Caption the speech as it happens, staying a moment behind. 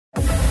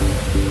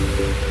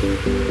Good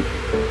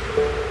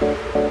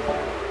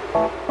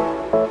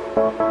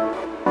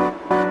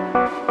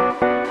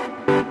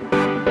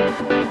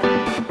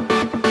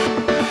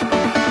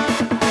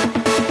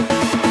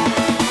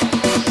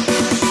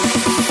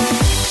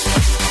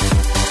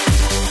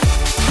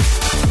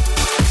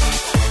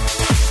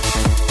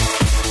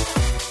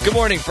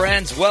morning,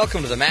 friends.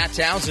 Welcome to the Matt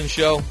Townsend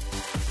Show.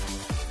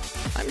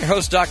 I'm your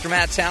host, Dr.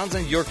 Matt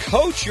Townsend, your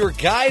coach, your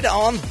guide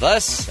on the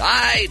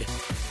side.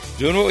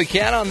 Doing what we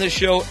can on this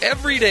show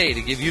every day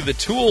to give you the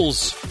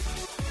tools,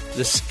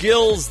 the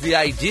skills, the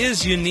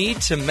ideas you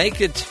need to make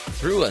it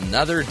through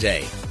another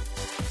day.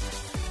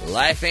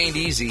 Life ain't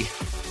easy,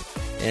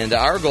 and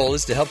our goal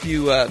is to help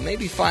you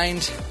maybe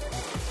find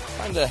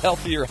a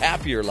healthier,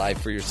 happier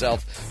life for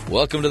yourself.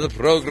 Welcome to the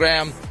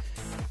program,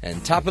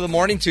 and top of the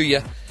morning to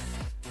you.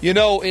 You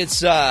know,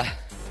 it's,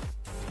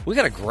 we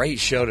got a great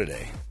show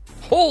today.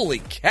 Holy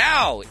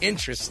cow,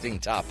 interesting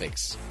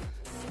topics.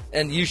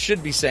 And you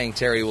should be saying,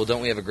 Terry, well,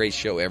 don't we have a great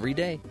show every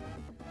day?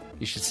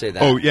 You should say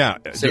that. Oh, yeah.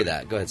 Say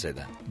that. Go ahead, say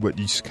that. What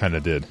you just kind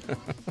of did.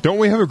 Don't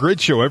we have a great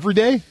show every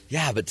day?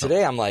 Yeah, but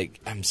today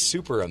I'm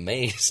super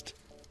amazed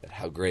at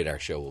how great our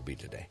show will be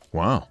today.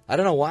 Wow. I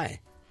don't know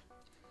why.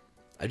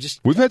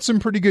 We've had some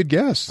pretty good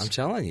guests. I'm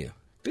telling you.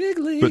 Big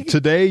league. But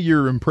today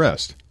you're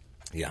impressed.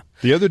 Yeah.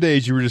 The other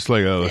days you were just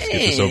like, oh, let's get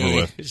this over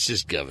with. It's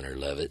just Governor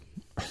Levitt.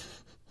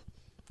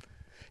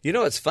 You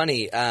know, it's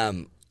funny.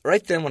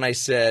 Right then when I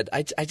said,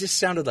 I just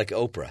sounded like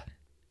Oprah.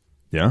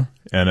 Yeah,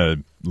 and a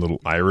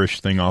little Irish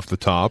thing off the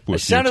top. I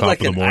sounded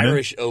like an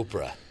Irish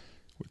Oprah.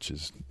 Which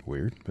is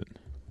weird. But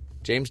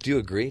James, do you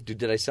agree?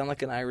 Did I sound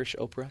like an Irish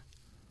Oprah?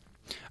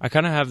 I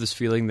kind of have this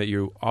feeling that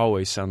you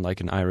always sound like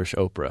an Irish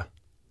Oprah.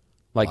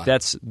 Like Why?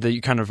 That's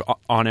the kind of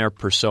on-air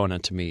persona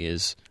to me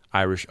is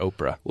Irish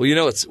Oprah. Well, you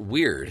know, it's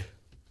weird.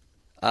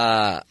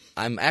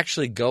 I'm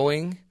actually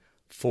going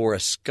for a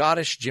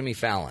Scottish Jimmy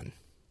Fallon.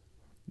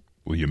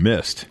 Well, you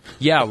missed.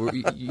 Yeah,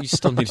 you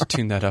still need to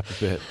tune that up a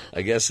bit.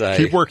 I guess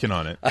keep working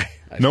on it. I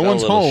no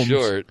one's home.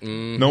 Short.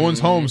 Mm-hmm. No one's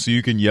home, so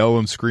you can yell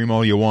and scream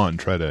all you want and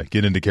try to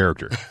get into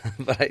character.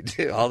 But I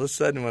do. All of a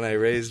sudden, when I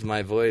raised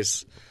my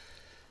voice,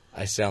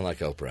 I sound like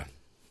Oprah.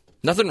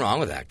 Nothing wrong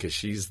with that because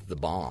she's the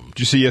bomb.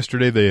 Did you see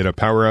yesterday they had a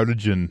power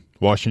outage in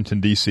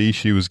Washington, D.C.?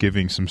 She was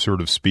giving some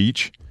sort of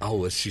speech. Oh,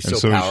 was she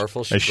so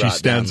powerful? As she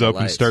stands up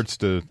and starts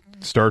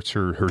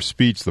her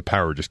speech, the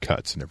power just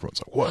cuts, and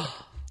everyone's like, what?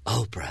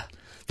 Oprah.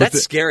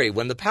 That's scary.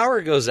 When the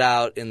power goes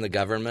out in the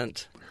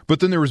government. But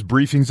then there was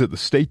briefings at the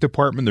State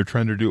Department. They're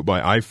trying to do it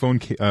by iPhone,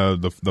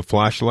 the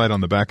flashlight on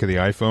the back of the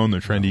iPhone.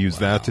 They're trying to use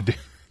that to do.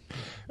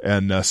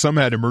 And some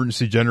had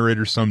emergency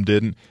generators, some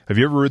didn't. Have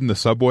you ever ridden the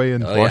subway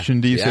in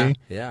Washington, D.C.?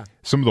 Yeah.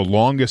 Some of the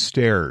longest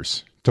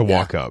stairs to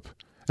walk up.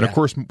 And, of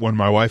course, when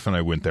my wife and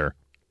I went there,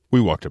 we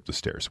walked up the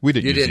stairs. We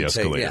didn't use the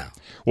escalator.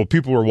 Well,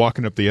 people were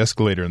walking up the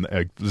escalator,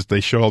 and they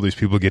show all these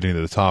people getting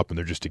to the top, and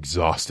they're just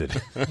exhausted.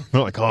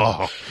 They're like,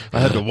 oh, I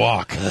had to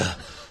walk.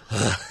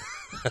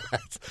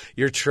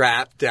 You're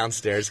trapped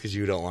downstairs because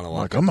you don't want to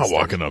walk. I'm not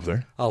walking up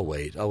there. I'll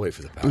wait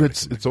for the power.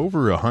 But it's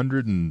over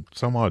 100 and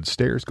some odd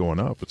stairs going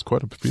up. It's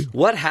quite a few.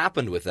 What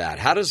happened with that?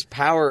 How does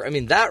power? I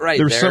mean, that right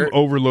there. There was some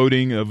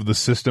overloading of the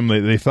system.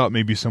 They thought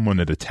maybe someone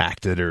had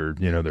attacked it, or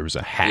there was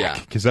a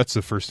hack. Because that's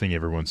the first thing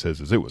everyone says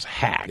is it was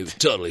hacked. It was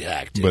totally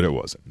hacked, dude. But it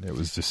wasn't. It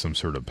was just some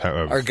sort of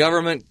power. Our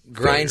government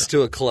grinds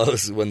to a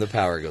close when the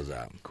power goes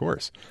out. Of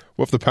course.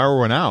 Well, if the power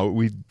went out,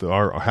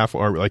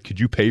 could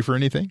you pay for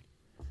anything?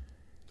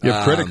 You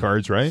have credit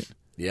cards, right?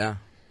 Yeah.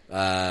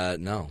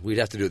 No, we'd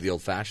have to do it the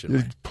old-fashioned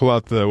way. Pull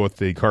out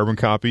the carbon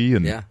copy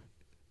and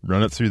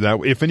run it through that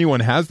way. If anyone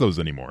has those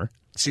anymore.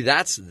 See,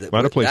 a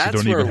lot of places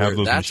don't even have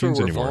those machines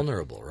anymore. That's where we're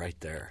vulnerable, right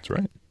there. That's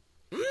right.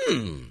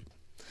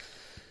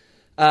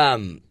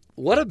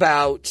 What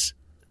about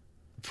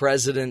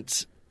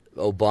President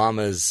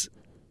Obama's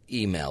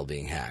email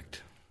being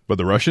hacked? By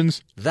the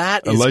Russians?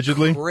 That is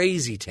allegedly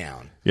crazy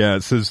town. Yeah,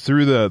 it says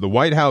through the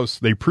White House,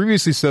 they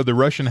previously said the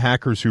Russian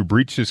hackers who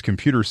breached his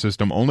computer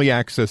system only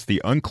accessed the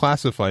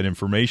unclassified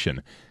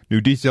information. New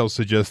details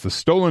suggest the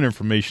stolen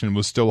information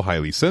was still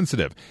highly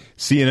sensitive.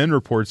 CNN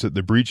reports that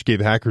the breach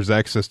gave hackers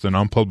access to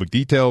non-public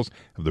details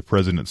of the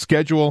president's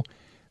schedule.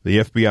 The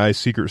FBI,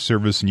 Secret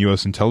Service, and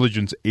U.S.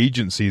 intelligence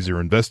agencies are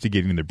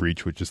investigating the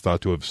breach, which is thought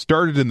to have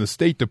started in the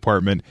State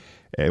Department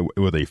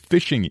with a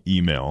phishing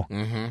email.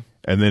 Mm-hmm.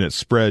 And then it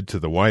spread to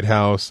the White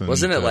House. And,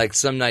 wasn't it like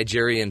some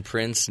Nigerian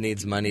prince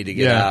needs money to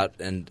get out,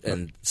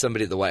 and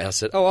somebody at the White House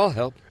said, "Oh, I'll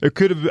help." It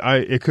could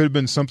have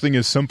been something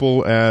as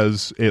simple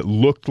as it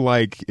looked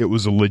like it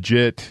was a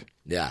legit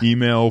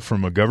email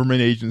from a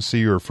government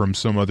agency or from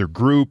some other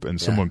group,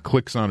 and someone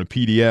clicks on a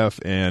PDF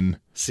and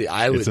it's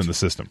in the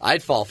system.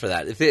 I'd fall for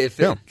that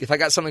if I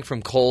got something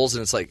from Kohl's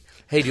and it's like,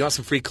 "Hey, do you want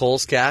some free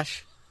Kohl's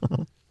cash?"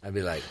 I'd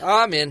be like,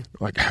 "Oh, I'm in."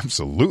 Like,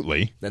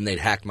 absolutely. Then they'd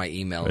hack my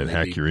email and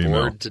hack they'd your be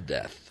email. bored to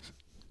death.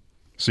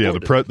 So, yeah,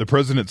 the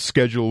president's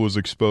schedule was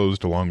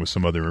exposed along with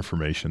some other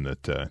information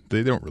that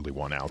they don't really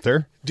want out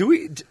there.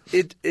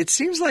 It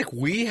seems like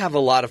we have a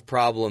lot of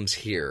problems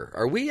here.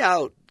 Are we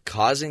out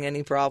causing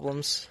any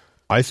problems?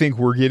 I think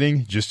we're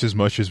getting just as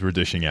much as we're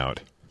dishing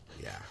out.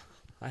 Yeah.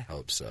 I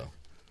hope so.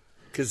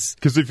 Because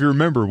if you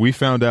remember, we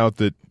found out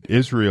that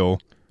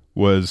Israel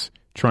was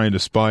trying to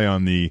spy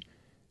on the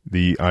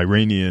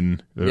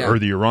Iranian or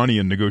the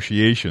Iranian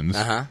negotiations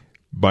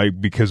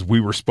because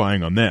we were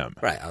spying on them.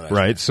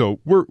 Right. So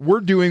we're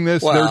doing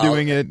this. They're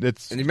doing it.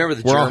 And you remember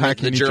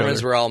the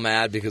Germans were all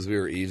mad because we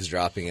were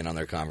eavesdropping in on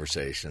their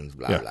conversations.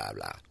 Blah blah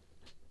blah.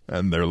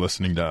 And they're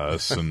listening to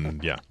us.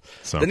 And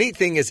So the neat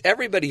thing is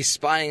everybody's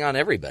spying on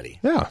everybody.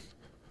 Yeah.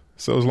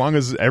 So as long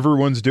as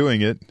everyone's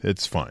doing it,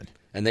 it's fine.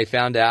 And they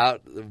found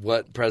out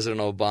what President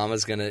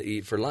Obama's going to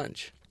eat for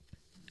lunch.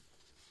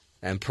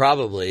 And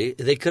probably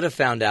they could have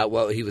found out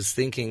what he was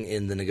thinking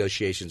in the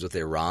negotiations with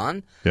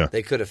Iran. Yeah.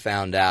 They could have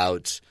found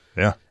out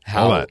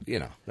how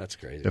that. That's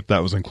crazy. If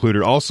that was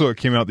included. Also, it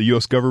came out the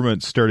U.S.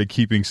 government started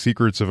keeping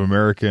secrets of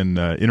American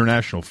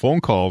international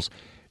phone calls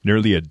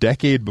nearly a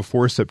decade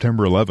before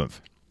September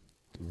 11th.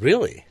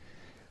 Really?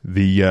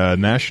 The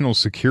National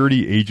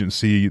Security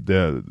Agency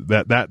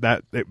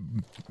that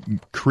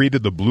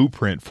created the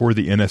blueprint for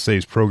the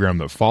NSA's program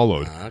that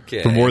followed.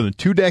 Okay. For more than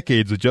 2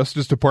 decades, the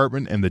Justice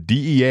Department and the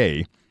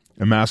DEA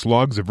amassed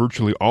logs of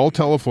virtually all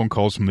telephone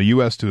calls from the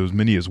U.S. to as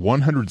many as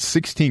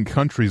 116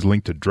 countries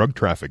linked to drug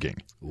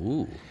trafficking.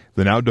 Ooh.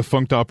 The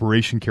now-defunct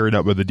operation carried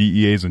out by the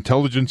DEA's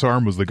intelligence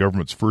arm was the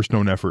government's first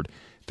known effort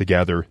to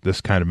gather this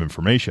kind of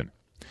information.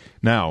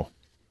 Now,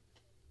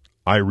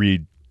 I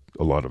read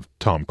a lot of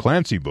Tom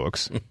Clancy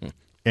books,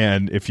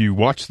 and if you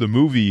watch the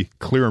movie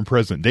Clear and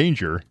Present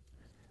Danger,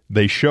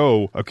 they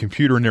show a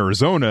computer in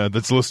Arizona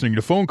that's listening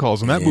to phone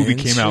calls, and that movie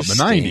came out in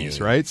the 90s,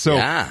 right? So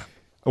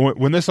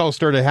when this all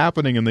started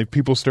happening and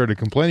people started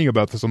complaining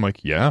about this, I'm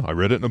like, I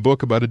read it in a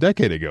book about a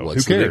decade ago.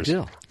 What's Who cares? The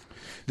big deal?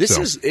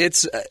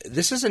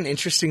 This is an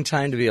interesting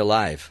time to be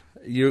alive.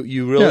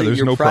 You really there's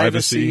your no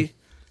privacy,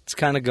 it's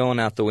kind of going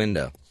out the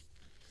window.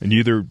 And you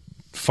either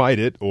fight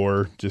it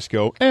or just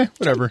go,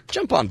 whatever.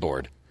 Jump on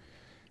board.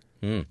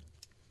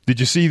 Did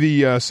you see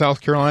the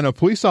South Carolina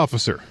police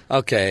officer?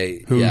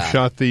 Okay, who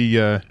shot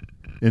the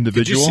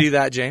individual? Did you see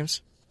that,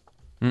 James?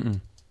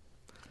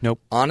 Nope.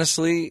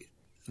 Honestly,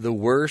 the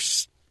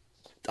worst.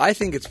 I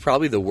think it's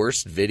probably the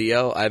worst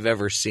video I've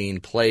ever seen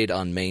played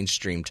on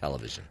mainstream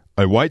television.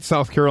 A white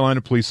South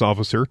Carolina police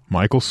officer,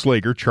 Michael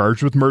Slager,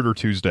 charged with murder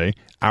Tuesday,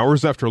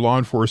 hours after law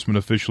enforcement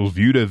officials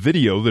viewed a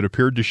video that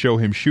appeared to show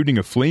him shooting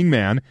a fleeing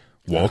man,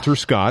 Walter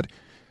Scott,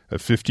 a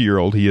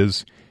 50-year-old. He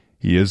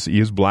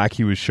is black.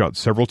 He was shot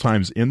several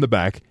times in the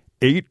back.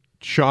 8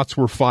 shots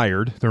were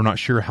fired. They're not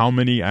sure how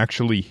many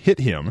actually hit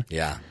him.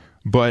 Yeah.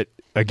 But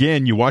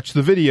again, you watch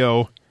the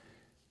video,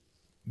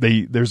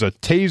 there's a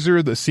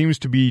taser that seems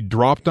to be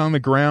dropped on the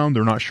ground.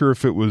 They're not sure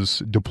if it was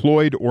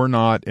deployed or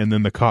not, and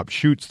then the cop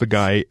shoots the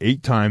guy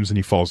 8 times and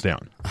he falls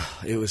down.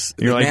 It was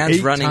the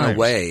man's running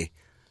away,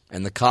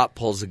 and the cop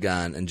pulls a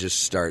gun and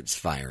just starts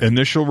firing.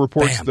 Initial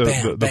reports,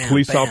 the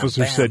police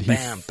officer said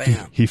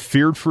he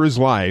feared for his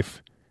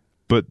life.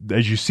 But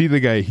as you see the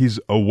guy, he's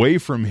away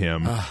from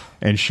him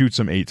and shoots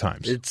him 8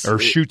 times,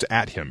 shoots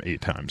at him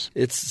 8 times.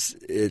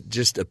 It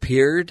just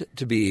appeared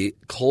to be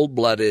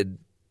cold-blooded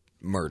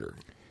murder.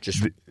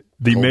 Just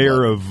the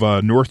mayor of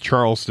North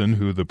Charleston,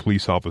 who the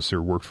police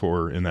officer worked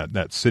for in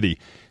that city,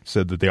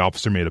 said that the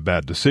officer made a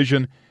bad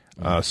decision.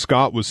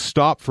 Scott was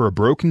stopped for a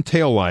broken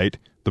taillight.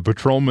 The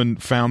patrolman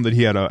found that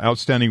he had an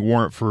outstanding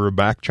warrant for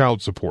back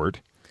child support.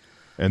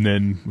 And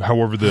then,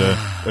 however, the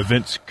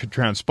events could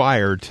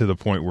transpire to the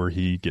point where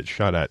he gets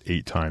shot at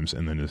 8 times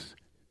and then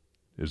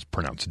is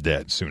pronounced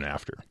dead soon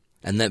after.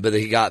 But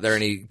he got there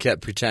and he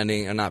kept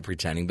pretending, or not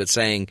pretending, but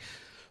saying,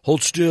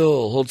 "Hold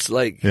still,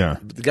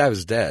 the guy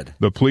was dead."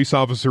 The police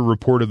officer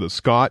reported that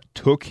Scott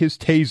took his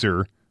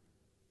taser,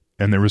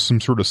 and there was some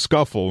sort of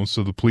scuffle, and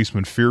so the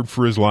policeman feared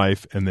for his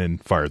life and then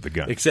fired the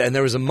gun. And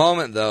there was a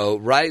moment, though,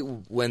 right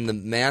when the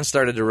man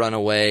started to run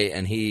away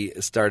and he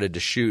started to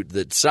shoot,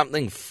 that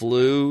something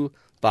flew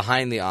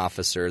behind the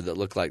officer that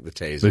looked like the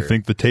taser. They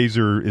think the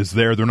taser is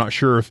there. They're not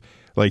sure if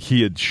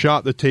he had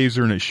shot the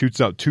taser and it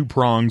shoots out 2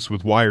 prongs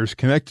with wires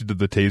connected to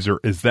the taser.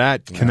 Is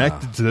that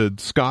connected to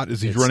Scott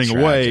as he's running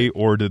away,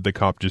 or did the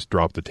cop just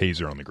drop the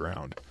taser on the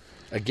ground?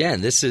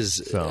 Again, this is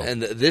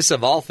and this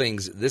of all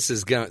things, this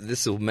is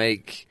a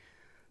make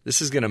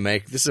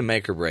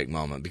or break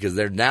moment, because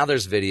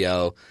there's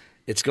video.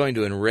 It's going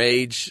to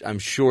enrage, I'm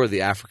sure,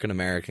 the African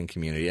American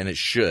community, and it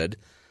should.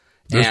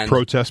 There's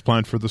protests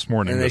planned for this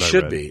morning. And they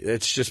should be.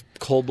 It's just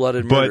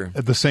cold-blooded murder. But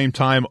at the same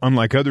time,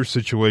 unlike other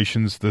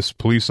situations, this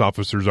police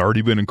officer's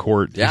already been in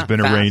court. He's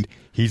been arraigned.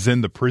 He's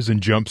in the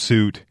prison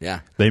jumpsuit. Yeah.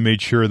 They made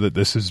sure that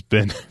this has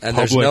been and public.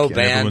 There's no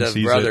band of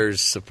brothers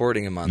it.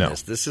 Supporting him on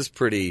this. This is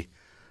pretty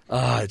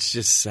it's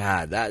just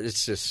sad.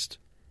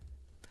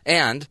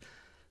 And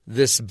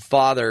this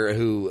father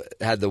who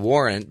had the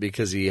warrant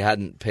because he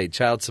hadn't paid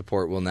child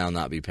support will now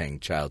not be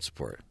paying child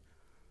support.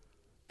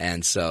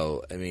 And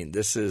so, I mean,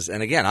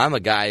 and again, I'm a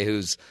guy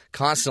who's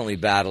constantly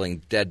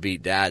battling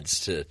deadbeat dads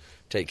to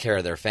take care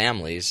of their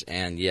families,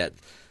 and yet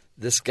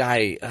this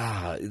guy,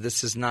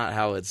 this is not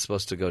how it's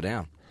supposed to go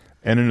down.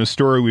 And in a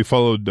story we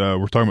followed,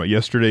 we're talking about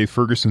yesterday,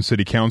 Ferguson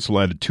City Council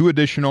added 2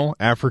 additional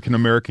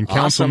African-American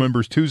council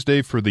members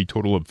Tuesday for the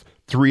total of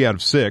 3 out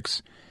of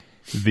 6.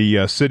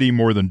 The city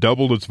more than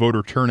doubled its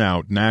voter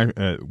turnout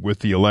with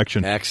the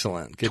election.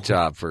 Excellent. Good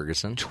job,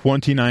 Ferguson.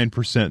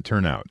 29%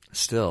 turnout.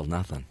 Still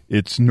nothing.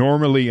 It's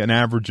normally an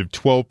average of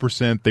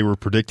 12%. They were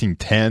predicting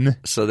 10.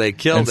 So they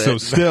killed it. So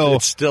still,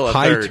 it's still a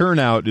high third.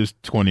 Turnout is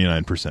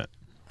 29%.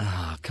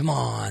 Oh, come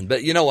on.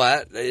 But you know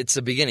what? It's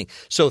the beginning.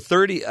 So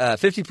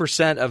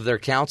 50% of their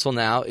council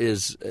now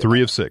is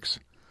 3 of 6.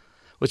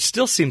 Which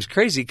still seems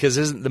crazy because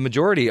the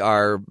majority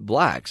are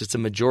blacks. It's a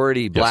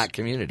majority black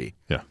community.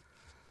 Yeah.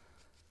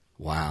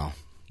 Wow.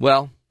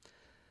 Well,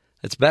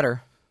 it's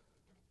better,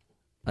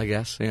 I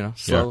guess.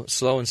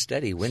 Slow and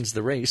steady wins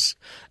the race.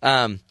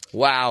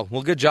 Wow.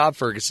 Well, good job,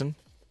 Ferguson.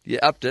 You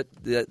upped it.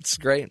 That's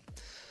great.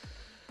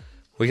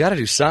 We got to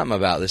do something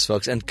about this,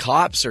 folks. And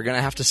cops are going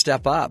to have to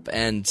step up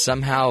and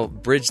somehow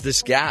bridge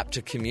this gap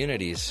to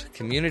communities.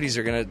 Communities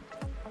are going to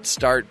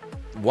start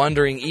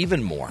wondering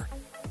even more.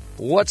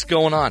 What's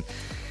going on?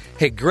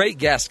 Hey, great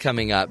guest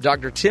coming up.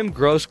 Dr. Tim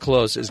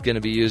Groseclose is going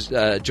to be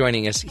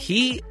joining us.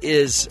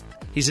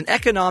 He's an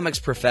economics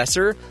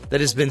professor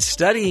that has been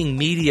studying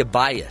media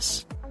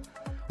bias.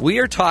 We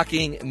are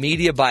talking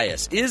media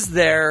bias. Is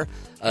there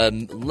a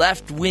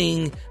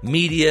left-wing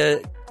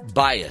media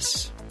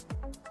bias?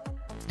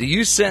 Do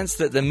you sense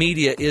that the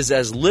media is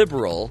as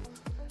liberal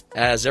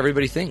as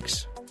everybody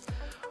thinks?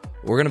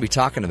 We're going to be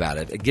talking about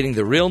it, getting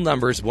the real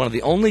numbers. One of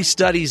the only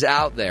studies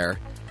out there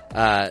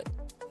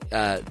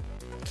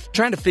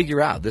trying to figure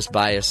out this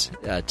bias.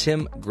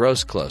 Tim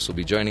Groseclose will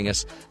be joining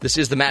us. This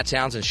is the Matt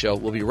Townsend Show.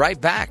 We'll be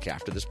right back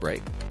after this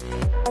break.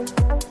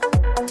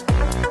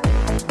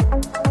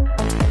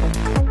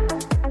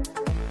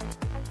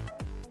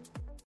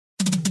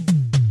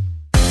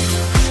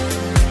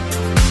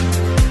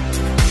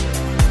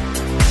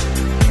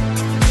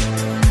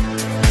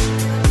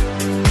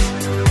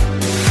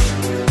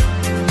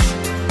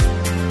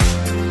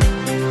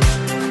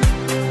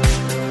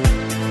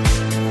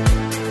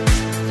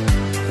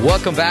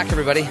 Welcome back,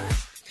 everybody,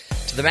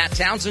 to the Matt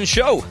Townsend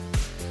Show.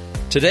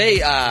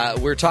 Today,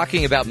 we're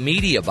talking about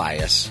media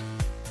bias.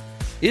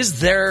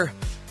 Is there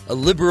a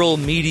liberal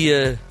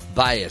media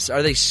bias?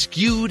 Are they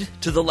skewed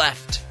to the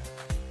left?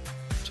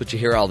 That's what you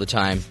hear all the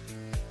time.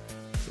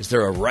 Is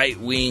there a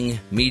right-wing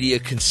media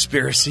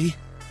conspiracy?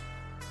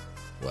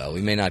 Well,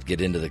 we may not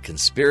get into the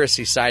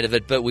conspiracy side of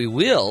it, but we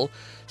will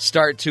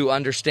start to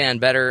understand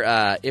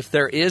better if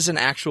there is an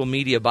actual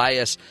media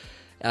bias.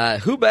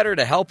 Who better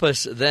to help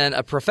us than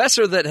a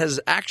professor that has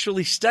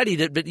actually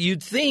studied it? But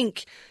you'd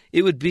think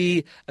it would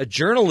be a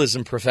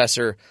journalism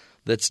professor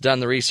that's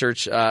done the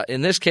research.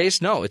 In this case,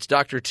 no, it's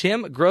Dr.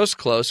 Tim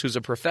Groseclose, who's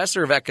a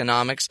professor of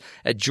economics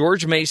at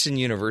George Mason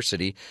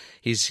University.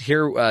 He's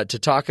here to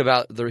talk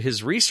about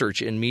his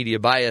research in media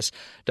bias.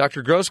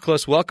 Dr.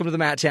 Groseclose, welcome to the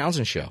Matt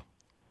Townsend Show.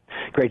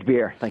 Great to be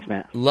here. Thanks,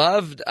 Matt.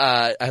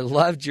 I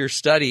loved your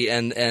study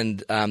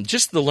and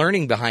just the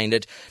learning behind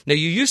it. Now,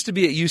 you used to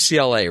be at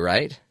UCLA,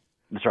 right?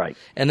 That's right.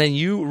 And then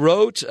you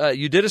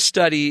you did a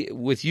study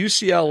with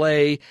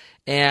UCLA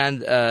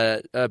and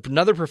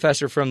another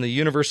professor from the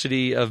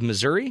University of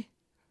Missouri?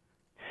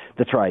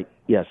 That's right.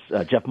 Yes,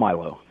 Jeff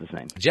Milo is his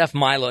name. Jeff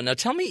Milo. Now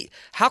tell me,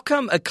 how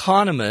come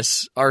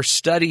economists are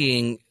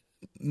studying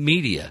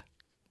media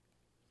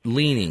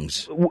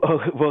leanings?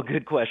 Well,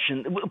 good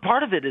question.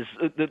 Part of it is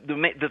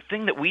the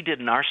thing that we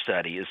did in our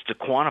study is to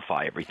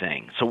quantify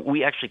everything. So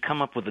we actually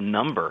come up with a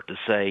number to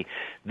say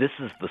this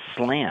is the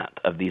slant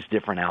of these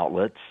different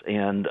outlets,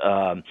 and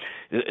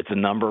it's a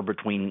number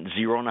between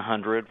 0 and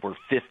 100, where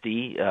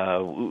 50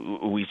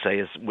 we say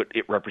is what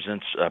it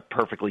represents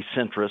perfectly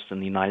centrist in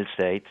the United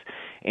States,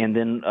 and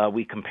then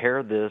we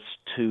compare this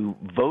to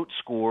vote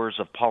scores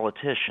of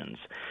politicians.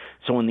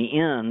 So in the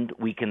end,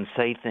 we can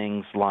say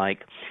things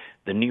like,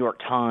 the New York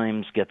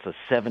Times gets a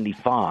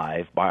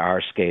 75 by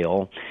our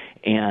scale,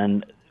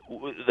 and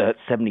that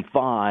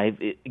 75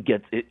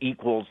 it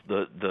equals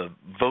the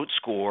vote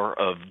score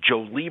of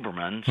Joe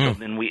Lieberman. So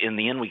then in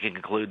the end we can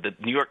conclude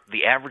that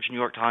the average New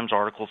York Times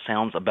article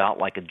sounds about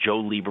like a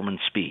Joe Lieberman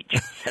speech.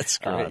 That's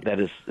great.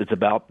 It's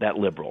about that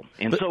liberal.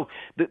 And so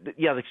the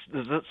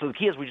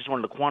key is we just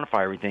wanted to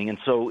quantify everything, and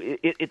so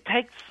it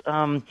takes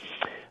some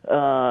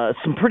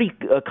pretty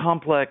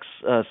complex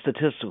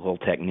statistical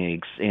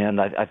techniques, and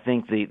I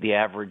think the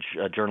average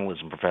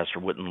journalism professor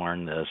wouldn't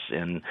learn this.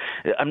 And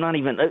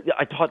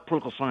I taught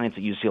political science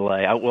at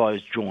UCLA. I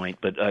was joint,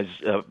 but I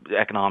was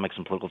economics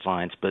and political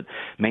science, but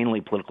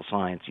mainly political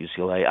science at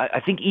UCLA. I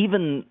think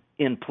even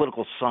in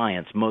political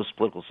science, most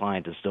political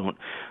scientists don't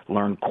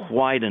learn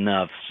quite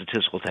enough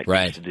statistical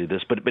techniques to do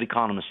this, but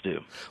economists do.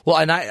 Well,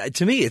 and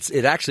to me,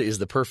 it actually is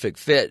the perfect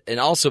fit, and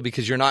also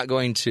because you're not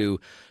going to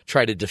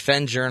try to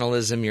defend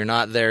journalism. You're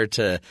not there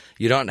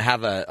you don't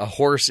have a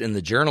horse in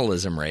the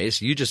journalism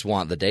race. You just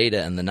want the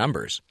data and the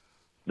numbers.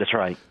 That's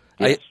right.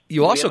 Yes.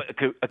 You also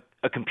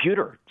a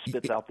computer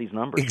spits out these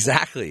numbers.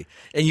 Exactly,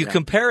 and you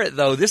compare it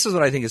though. This is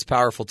what I think is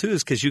powerful too,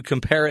 is because you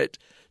compare it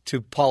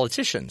to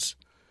politicians.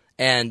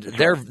 And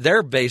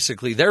they're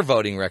basically their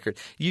voting record.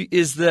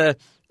 Is it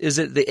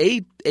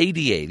the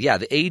ADA? Yeah,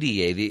 the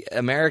ADA. The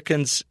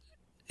Americans.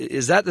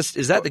 Is that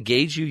the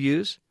gauge you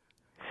use?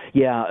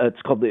 Yeah,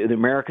 it's called the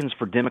Americans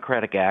for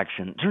Democratic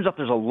Action. Turns out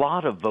there's a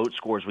lot of vote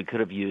scores we could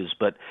have used,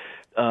 but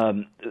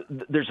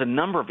there's a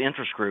number of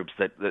interest groups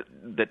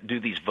that do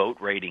these vote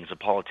ratings of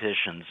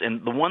politicians,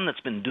 and the one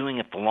that's been doing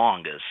it the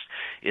longest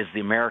is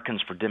the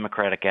Americans for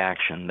Democratic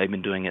Action. They've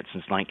been doing it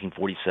since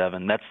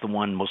 1947. That's the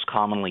one most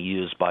commonly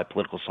used by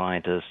political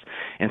scientists,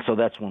 and so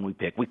that's one we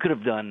picked. We could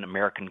have done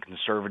American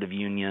Conservative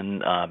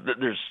Union.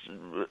 There's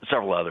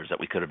several others that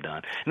we could have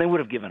done, and they would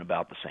have given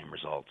about the same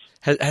results.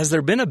 Has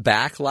there been a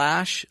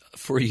backlash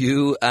for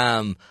you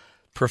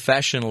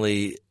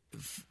professionally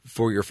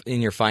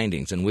in your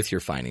findings and with your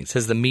findings?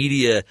 Has the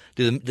media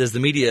does the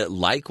media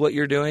like what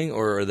you're doing,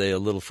 or are they a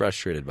little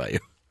frustrated by you?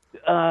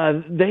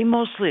 They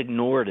mostly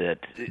ignored it.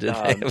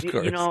 Of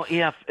course.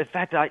 In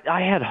fact,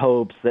 I had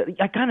hopes that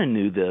I kind of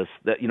knew this,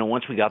 that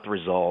once we got the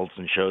results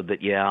and showed that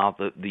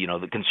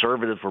the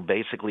conservatives were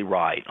basically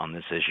right on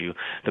this issue.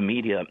 The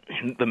media,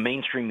 the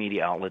mainstream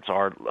media outlets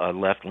are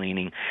left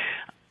leaning.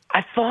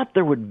 I thought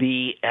there would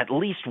be at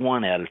least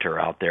one editor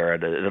out there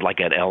at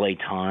LA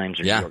Times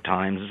or New York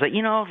Times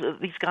that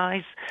these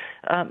guys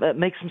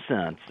make some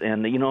sense,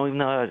 and even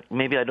though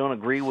maybe I don't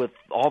agree with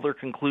all their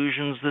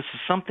conclusions, this is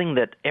something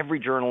that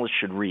every journalist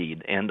should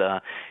read. And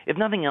if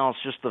nothing else,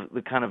 just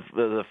the kind of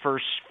the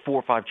first 4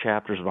 or 5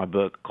 chapters of my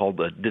book called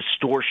the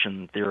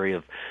distortion theory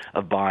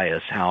of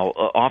bias, how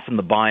often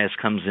the bias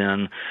comes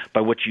in by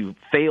what you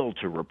fail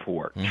to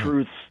report,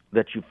 truths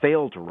that you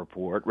fail to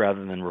report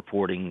rather than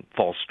reporting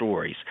false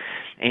stories.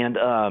 And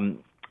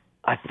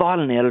I thought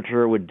an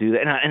editor would do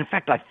that. And in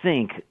fact, I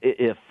think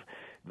if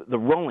the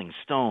Rolling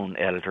Stone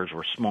editors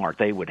were smart,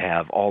 they would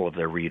have all of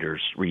their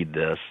readers read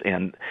this.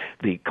 And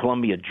the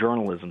Columbia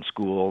Journalism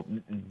School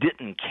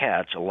didn't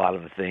catch a lot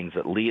of the things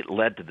that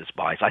led to this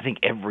bias. I think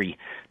every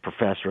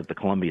professor at the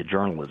Columbia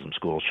Journalism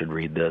School should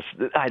read this.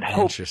 I'd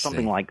hoped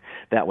something like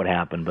that would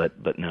happen,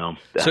 but no.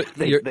 So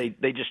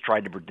they just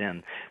tried to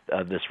pretend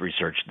this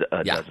research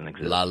doesn't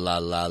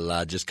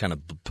exist. Just kind of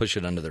push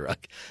it under the rug.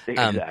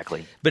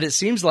 Exactly. But it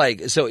seems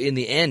like, so in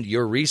the end,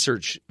 your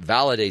research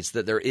validates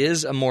that there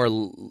is a more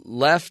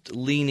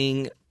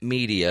left-leaning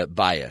media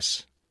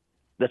bias.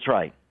 That's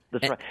right.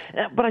 That's right.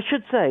 But I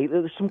should say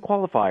there's some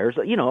qualifiers.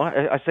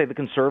 I say the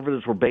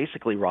conservatives were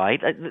basically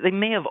right. They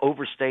may have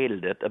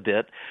overstated it a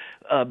bit.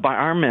 By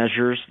our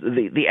measures,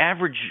 the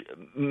average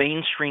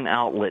mainstream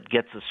outlet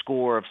gets a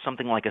score of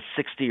something like a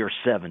 60 or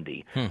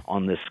 70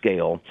 on this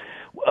scale.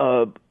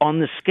 On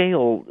the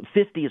scale,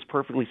 50 is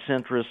perfectly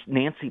centrist.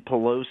 Nancy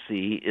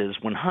Pelosi is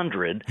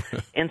 100.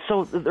 And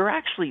so they're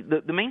actually,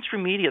 the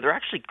mainstream media, they're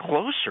actually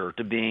closer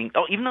to being,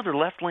 even though they're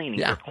left-leaning,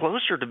 they're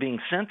closer to being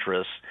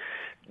centrist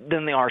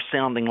than they are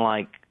sounding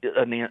like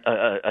a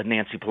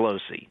Nancy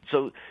Pelosi.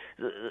 So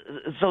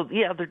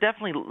yeah, they're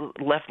definitely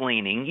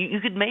left-leaning. You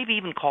could maybe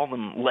even call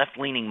them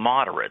left-leaning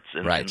moderates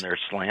in their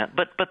slant,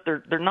 but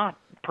they're not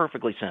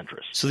perfectly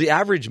centrist. So the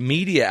average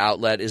media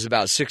outlet is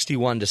about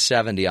 61 to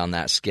 70 on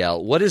that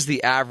scale. What is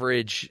the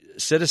average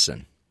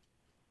citizen?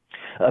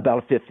 About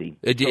a 50.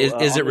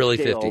 Is it really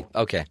scale, 50?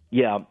 Okay.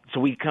 Yeah. So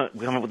we come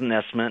up with an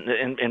estimate,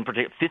 in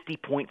particular,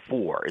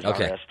 50.4 is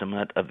our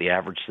estimate of the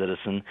average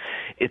citizen.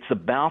 It's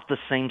about the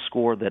same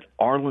score that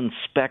Arlen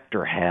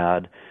Specter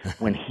had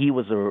when he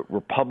was a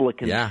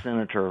Republican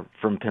senator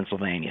from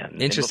Pennsylvania.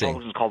 Interesting. And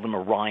Republicans called him a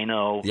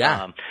rhino.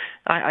 Yeah.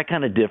 I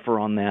kind of differ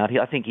on that.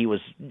 I think he was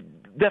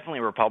definitely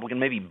a Republican,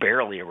 maybe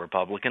barely a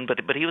Republican, but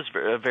he was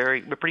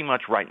pretty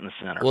much right in the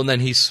center. Well, and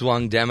then he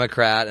swung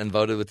Democrat and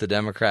voted with the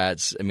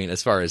Democrats. I mean,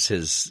 as far as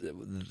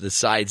the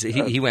sides,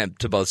 he went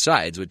to both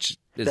sides, which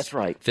is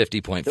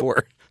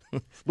 50.4.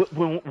 But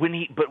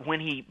when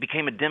he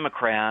became a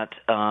Democrat,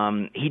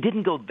 he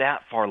didn't go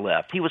that far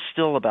left. He was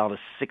still about a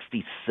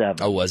 67.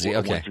 Oh, was he?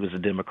 Okay. Once he was a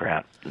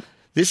Democrat.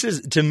 This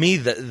is, to me,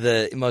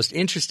 the most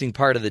interesting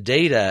part of the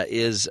data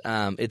is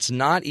it's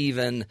not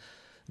even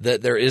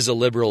that there is a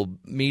liberal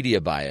media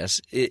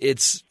bias.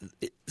 It's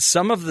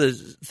some of the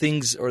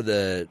things or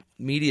the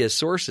media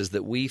sources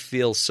that we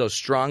feel so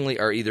strongly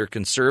are either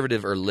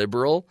conservative or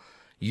liberal,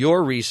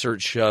 your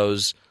research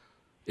shows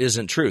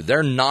isn't true.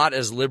 They're not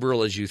as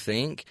liberal as you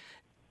think.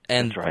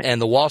 And and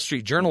the Wall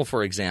Street Journal,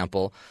 for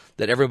example,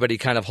 that everybody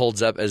kind of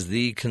holds up as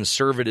the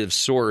conservative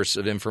source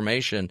of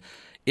information,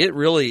 it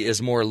really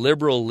is more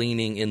liberal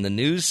leaning in the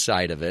news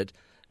side of it,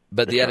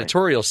 but the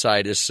editorial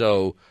side is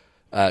so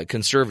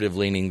conservative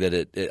leaning that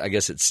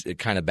it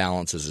kind of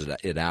balances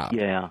it out.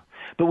 Yeah.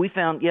 But we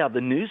found,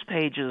 the news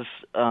pages,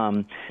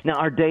 now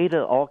our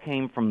data all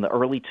came from the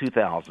early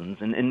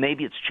 2000s, and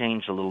maybe it's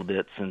changed a little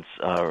bit since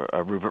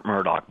Rupert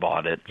Murdoch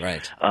bought it.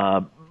 Right.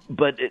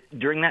 But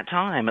during that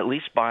time, at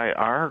least by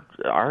our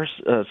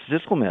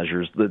statistical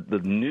measures, the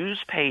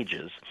news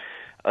pages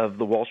of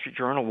the Wall Street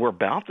Journal were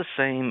about the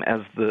same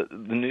as the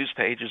news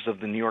pages of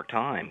the New York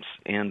Times.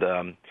 And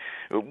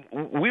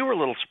we were a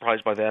little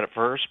surprised by that at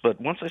first,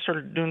 but once I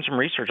started doing some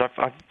research,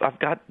 I've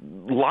got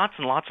lots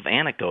and lots of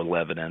anecdotal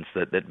evidence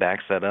that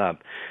backs that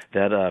up.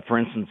 That, for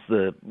instance,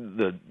 the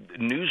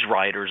news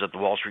writers at the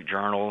Wall Street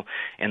Journal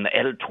and the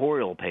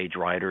editorial page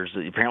writers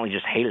apparently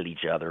just hated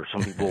each other.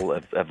 Some people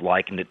have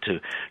likened it to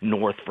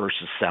North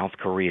versus South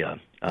Korea.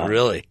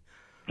 Really?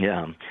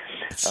 Yeah.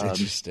 It's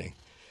interesting.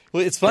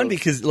 Well, it's fun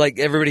because, like,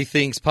 everybody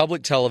thinks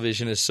public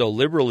television is so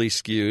liberally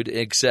skewed,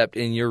 except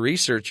in your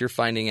research, you're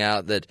finding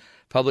out that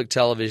public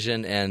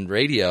television and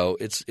radio,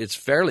 it's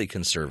fairly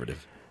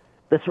conservative.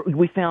 That's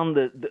we found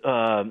that.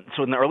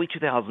 So in the early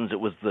 2000s, it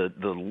was the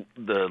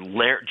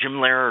Jim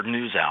Lehrer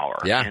News Hour,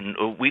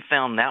 and we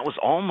found that was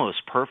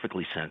almost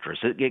perfectly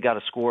centrist. It got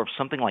a score of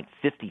something like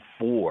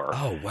 54.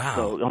 Oh wow!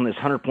 So on this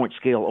 100-point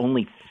scale,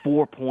 only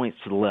 4 points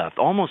to the left,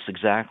 almost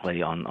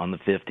exactly on the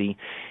 50.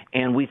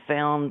 And we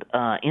found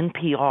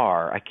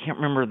NPR. I can't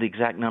remember the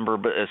exact number,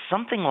 but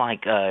something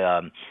like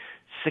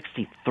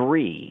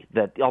 63,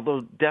 that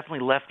although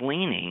definitely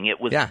left-leaning, it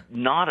was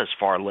not as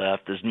far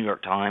left as New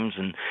York Times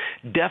and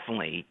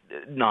definitely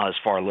not as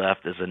far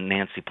left as a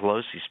Nancy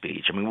Pelosi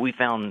speech. I mean, we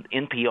found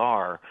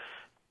NPR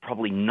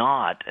probably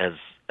not as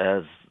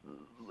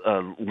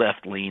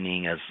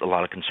left-leaning as a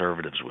lot of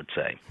conservatives would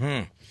say.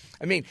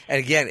 I mean, and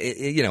again,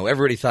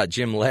 everybody thought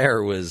Jim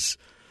Lehrer was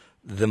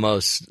the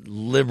most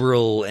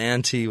liberal,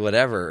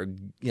 anti-whatever,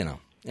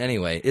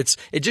 Anyway,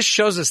 it just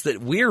shows us that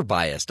we're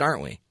biased,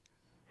 aren't we?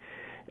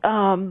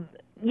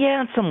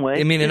 Yeah, in some way.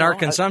 I mean, in our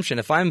consumption,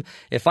 if I'm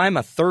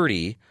a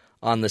 30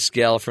 on the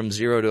scale from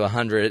 0 to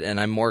 100 and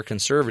I'm more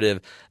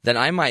conservative, then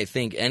I might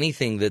think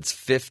anything that's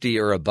 50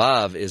 or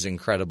above is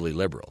incredibly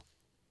liberal.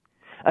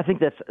 I think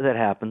that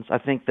happens. I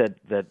think that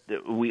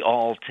we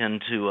all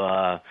tend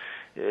to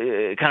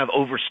kind of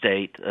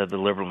overstate the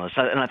liberalness,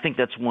 and I think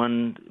that's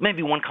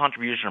maybe one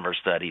contribution of our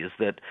study is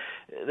that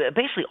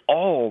basically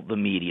all the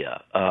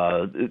media,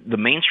 the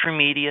mainstream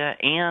media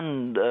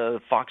and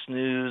Fox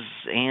News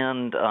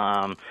and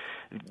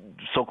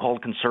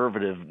so-called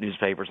conservative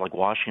newspapers like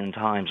Washington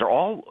Times are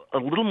all a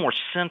little more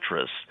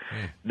centrist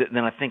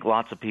than I think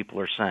lots of people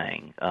are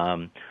saying.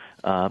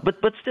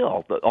 But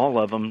still, all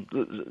of them,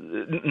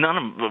 none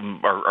of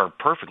them are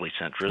perfectly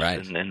centrist,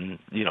 right. and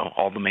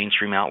all the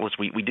mainstream outlets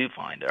we do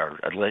find are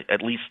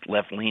at least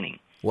left-leaning.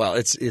 Well,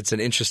 it's an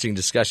interesting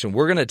discussion.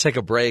 We're going to take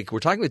a break. We're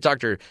talking with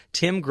Dr.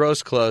 Tim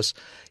Groseclose.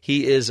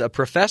 He is a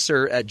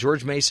professor at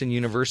George Mason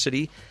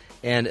University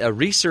and a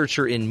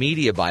researcher in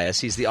media bias.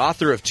 He's the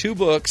author of 2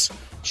 books,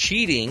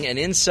 Cheating: An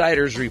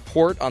Insider's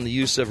Report on the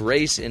Use of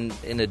Race in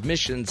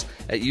Admissions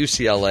at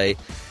UCLA,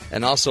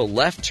 and also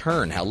Left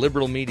Turn, How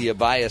Liberal Media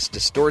Bias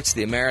Distorts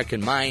the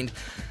American Mind.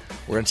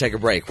 We're going to take a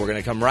break. We're going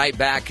to come right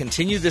back,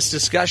 continue this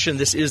discussion.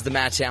 This is the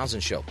Matt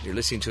Townsend Show. You're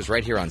listening to us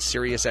right here on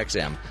Sirius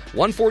XM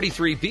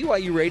 143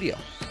 BYU Radio.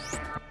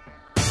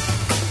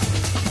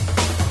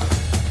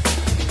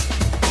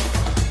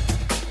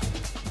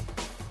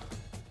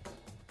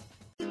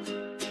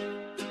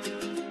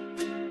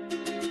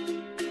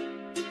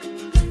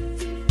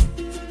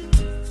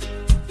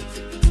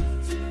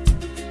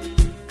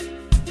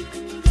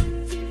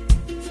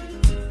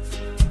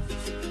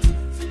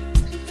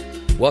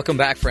 Welcome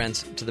back,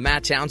 friends, to the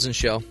Matt Townsend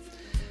Show.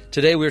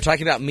 Today we were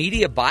talking about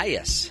media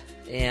bias,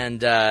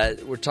 and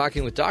we're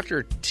talking with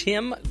Dr.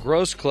 Tim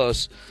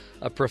Groseclose,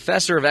 a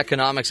professor of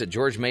economics at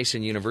George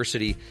Mason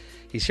University.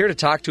 He's here to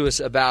talk to us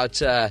about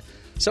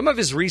some of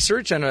his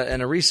research and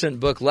a recent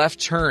book,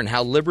 Left Turn,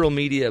 How Liberal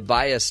Media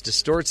Bias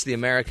Distorts the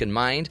American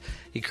Mind.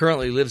 He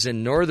currently lives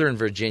in Northern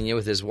Virginia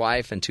with his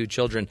wife and 2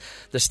 children.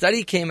 The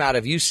study came out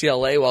of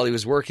UCLA while he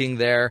was working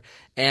there,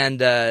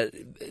 and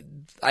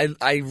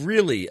I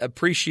really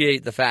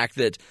appreciate the fact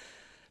that,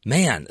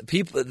 man,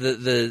 people,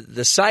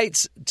 the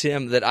sites,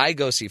 Tim, that I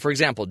go see, for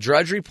example,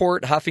 Drudge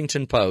Report,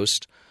 Huffington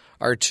Post,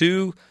 are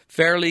 2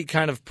 fairly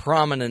kind of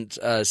prominent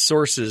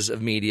sources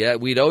of media.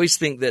 We'd always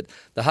think that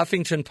the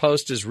Huffington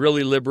Post is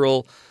really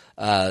liberal.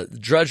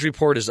 Drudge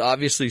Report is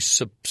obviously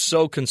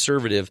so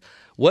conservative.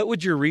 What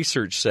would your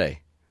research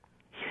say?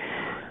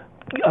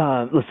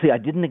 Let's see. I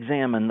didn't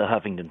examine the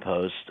Huffington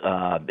Post.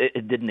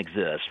 It didn't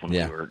exist when we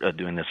were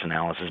doing this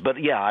analysis. But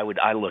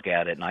I look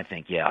at it and I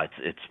think,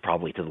 it's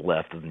probably to the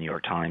left of the New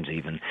York Times.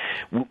 Even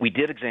we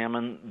did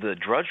examine the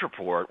Drudge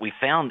Report. We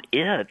found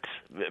it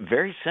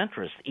very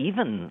centrist,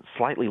 even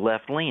slightly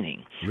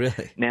left-leaning.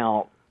 Really?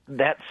 Now,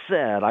 that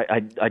said,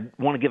 I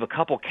want to give a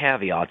couple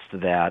caveats to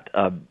that.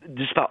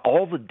 Just about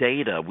all the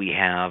data we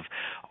have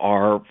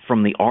are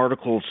from the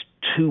articles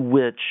to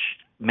which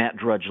Matt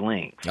Drudge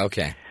links.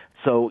 Okay.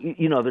 So,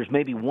 there's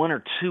maybe 1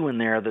 or 2 in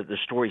there that the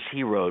stories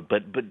he wrote,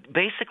 but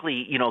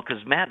basically,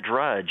 because Matt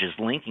Drudge is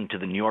linking to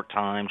the New York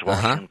Times,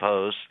 Washington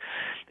Post,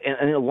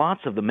 and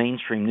lots of the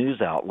mainstream news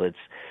outlets,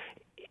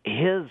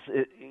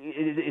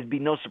 it'd be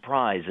no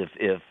surprise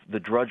if the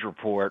Drudge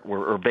Report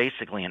were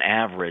basically an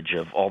average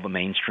of all the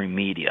mainstream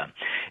media.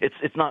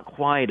 It's not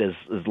quite as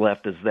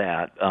left as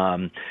that,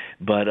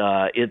 but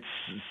it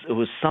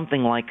was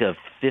something like a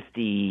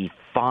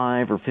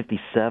 55 or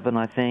 57,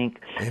 I think.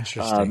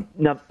 Interesting.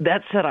 Now,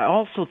 that said, I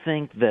also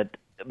think that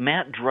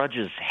Matt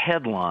Drudge's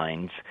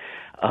headlines,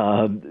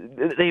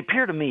 they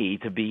appear to me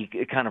to be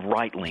kind of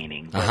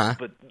right-leaning,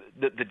 but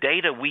the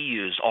data we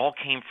use all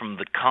came from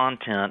the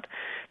content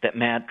that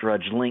Matt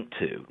Drudge linked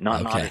to,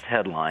 not his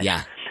headlines.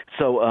 Yeah.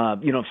 So,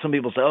 if some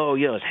people say, oh,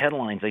 yeah, his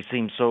headlines, they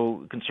seem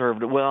so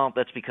conservative. Well,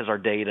 that's because our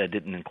data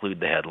didn't include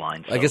the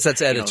headlines. So, I guess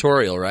that's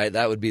editorial, right?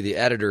 That would be the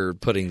editor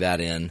putting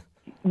that in.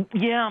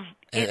 Yeah.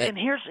 And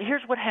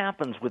here's what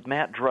happens with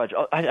Matt Drudge.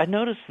 I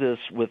noticed this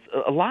with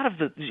a lot of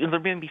there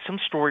may be some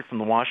story from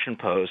the Washington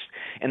Post,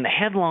 and the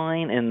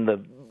headline and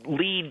the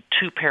lead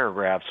 2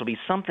 paragraphs will be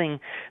something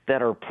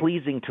that are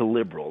pleasing to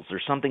liberals, or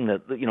something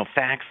that,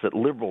 facts that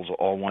liberals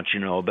all want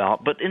you to know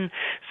about. But in,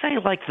 say,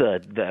 like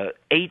the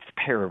 8th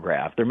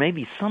paragraph, there may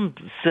be some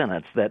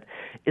sentence that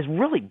is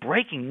really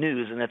breaking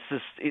news, and it's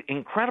this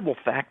incredible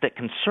fact that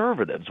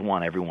conservatives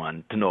want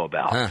everyone to know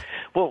about. Huh.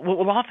 Well, what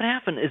will often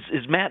happen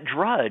is Matt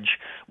Drudge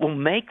will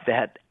make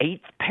that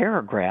 8th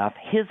paragraph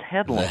his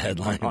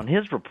headline on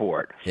his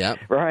report. Yep.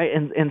 Right?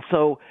 And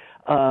so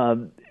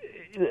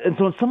in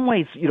some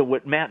ways,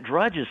 what Matt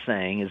Drudge is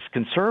saying is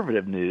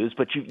conservative news,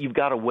 but you've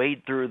got to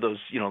wade through those,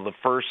 the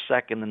first,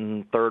 second,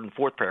 and third and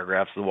fourth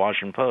paragraphs of the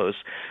Washington Post,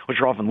 which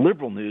are often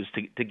liberal news,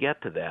 to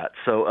get to that.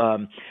 So,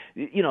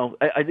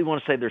 I do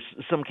want to say there's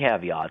some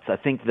caveats. I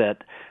think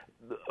that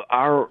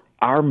our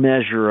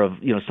measure of,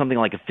 something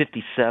like a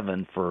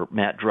 57 for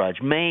Matt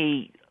Drudge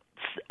may,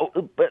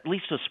 at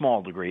least to a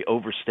small degree,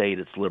 overstate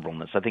its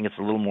liberalness. I think it's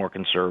a little more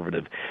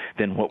conservative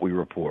than what we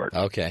report.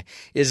 Okay.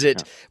 Is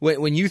it,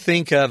 when you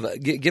think of,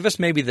 give us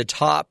maybe the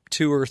top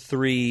 2 or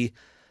 3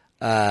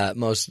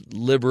 most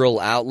liberal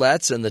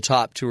outlets and the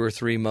top 2 or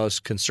 3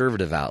 most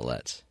conservative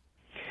outlets?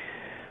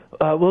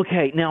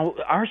 Okay. Now,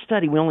 our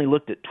study, we only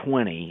looked at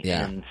 20.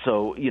 Yeah. And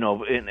so,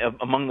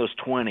 among those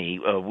 20,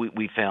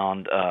 we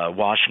found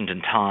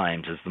Washington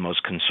Times as the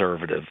most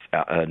conservative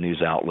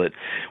news outlet.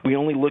 We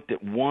only looked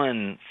at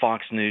one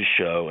Fox News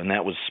show, and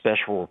that was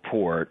Special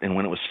Report, and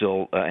when it was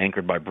still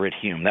anchored by Brit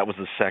Hume. That was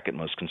the second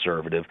most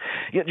conservative.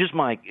 Just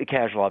my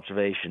casual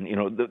observation,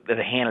 the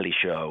Hannity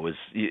show is,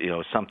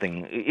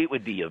 something, it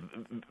would be a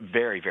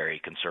very, very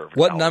conservative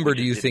What outlet. number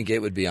do you think it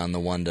would be on the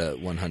 1 to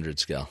 100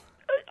 scale?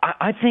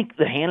 I think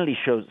the Hannity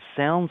show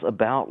sounds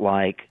about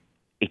like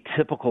a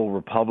typical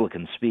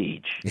Republican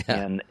speech,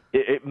 and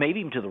it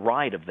maybe even to the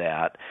right of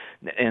that,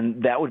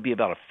 and that would be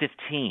about a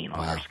 15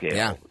 on our scale.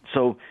 Yeah.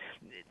 So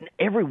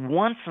every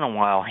once in a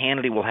while,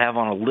 Hannity will have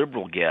on a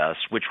liberal guest,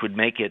 which would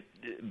make it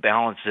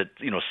balance it,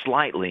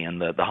 slightly in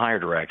the higher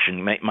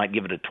direction. Might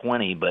give it a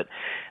 20, but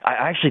I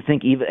actually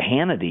think even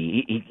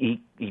Hannity,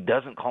 he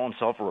doesn't call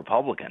himself a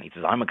Republican. He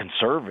says, I'm a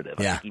conservative.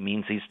 I think he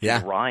means he's to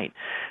the right.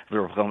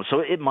 So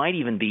it might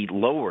even be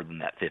lower than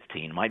that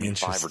 15. It might be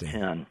 5 or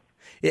 10.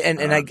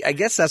 And I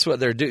guess that's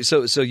what they're doing.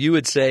 So you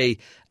would say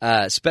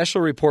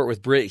Special Report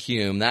with Brit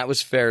Hume,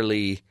 that's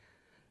fairly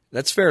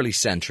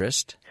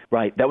centrist.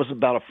 Right. That was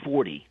about a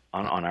 40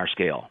 on our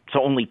scale.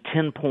 So only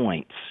 10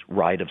 points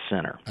right of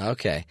center.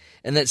 Okay.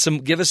 And then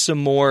give us some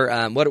more,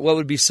 what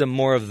would be some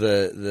more of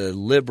the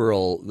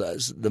liberal,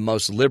 the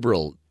most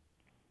liberal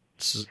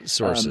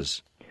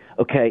sources?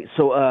 Okay.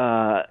 So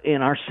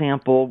in our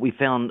sample, we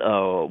found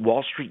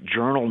Wall Street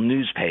Journal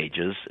news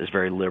pages is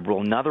very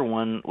liberal. Another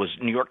one was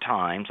New York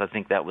Times. I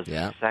think that was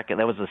the second.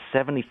 That was a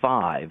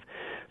 75.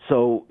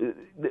 So,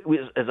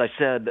 as I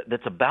said,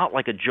 that's about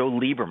like a Joe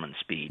Lieberman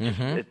speech.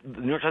 The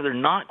New York Times, they're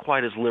not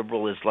quite as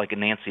liberal as like a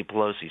Nancy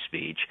Pelosi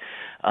speech.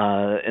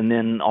 And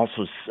then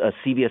also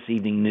CBS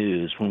Evening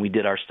News, when we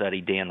did our study,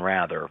 Dan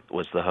Rather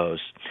was the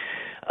host.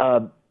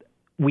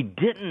 We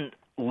didn't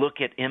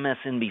look at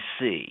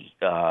MSNBC.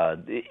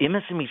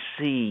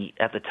 MSNBC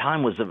at the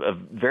time was a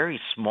very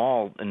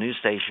small news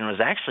station. It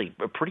was actually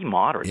pretty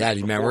moderate. Yeah,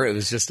 do you remember? It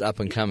was just up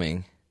and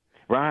coming.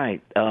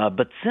 Right,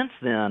 but since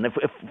then, if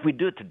we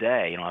do it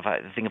today,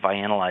 if I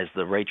analyze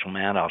the Rachel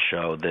Maddow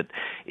show, that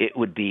it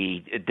would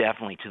be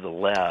definitely to the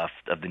left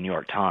of the New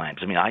York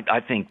Times. I mean,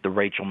 I think the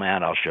Rachel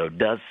Maddow show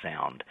does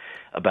sound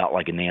about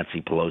like a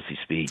Nancy Pelosi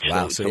speech.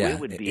 Wow, so yeah, it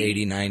would be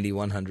 80, 90,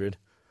 100.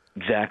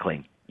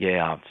 Exactly.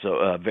 Yeah,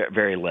 so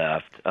very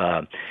left.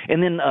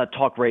 And then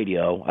talk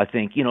radio, I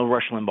think,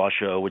 Rush Limbaugh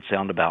show would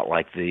sound about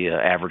like the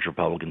average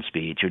Republican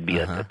speech. It would be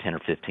a 10 or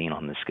 15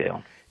 on this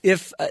scale.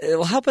 If it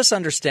will help us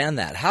understand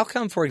that, how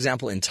come, for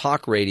example, in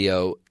talk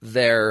radio,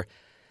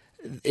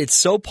 it's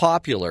so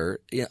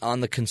popular on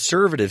the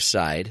conservative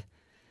side,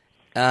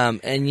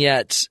 and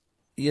yet,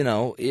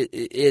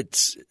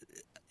 it's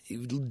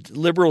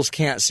liberals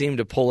can't seem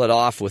to pull it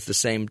off with the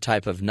same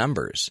type of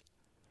numbers.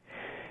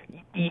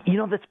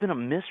 That's been a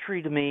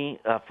mystery to me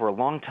for a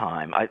long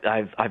time.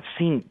 I've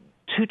seen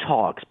 2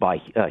 talks by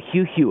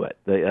Hugh Hewitt,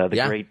 the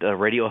great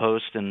radio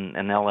host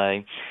in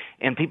L.A.,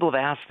 and people have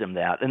asked him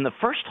that. In the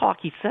first talk,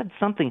 he said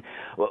something.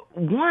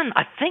 One,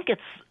 I think it's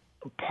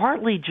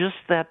partly just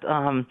that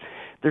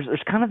there's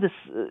kind of this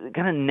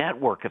kind of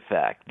network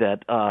effect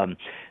that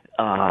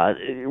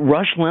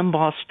Rush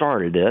Limbaugh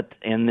started it,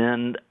 and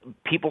then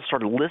people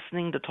started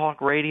listening to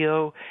talk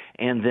radio,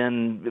 and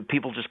then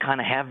people just kind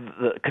of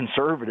the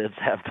conservatives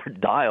have their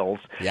dials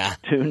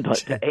tuned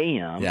to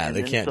AM. Yeah,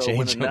 they can't so change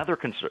when them. another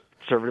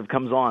conservative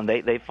comes on,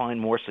 they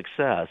find more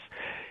success.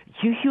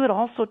 Hugh Hewitt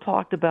also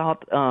talked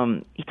about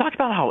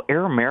how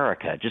Air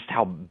America, just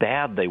how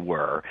bad they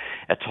were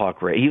at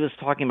talk radio. He was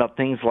talking about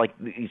things like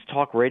these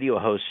talk radio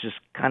hosts just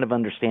kind of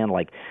understand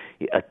like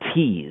a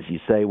tease. You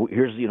say,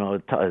 here's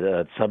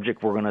a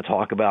subject we're going to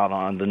talk about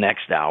on the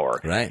next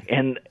hour, right?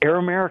 And Air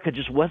America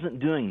just wasn't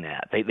doing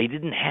that. They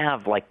didn't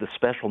have like the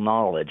special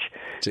knowledge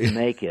to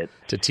make it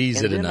to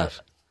tease it enough.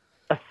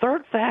 A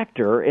third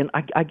factor, and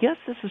I guess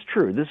this is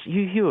true. This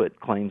Hugh Hewitt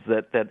claims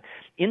that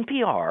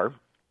NPR.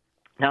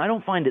 Now, I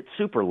don't find it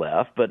super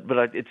left, but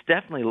it's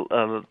definitely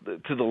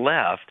to the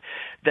left.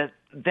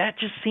 That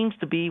just seems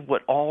to be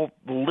what all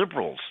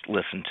liberals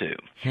listen to.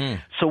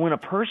 So when a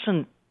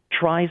person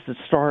tries to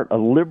start a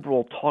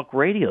liberal talk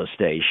radio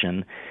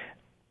station,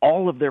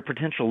 all of their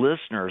potential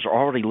listeners are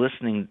already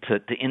listening to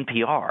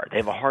NPR. They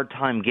have a hard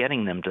time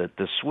getting them to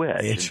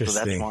switch. Interesting. And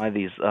so that's why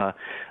these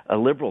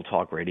liberal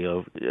talk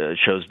radio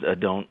shows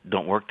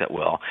don't work that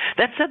well.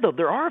 That said, though,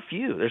 there are a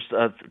few. There's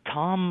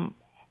Tom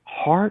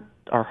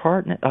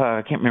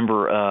I can't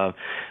remember,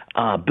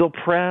 Bill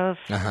Press,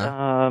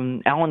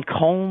 Alan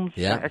Colmes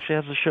actually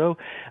has a show.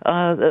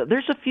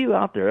 There's a few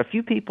out there. A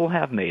few people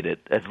have made it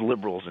as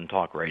liberals in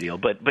talk radio,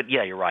 but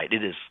yeah, you're right.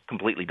 It is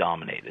completely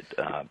dominated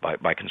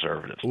by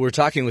conservatives. We're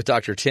talking with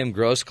Dr. Tim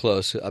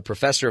Groseclose, a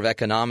professor of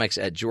economics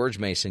at George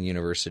Mason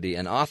University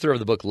and author of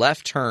the book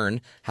Left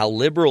Turn, How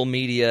Liberal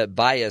Media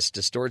Bias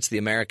Distorts the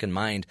American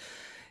Mind.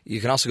 You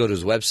can also go to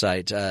his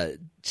website,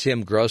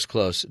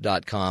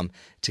 timgrosclose.com,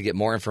 to get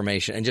more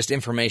information and just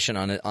information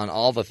on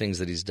all the things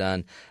that he's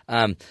done.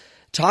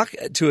 Talk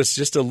to us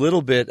just a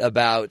little bit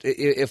about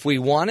if we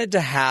wanted to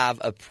have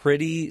a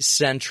pretty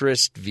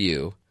centrist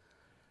view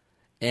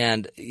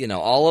and,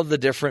 all of the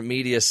different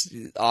media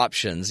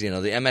options, the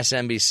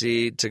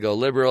MSNBC to go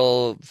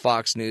liberal,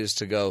 Fox News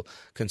to go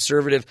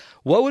conservative,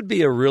 what would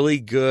be a really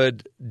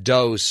good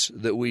dose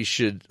that we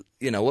should –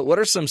 what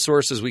are some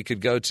sources we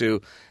could go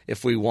to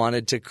if we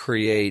wanted to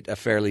create a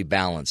fairly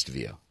balanced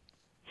view?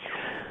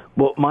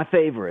 Well, my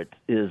favorite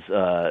is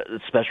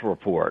Special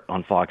Report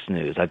on Fox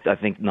News. I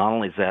think not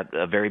only is that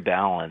very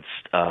balanced,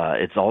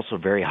 it's also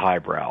very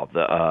highbrow.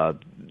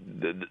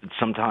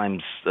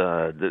 Sometimes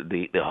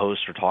the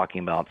hosts are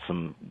talking about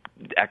some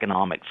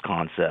economics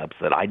concepts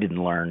that I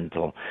didn't learn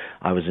until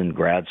I was in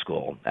grad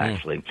school,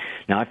 actually.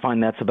 Now, I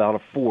find that's about a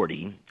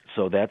 40.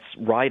 So that's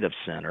right of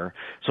center.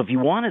 So if you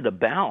wanted a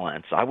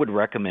balance, I would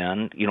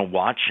recommend,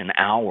 watch an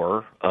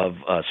hour of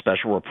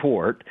Special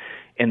Report.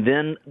 And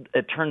then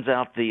it turns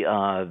out the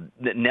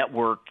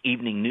network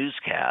evening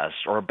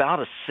newscasts are about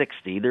a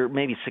 60. They're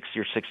maybe 60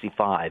 or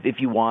 65. If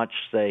you watch,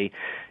 say,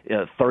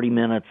 30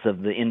 minutes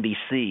of the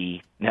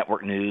NBC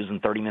network news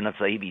and 30 minutes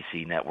of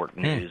ABC network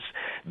news,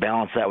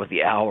 balance that with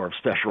the hour of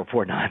Special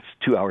Report. Now, it's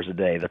 2 hours a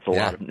day. That's a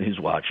lot of news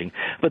watching.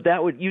 But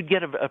you'd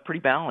get a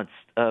pretty balanced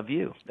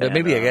view. But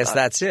maybe I guess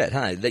that's it,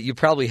 huh? That you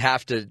probably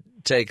have to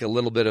take a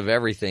little bit of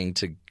everything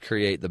to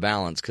create the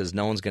balance because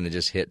no one's going to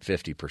just hit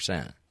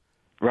 50%.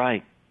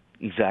 Right.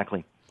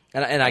 Exactly.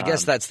 And I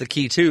guess that's the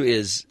key, too,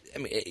 is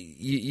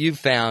you've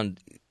found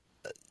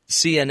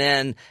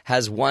CNN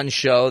has one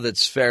show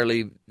that's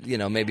fairly,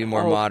 maybe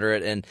more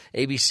moderate, and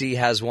ABC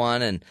has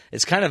one, and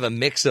it's kind of a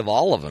mix of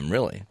all of them,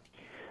 really.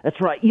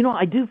 That's right.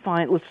 I do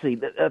find, let's see,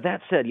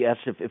 that said, yes,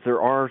 if there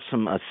are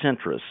some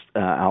centrist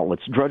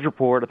outlets, Drudge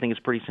Report I think is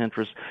pretty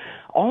centrist.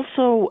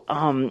 Also,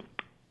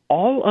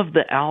 all of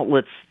the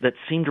outlets that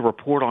seem to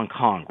report on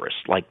Congress,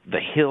 like The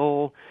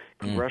Hill,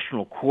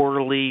 Congressional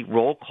Quarterly,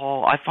 Roll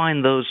Call, I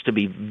find those to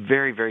be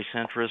very, very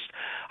centrist.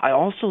 I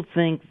also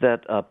think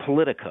that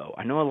Politico,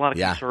 I know a lot of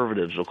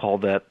conservatives will call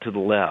that to the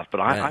left,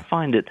 but I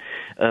find it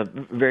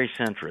very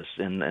centrist,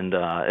 and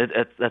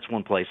that's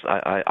one place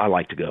I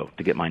like to go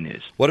to get my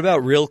news. What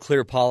about Real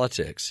Clear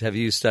Politics? Have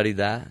you studied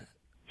that?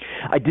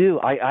 I do.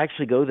 I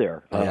actually go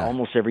there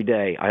almost every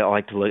day. I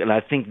like to look, and I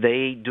think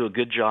they do a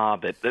good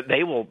job.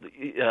 They will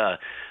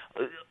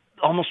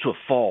almost to a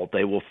fault,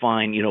 they will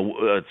find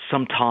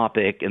some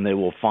topic, and they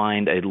will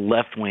find a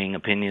left-wing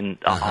opinion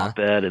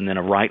op-ed and then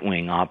a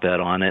right-wing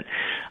op-ed on it.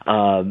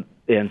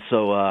 And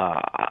so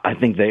I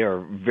think they are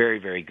very,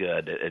 very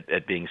good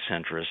at being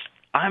centrist.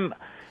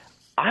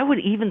 I would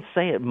even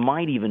say it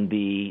might even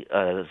be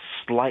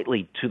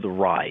slightly to the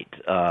right.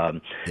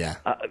 I'm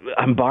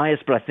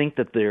biased, but I think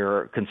that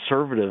their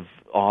conservative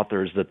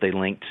authors that they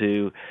link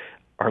to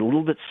are a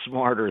little bit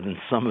smarter than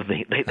some of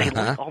they link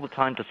all the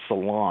time to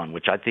Salon,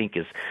 which I think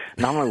is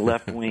not only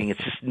left-wing,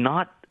 it's just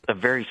not a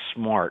very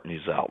smart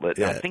news outlet.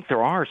 I think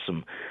there are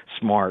some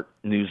smart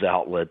news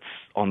outlets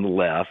on the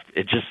left.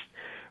 It just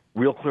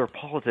Real Clear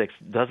Politics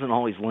doesn't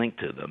always link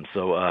to them.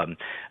 So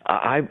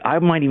I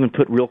might even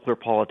put Real Clear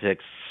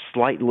Politics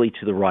slightly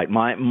to the right.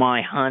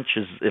 My hunch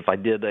is if I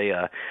did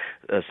a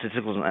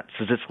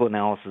statistical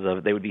analysis of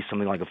it, they would be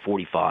something like a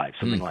 45,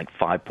 something like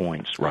 5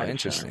 points. Right.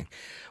 Interesting.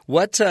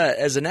 What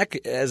as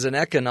an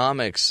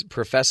economics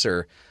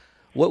professor,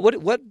 what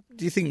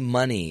do you think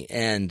money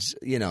and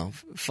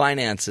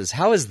finances?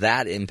 How is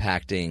that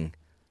impacting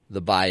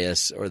the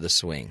bias or the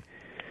swing?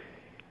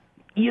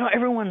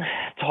 Everyone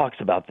talks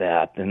about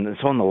that, and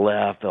it's on the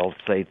left. They'll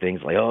say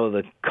things like, "Oh,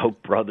 the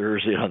Koch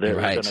brothers, they're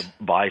Right. going to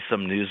buy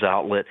some news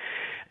outlet."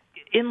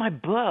 In my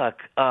book,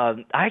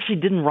 I actually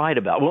didn't write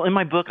about. Well, in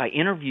my book, I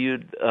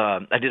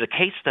did a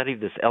case study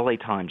of this LA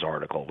Times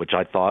article, which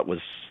I thought was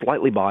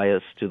slightly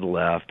biased to the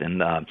left,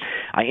 and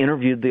I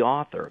interviewed the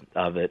author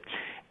of it.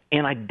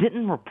 And I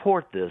didn't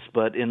report this,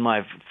 but in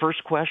my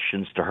first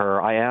questions to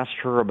her, I asked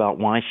her about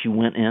why she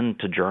went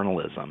into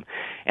journalism.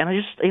 And I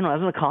just,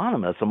 as an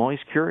economist, I'm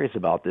always curious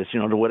about this,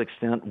 to what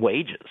extent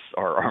wages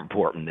are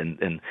important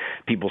in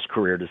people's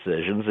career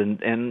decisions.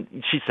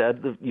 And she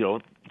said, that,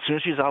 as soon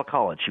as she was out of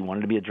college, she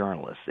wanted to be a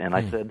journalist. And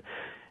I said,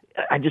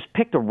 I just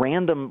picked a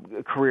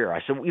random career. I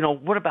said,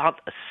 what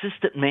about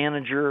assistant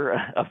manager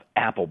of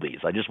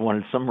Applebee's? I just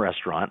wanted some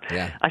restaurant.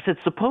 Yeah. I said,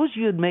 suppose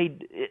you had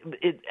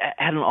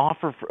had an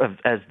offer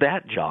as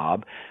that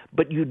job,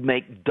 but you'd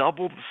make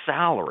double the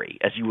salary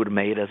as you would have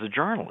made as a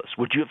journalist.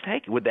 Would you have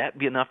taken? Would that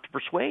be enough to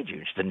persuade you?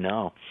 She said,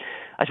 no.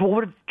 I said, well,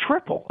 what if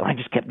triple? And I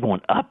just kept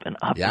going up and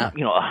up, Yeah.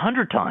 and up,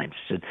 100 times.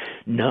 She said,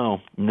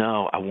 no,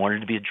 I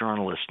wanted to be a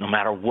journalist no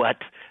matter what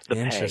the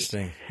pay.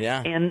 Interesting.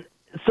 Yeah. And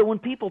so when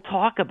people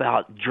talk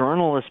about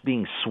journalists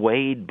being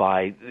swayed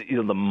by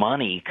the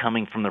money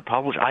coming from their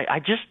publisher, I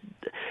just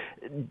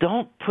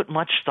don't put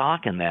much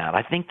stock in that.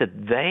 I think that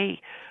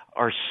they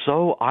are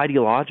so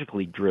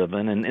ideologically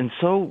driven and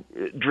so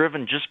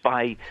driven just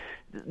by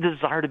the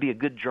desire to be a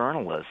good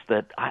journalist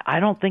that I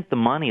don't think the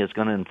money is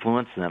going to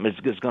influence them.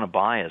 It's going to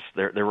bias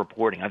their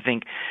reporting. I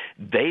think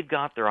they've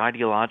got their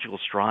ideological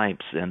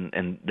stripes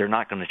and they're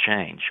not going to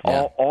change.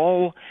 Yeah.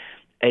 All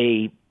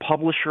a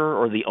publisher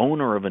or the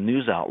owner of a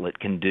news outlet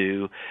can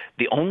do,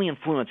 the only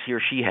influence he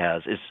or she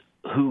has is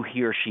who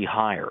he or she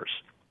hires.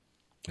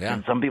 Yeah.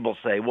 And some people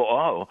say,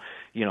 well,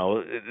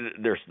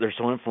 they're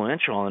so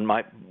influential. And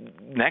my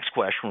next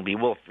question will be,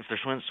 well, if they're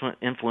so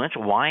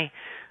influential, why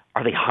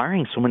are they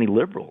hiring so many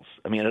liberals?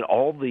 I mean, at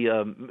all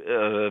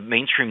the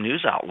mainstream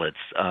news outlets,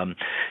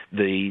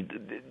 the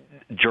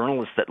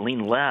journalists that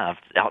lean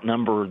left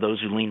outnumber those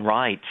who lean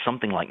right,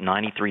 something like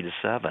 93-7.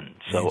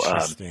 So,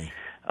 interesting.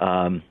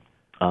 And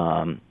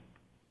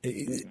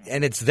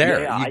it's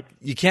there. Yeah,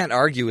 you can't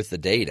argue with the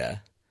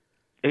data.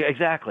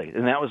 Exactly,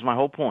 and that was my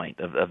whole point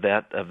of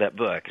that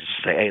book. Is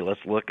just say, hey, let's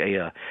look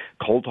a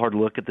cold hard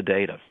look at the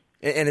data.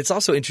 And it's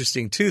also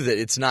interesting too that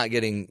it's not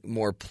getting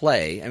more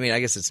play. I mean, I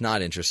guess it's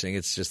not interesting.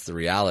 It's just the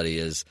reality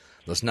is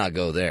let's not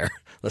go there.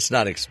 Let's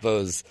not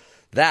expose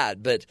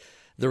that. But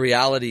the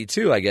reality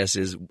too, I guess,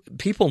 is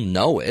people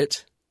know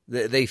it.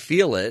 They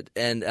feel it,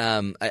 and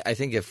I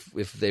think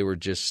if they were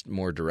just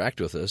more direct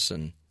with us,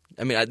 and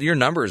I mean, your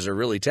numbers are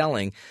really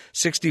telling.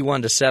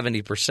 61 to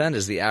 70%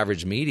 is the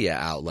average media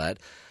outlet.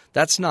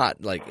 That's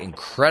not like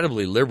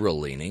incredibly liberal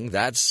leaning.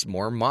 That's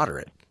more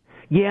moderate.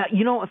 Yeah,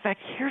 in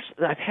fact,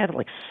 I've had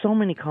like so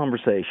many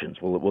conversations.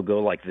 We'll go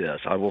like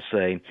this. I will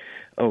say,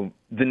 oh,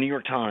 the New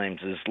York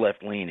Times is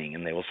left leaning,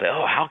 and they will say,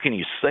 oh, how can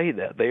you say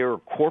that? They are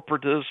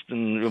corporatist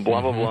and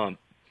blah blah blah.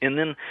 And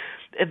then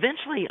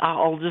eventually,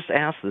 I'll just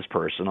ask this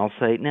person. I'll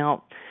say,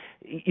 now,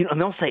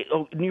 and they'll say,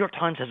 oh, New York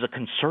Times has a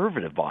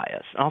conservative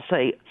bias. And I'll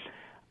say,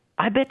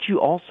 I bet you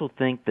also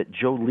think that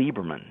Joe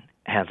Lieberman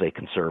has a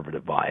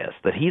conservative bias,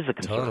 that he's a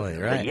conservative. Totally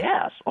right.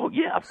 Yes. Oh,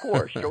 yeah, of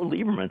course, Joe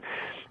Lieberman.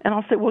 And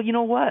I'll say, well, you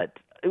know what?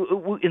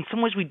 In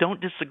some ways we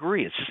don't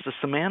disagree. It's just a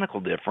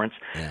semantical difference.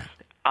 Yeah.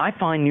 I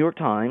find New York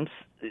Times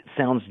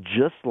sounds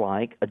just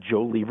like a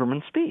Joe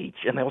Lieberman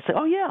speech. And they'll say,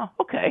 oh, yeah,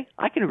 okay,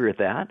 I can agree with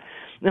that.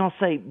 And I'll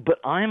say, but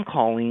I'm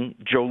calling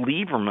Joe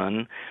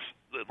Lieberman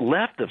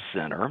left of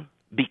center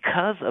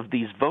because of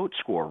these vote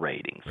score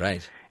ratings.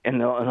 Right. And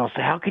they'll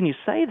say, how can you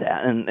say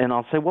that? And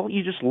I'll say, well,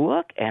 you just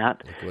look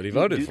at what he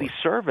voted for. These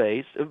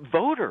surveys.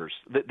 Voters,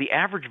 the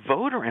average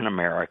voter in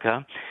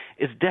America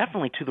is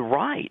definitely to the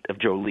right of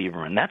Joe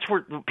Lieberman. That's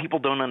where people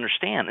don't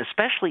understand,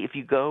 especially if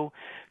you go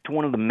to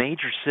one of the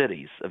major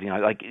cities of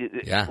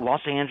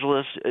Los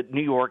Angeles,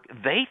 New York.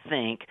 They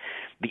think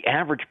the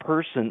average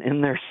person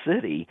in their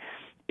city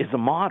is a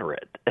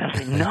moderate. And I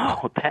say,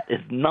 no, that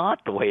is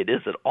not the way it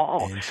is at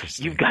all.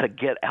 You've got to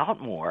get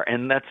out more.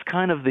 And that's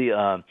kind of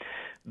the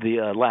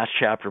last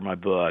chapter of my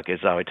book is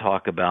how I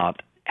talk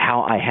about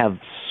how I have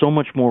so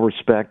much more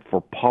respect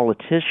for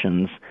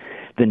politicians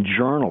than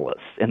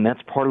journalists. And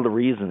that's part of the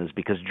reason is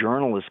because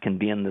journalists can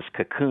be in this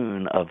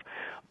cocoon of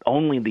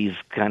only these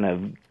kind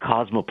of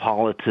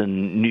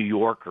cosmopolitan New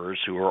Yorkers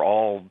who are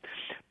all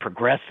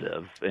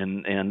progressive.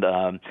 And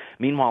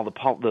meanwhile,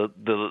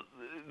 the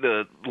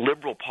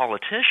liberal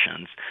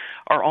politicians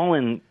are all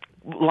in.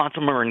 Lots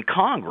of them are in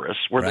Congress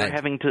where they're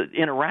having to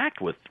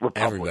interact with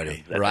Republicans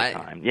at the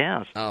time.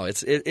 Yes. Oh,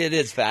 it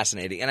is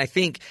fascinating, and I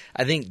think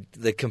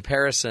the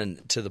comparison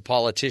to the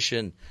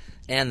politician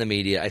and the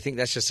media, I think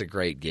that's just a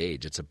great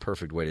gauge. It's a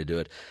perfect way to do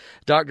it.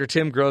 Dr.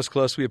 Tim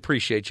Groseclose, we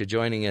appreciate you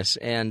joining us,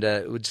 and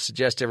would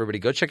suggest everybody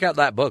go check out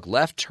that book,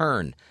 Left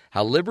Turn: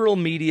 How Liberal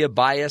Media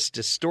Bias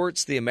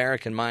Distorts the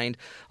American Mind.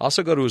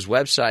 Also go to his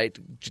website,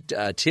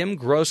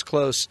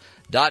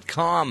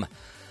 timgroseclose.com.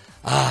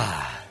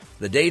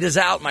 The data's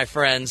out, my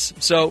friends.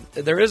 So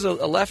there is a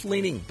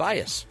left-leaning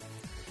bias.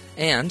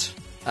 And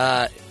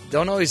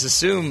don't always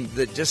assume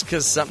that just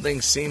because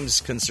something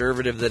seems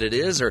conservative that it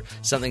is, or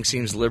something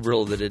seems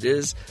liberal that it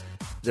is.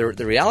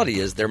 The reality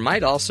is there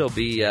might also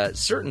be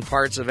certain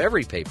parts of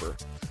every paper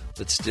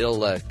that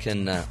still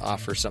can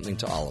offer something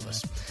to all of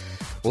us.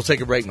 We'll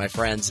take a break, my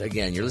friends.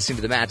 Again, you're listening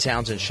to the Matt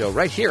Townsend Show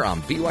right here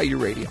on BYU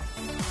Radio.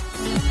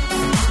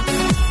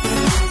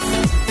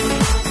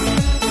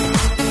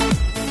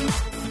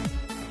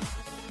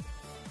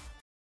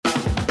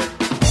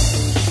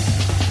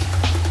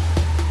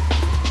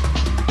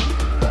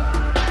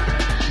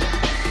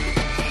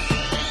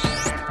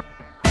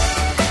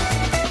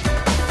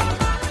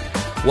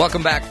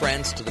 Welcome back,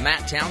 friends, to the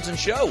Matt Townsend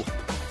Show.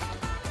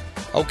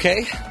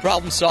 Okay,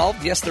 problem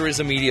solved. Yes, there is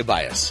a media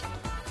bias.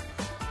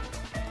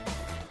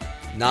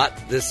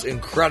 Not this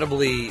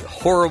incredibly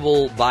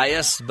horrible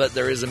bias, but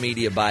there is a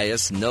media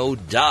bias. No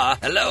duh.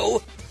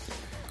 Hello.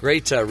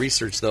 Great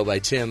research, though, by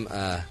Tim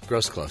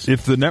Groseclose.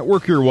 If the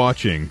network you're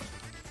watching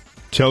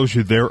tells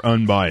you they're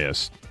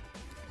unbiased,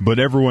 but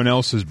everyone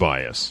else is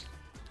biased,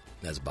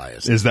 that's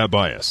bias. Is that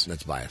bias?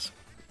 That's bias.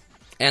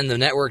 And the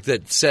network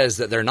that says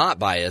that they're not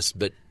biased,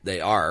 but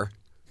they are,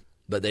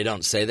 but they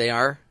don't say they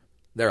are,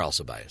 they're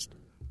also biased.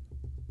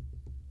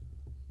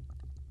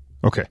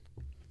 Okay.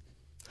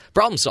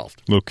 Problem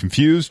solved. A little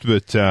confused,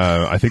 but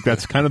I think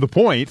that's kind of the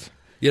point.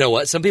 You know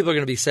what? Some people are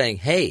going to be saying,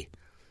 hey,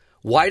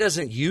 why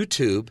doesn't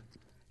YouTube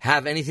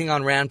have anything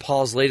on Rand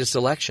Paul's latest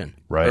election?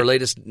 Right. Or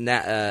latest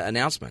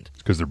announcement?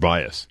 Because they're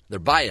biased. They're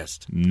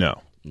biased.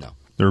 No. No.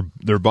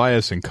 They're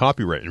biased in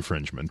copyright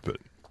infringement, but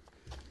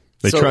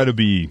they try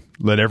to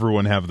let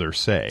everyone have their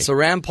say. So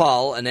Rand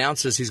Paul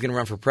announces he's going to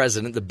run for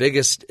president, the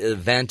biggest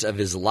event of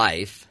his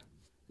life.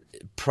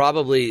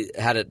 Probably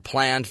had it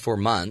planned for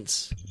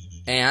months.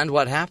 And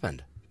what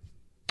happened?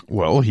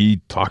 Well,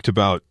 he talked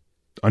about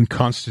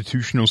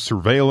unconstitutional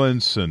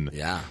surveillance, and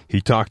he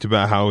talked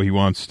about how he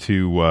wants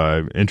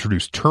to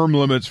introduce term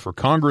limits for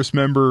Congress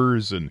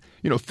members, and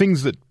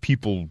things that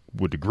people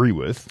would agree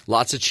with.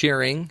 Lots of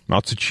cheering.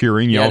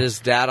 He had his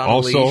dad on a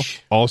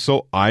leash.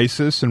 Also,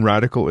 ISIS and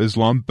radical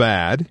Islam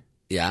bad.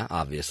 Yeah,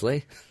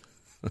 obviously.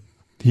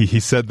 He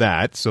said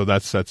that, so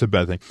that's a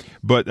bad thing.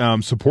 But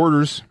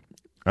supporters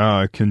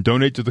can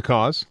donate to the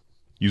cause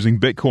using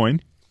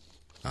Bitcoin.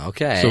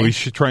 Okay. So he's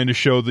trying to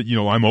show that,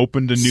 I'm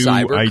open to new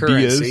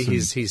ideas.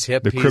 He's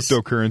hip. The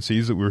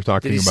cryptocurrencies that we were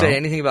talking about. Did he say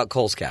anything about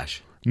Cole's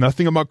Cash?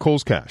 Nothing about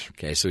Cole's Cash.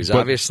 Okay, so he's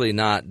obviously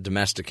not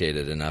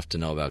domesticated enough to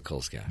know about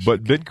Cole's Cash.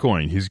 But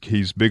Bitcoin,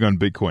 he's big on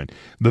Bitcoin.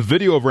 The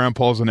video of Rand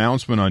Paul's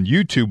announcement on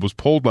YouTube was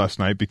pulled last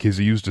night because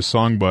he used a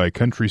song by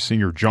country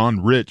singer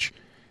John Rich.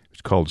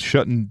 It's called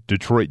Shutting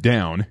Detroit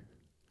Down.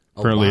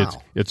 Apparently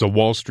it's a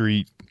Wall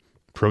Street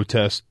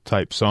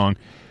protest-type song.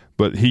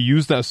 But he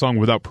used that song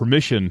without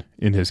permission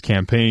in his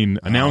campaign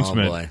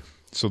announcement. Oh, boy.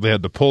 So they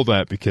had to pull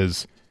that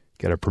because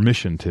you got a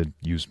permission to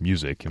use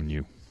music and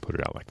you put it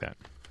out like that.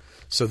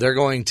 So they're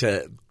going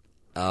to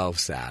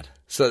sad.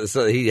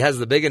 So he has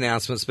the big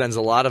announcement, spends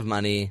a lot of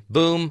money.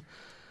 Boom.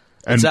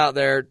 It's out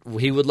there.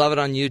 He would love it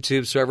on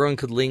YouTube so everyone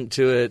could link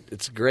to it.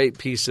 It's a great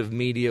piece of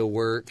media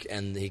work,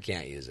 and he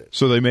can't use it.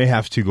 So they may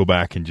have to go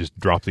back and just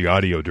drop the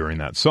audio during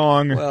that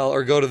song. Well,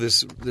 or go to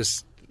this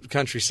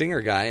country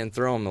singer guy and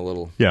throw him a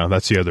little. Yeah,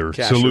 that's the other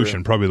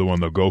solution. Probably the one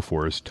they'll go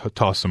for is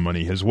toss some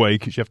money his way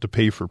because you have to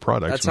pay for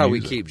products. That's how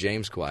we keep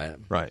James quiet.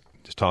 Right.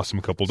 Just toss him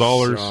a couple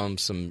dollars. Throw him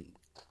some,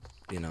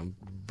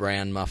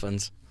 brand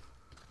muffins.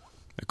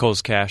 A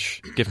Cole's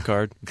Cash gift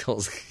card.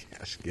 Cole's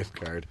Cash gift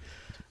card.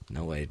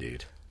 No way,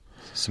 dude.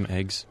 Some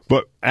eggs.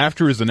 But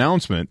after his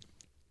announcement,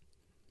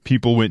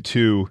 people went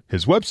to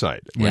his website,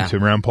 went to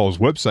Rand Paul's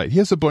website. He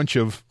has a bunch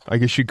of, I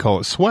guess you'd call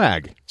it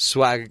swag.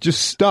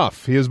 Just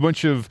stuff. He has a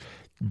bunch of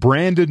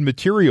branded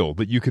material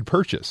that you could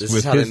purchase this with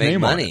is how his they make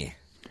name money. on it.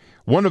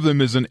 One of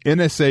them is an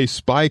NSA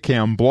spy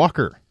cam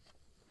blocker.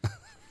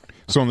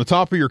 So on the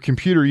top of your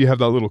computer, you have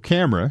that little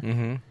camera,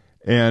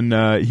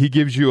 and he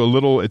gives you a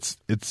little. It's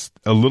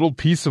a little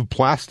piece of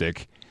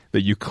plastic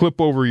that you clip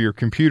over your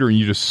computer, and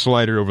you just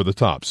slide it over the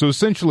top. So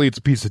essentially, it's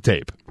a piece of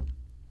tape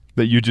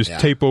that you just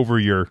tape over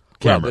your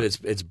camera. Well, but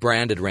it's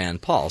branded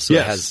Rand Paul, so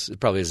it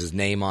probably has his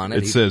name on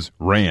it. It says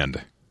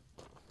Rand.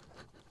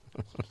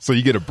 So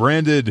you get a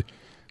branded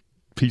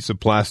piece of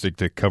plastic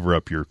to cover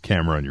up your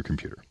camera on your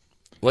computer.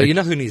 Well, you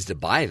know who needs to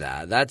buy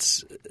that?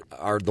 That's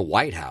the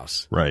White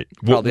House. Right.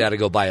 Probably ought to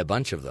go buy a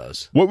bunch of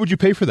those. What would you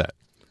pay for that?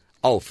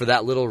 Oh, for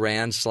that little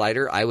Rand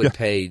slider, I would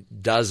pay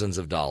dozens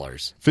of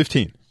dollars.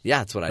 15. Yeah,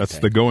 that's what I'd pay. That's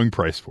the going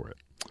price for it.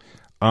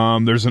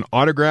 There's an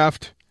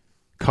autographed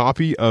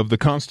copy of the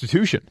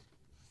Constitution.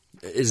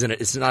 Isn't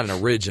it? It's not an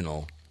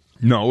original.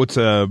 No, it's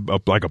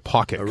like a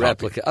pocket copy.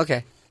 Replica.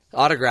 Okay.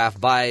 Autographed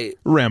by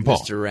Rand Paul.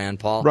 Mr. Rand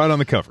Paul. Right on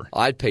the cover.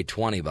 I'd pay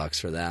 $20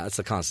 for that. That's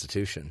the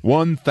Constitution.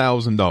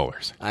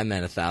 $1,000. I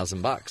meant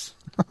 $1,000.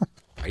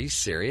 Are you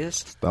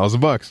serious?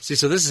 $1,000. See,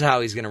 so this is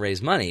how he's going to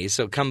raise money.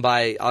 So come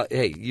by.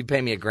 Hey, you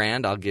pay me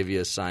 $1,000, I'll give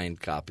you a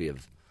signed copy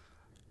of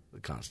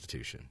the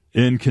Constitution.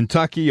 In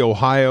Kentucky,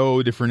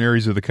 Ohio, different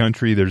areas of the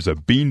country, there's a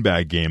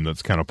beanbag game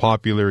that's kind of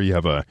popular. You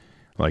have a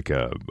like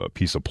a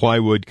piece of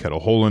plywood, cut a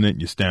hole in it,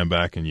 and you stand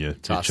back and you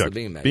Toss chuck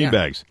the beanbag.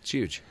 beanbags. It's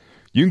huge.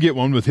 You can get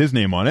one with his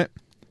name on it.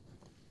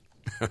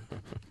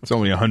 It's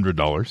only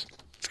 $100.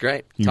 It's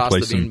great. You can Toss play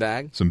the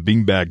beanbag. some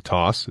beanbag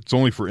toss. It's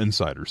only for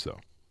insiders, though.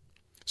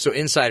 So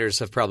insiders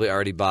have probably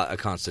already bought a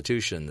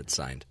Constitution that's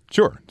signed.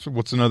 Sure. So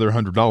what's another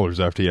 $100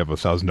 after you have a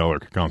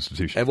 $1,000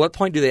 Constitution? At what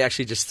point do they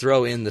actually just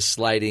throw in the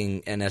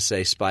sliding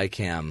NSA spy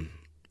cam?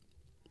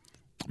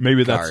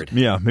 Maybe card?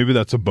 maybe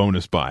that's a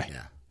bonus buy.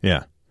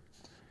 Yeah.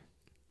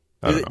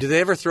 Yeah. Do they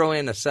ever throw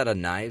in a set of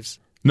knives?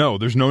 No,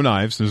 there's no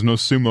knives. There's no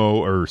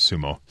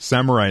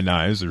samurai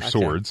knives or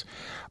swords.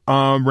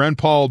 Rand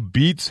Paul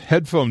beats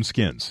headphone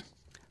skins.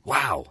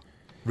 Wow.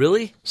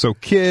 Really? So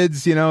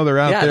kids, they're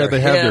out there. they're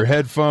They have their hip.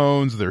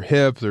 headphones. They're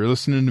hip. They're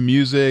listening to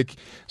music.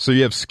 So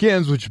you have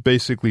skins, which are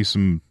basically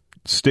some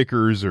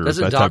stickers or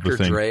Doesn't that type Dr. of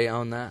thing. Dre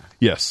own that?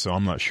 Yes. So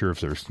I'm not sure if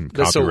there's some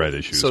copyright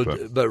issues.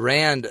 But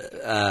Rand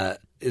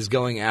is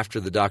going after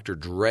the Dr.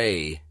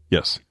 Dre.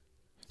 Yes.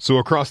 So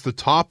across the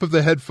top of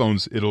the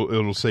headphones,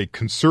 it'll say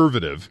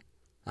conservative.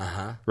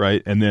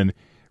 Right, and then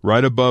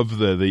right above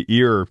the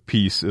ear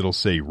piece, it'll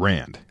say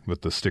Rand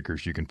with the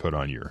stickers you can put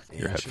on your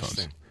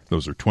headphones.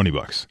 Those are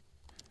 $20.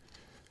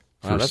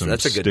 Wow, that's a good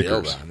stickers.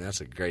 deal, though. I mean,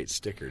 that's a great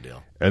sticker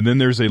deal. And then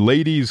there's a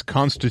ladies'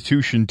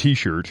 Constitution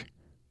T-shirt,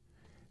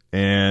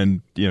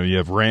 and you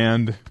have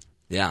Rand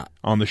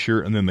on the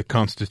shirt, and then the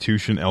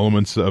Constitution,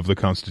 elements of the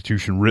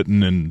Constitution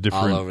written in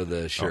different All over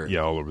the shirt.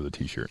 all over the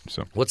T-shirt.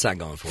 So what's that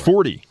going for?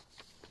 $40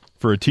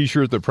 for a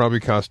T-shirt that probably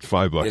cost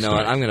 $5. You know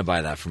what? I'm going to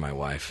buy that for my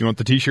wife. You want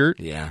the T-shirt?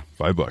 Yeah,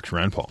 $5.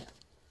 Rand Paul.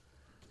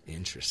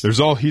 Interesting.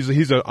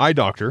 He's an eye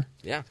doctor.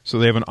 Yeah. So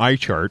they have an eye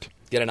chart.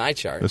 Get an eye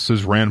chart. This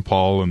is Rand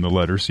Paul in the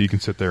letter, so you can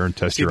sit there and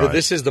test your but eyes.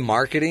 this is the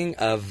marketing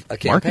of a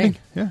campaign. Marketing?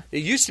 Yeah.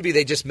 It used to be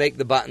they just make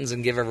the buttons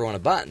and give everyone a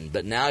button,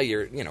 but now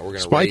we're going to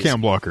Spy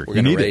cam blocker. We're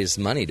going to raise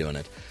money doing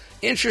it.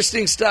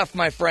 Interesting stuff,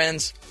 my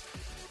friends.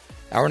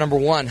 Hour number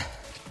 1.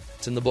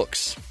 It's in the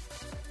books.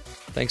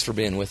 Thanks for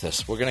being with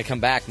us. We're going to come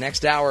back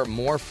next hour.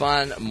 More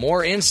fun,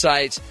 more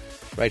insights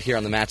right here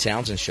on the Matt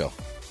Townsend Show.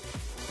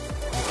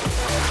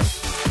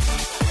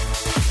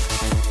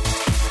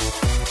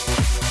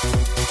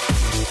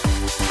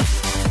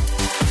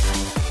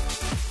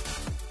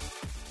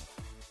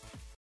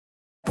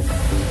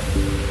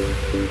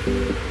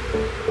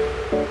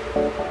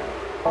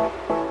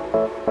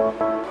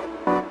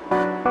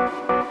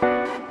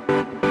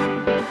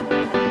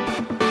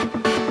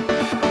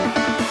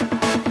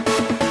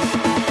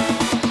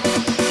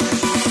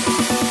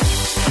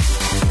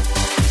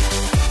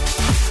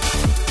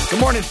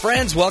 Morning,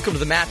 friends. Welcome to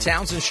the Matt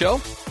Townsend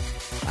Show.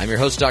 I'm your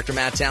host, Dr.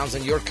 Matt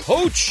Townsend, your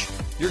coach,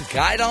 your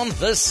guide on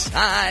the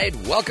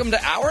side. Welcome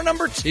to hour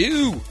number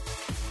 2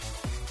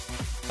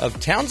 of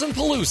Townsend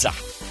Palooza.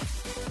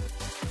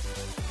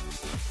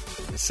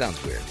 It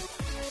sounds weird.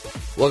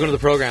 Welcome to the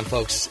program,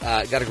 folks.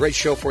 Got a great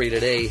show for you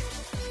today.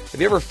 Have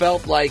you ever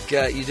felt like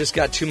you just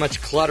got too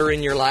much clutter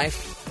in your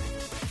life?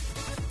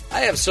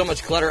 I have so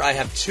much clutter, I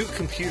have 2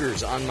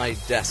 computers on my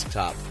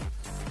desktop.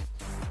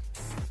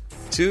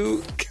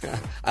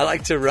 I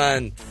like to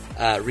run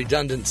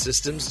redundant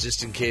systems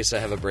just in case I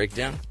have a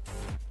breakdown.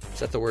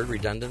 Is that the word,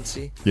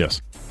 redundancy?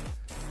 Yes.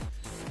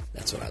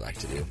 That's what I like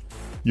to do.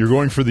 You're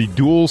going for the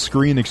dual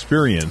screen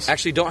experience.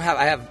 Actually,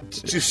 I have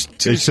two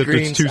screens.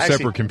 It's 2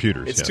 separate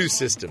computers. It's 2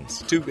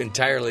 systems. 2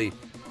 entirely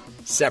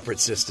separate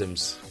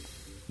systems.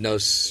 No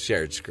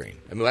shared screen.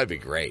 I mean, that'd be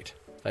great.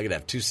 If I could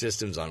have 2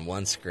 systems on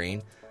one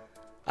screen.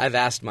 I've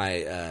asked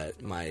my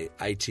my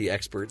IT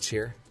experts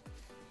here.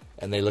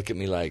 And they look at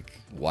me like,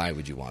 why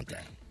would you want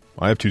that?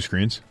 I have 2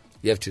 screens.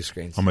 You have 2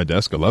 screens? On my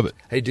desk. I love it.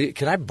 Hey,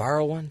 can I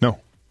borrow one? No.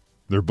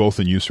 They're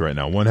both in use right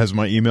now. One has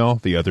my email.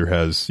 The other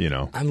has,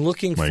 I'm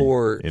looking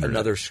for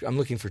internet. I'm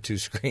looking for 2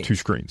 screens. 2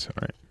 screens.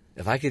 All right.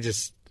 If I could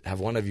just have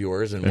one of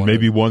yours and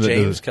maybe one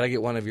James, can I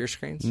get one of your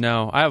screens?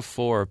 No, I have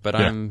 4, but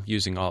I'm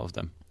using all of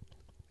them.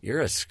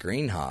 You're a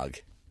screen hog.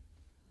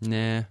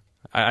 Nah.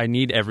 I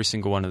need every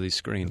single one of these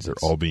screens. They're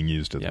all being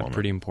used at the moment. Yeah,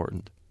 pretty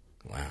important.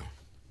 Wow.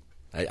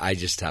 I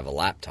just have a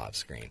laptop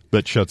screen.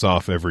 That shuts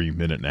off every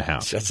minute and a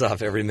half. Shuts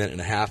off every minute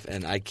and a half,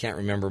 and I can't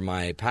remember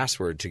my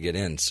password to get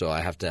in, so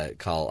I have to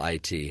call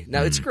IT.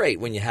 Now, it's great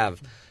when you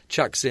have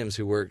Chuck Sims,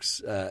 who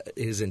works,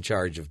 he's in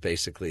charge of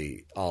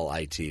basically all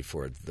IT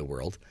for the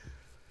world,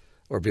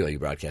 or BYU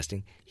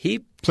Broadcasting.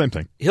 Same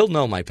thing. He'll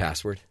know my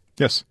password.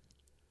 Yes.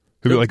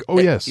 He'll be like, oh,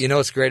 yes. You know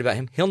what's great about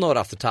him? He'll know it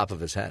off the top of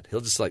his head.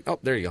 He'll just like, oh,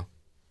 there you go.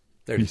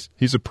 There it is.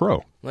 He's a pro.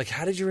 I'm like,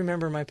 how did you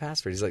remember my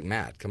password? He's like,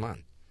 Matt, come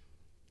on.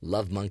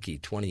 Love Monkey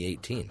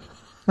 2018.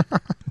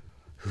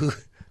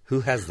 Who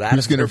has that?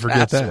 Who's going to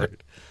forget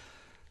password?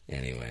 That?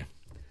 Anyway,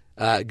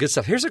 good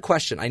stuff. Here's a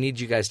question I need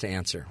you guys to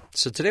answer.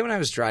 So today when I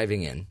was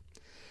driving in,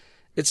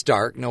 it's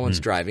dark. No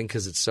one's driving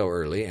because it's so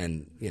early,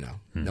 and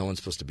no one's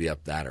supposed to be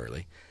up that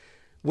early.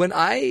 When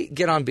I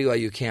get on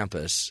BYU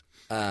campus,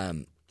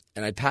 and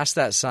I pass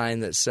that sign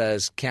that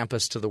says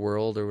 "Campus to the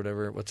World" or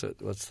whatever. What's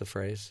the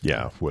phrase?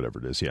 Yeah, whatever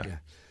it is. Yeah.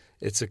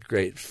 It's a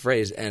great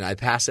phrase, and I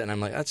pass it, and I'm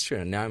like, that's true.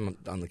 And now I'm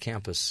on the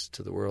campus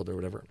to the world or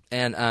whatever.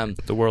 And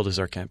the world is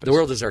our campus. The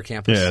world is our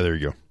campus. Yeah, there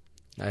you go.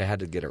 I had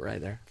to get it right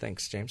there.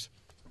 Thanks, James.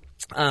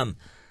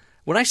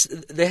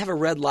 They have a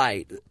red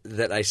light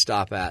that I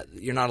stop at.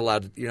 You're not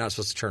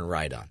supposed to turn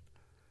right on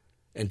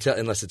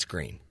unless it's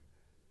green.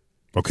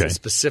 Okay. It's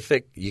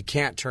specific. You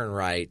can't turn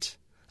right.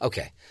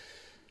 Okay.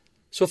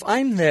 So if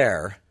I'm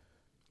there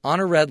on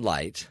a red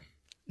light,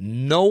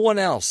 no one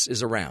else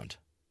is around.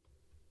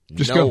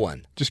 Just no go.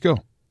 one. Just go.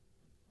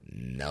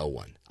 No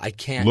one. I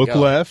can't look go.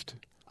 left.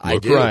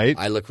 Look right.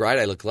 I look right.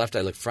 I look left.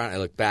 I look front. I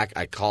look back.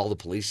 I call the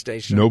police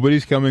station.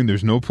 Nobody's coming.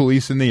 There's no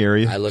police in the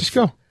area. Just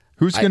go.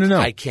 Who's going to know?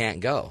 I can't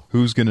go.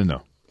 Who's going to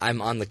know?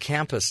 I'm on the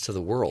campus to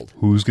the world.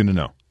 Who's going to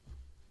know?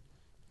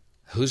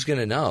 Who's going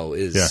to know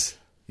is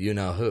you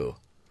know who.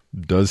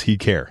 Does he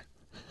care?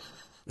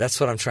 That's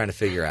what I'm trying to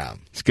figure out.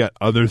 He's got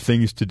other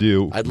things to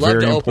do. I'd love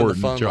Very to open the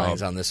important phone job.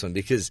 lines on this one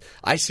because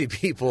I see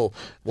people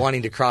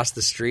wanting to cross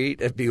the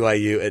street at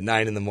BYU at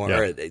 9 in the morning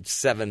or at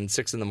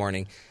 6 in the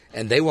morning,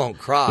 and they won't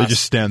cross. They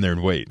just stand there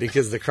and wait.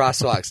 Because the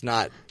crosswalk's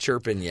not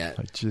chirping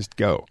yet. Just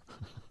go.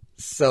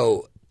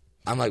 So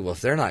I'm like, well,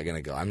 if they're not going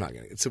to go, I'm not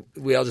going to. So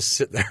we all just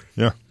sit there.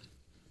 Yeah.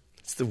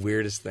 It's the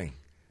weirdest thing.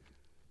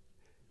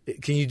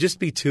 Can you just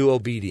be too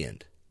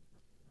obedient?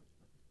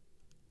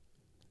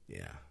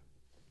 Yeah.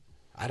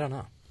 I don't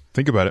know.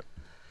 Think about it.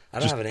 I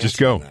don't have an answer. Just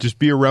go. On that. Just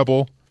be a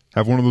rebel.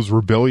 Have one of those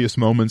rebellious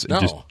moments and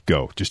just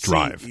go. Just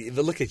drive.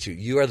 But look at you.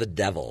 You are the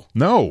devil.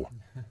 No.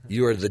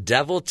 You are the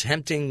devil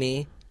tempting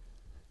me.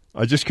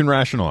 I just can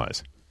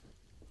rationalize.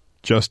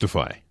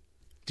 Justify.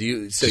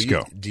 Just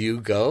go. Do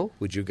you go?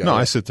 Would you go? No,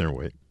 I sit there and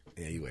wait.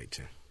 Yeah, you wait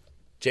too.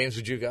 James,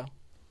 would you go?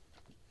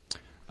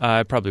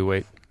 I'd probably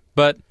wait.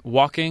 But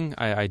walking,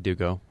 I do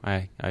go.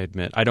 I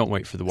admit. I don't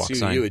wait for the walk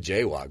sign. You would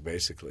jaywalk,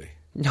 basically.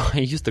 No, I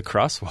use the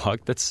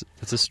crosswalk. That's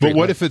a straight But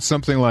what line. if it's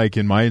something like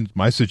in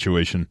my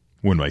situation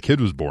when my kid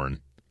was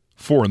born,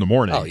 4 in the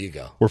morning. Oh, you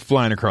go. We're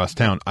flying across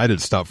town. I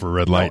didn't stop for a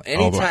red light.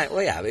 Anytime.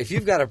 Well, yeah. If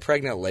you've got a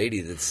pregnant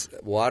lady that's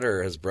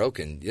water has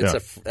broken,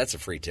 that's a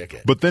free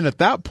ticket. But then at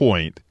that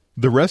point,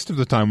 the rest of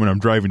the time when I'm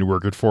driving to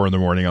work at 4 in the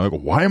morning, I'm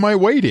like, why am I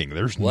waiting?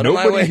 There's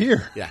nobody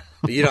here. Yeah.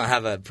 But you don't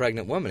have a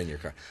pregnant woman in your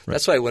car. Right.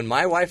 That's why when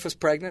my wife was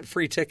pregnant,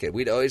 free ticket.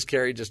 We'd always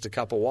carry just a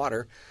cup of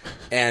water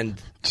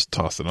and just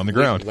toss it on the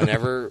ground.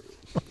 Whenever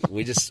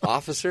we just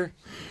officer.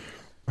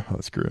 Oh,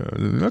 that's great.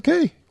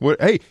 Okay.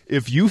 Hey,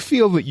 if you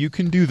feel that you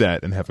can do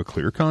that and have a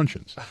clear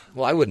conscience.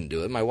 Well, I wouldn't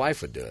do it. My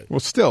wife would do it.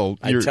 Well, still.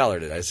 I'd tell her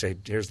that. I'd say,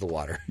 here's the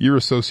water. You're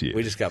associated.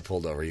 We just got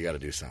pulled over. You got to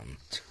do something.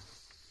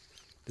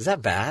 Is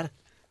that bad?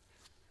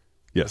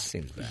 Yes.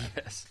 Seems bad.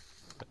 Yes.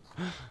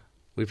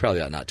 We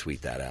probably ought not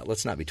tweet that out.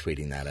 Let's not be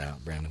tweeting that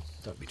out, Brandon.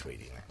 Don't be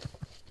tweeting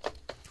that.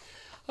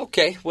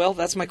 Okay, well,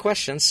 that's my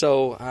question.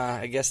 So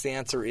I guess the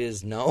answer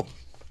is no,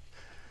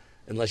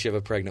 unless you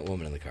have a pregnant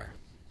woman in the car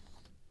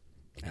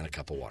and a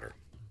cup of water.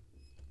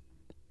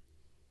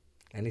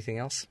 Anything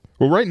else?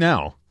 Well, right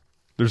now,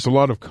 there's a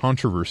lot of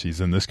controversies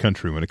in this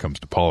country when it comes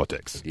to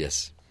politics.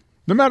 Yes.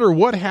 No matter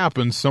what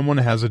happens, someone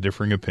has a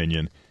differing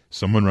opinion.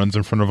 Someone runs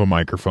in front of a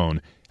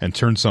microphone and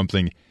turns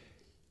something,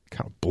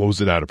 kind of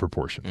blows it out of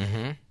proportion.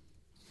 Mm-hmm.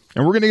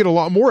 And we're going to get a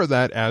lot more of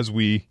that as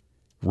we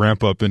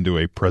ramp up into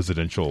a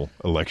presidential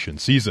election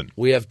season.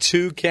 We have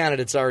 2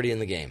 candidates already in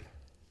the game,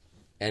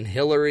 and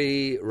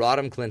Hillary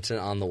Rodham Clinton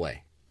on the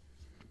way.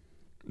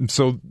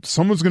 So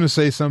someone's going to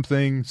say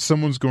something.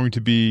 Someone's going to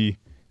be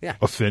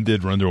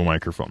offended, run to a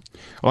microphone.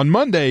 On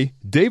Monday,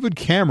 David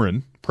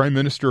Cameron, Prime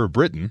Minister of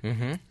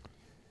Britain,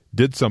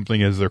 did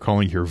something, as they're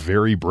calling here,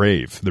 very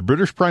brave. The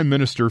British Prime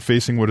Minister,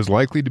 facing what is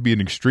likely to be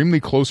an extremely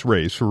close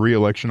race for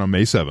re-election on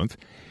May 7th,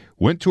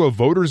 went to a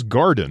voter's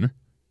garden,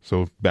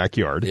 so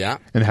backyard,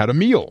 and had a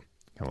meal,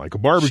 kind of like a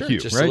barbecue. Sure,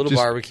 just right? a little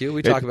barbecue.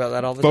 We talk about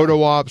that all the time. Photo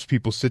time. ops,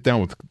 people sit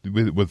down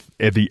with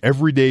the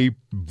everyday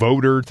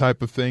voter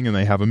type of thing, and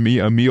they have a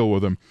meal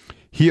with him.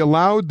 He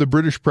allowed the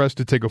British press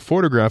to take a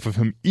photograph of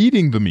him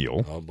eating the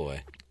meal. Oh,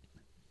 boy.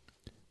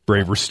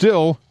 Braver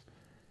still,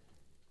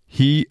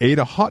 he ate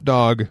a hot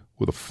dog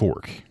with a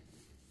fork.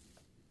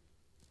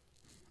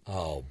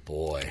 Oh,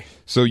 boy.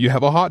 So you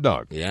have a hot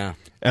dog. Yeah.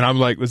 And I'm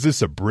like, was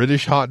this a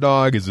British hot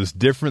dog? Is this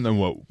different than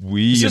what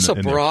we... Is this a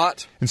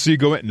brat? And so you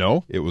go,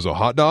 no, it was a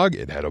hot dog.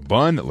 It had a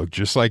bun. It looked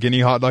just like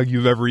any hot dog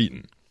you've ever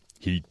eaten.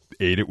 He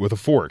ate it with a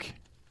fork.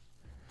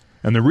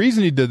 And the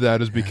reason he did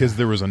that is because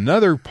there was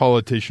another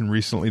politician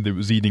recently that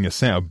was eating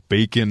a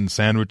bacon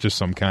sandwich of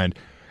some kind.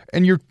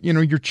 And you're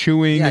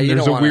chewing, and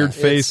there's a weird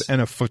face,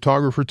 and a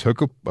photographer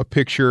took a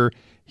picture.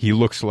 He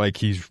looks like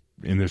he's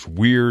in this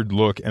weird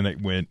look, and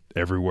it went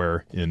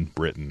everywhere in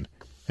Britain.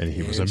 And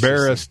he was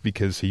embarrassed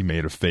because he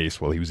made a face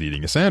while he was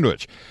eating a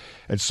sandwich.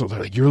 And so they're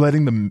like, you're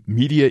letting the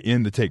media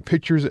in to take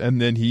pictures, and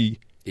then he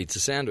eats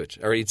a sandwich,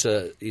 or eats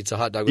a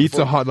hot dog with a fork. Eats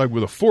a hot dog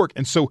with a fork.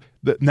 And so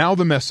now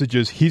the message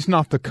is he's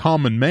not the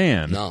common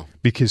man. No.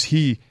 Because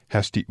he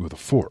has to eat with a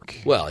fork.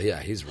 Well,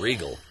 yeah, he's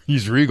regal.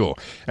 He's regal.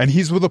 And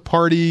he's with a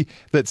party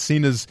that's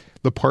seen as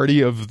the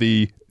party of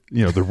the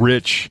the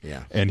rich,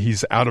 Yeah. and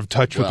he's out of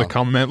touch with the Well-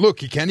 common man.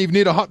 Look, he can't even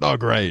eat a hot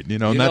dog right,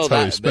 and that's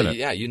how they spin it.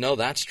 Yeah,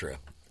 that's true.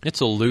 It's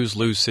a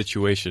lose-lose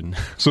situation.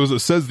 So as it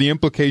says, the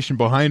implication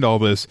behind all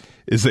this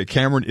is that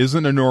Cameron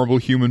isn't a normal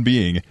human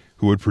being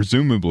who would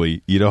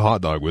presumably eat a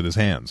hot dog with his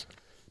hands.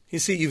 You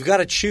see, you've got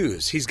to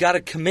choose. He's got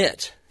to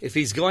commit. If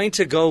he's going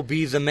to go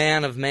be the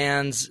man of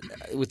mans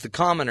with the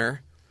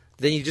commoner,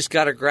 then you just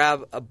got to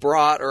grab a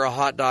brat or a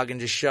hot dog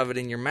and just shove it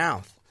in your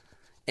mouth.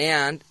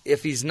 And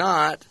if he's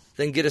not,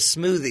 then get a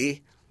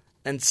smoothie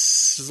and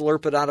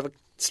slurp it out of a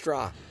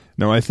straw.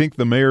 Now, I think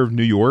the mayor of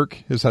New York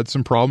has had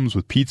some problems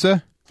with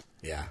pizza.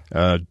 Yeah.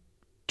 Donald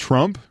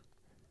Trump's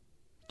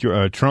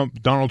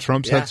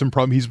Yeah. had some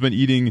problem. He's been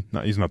eating,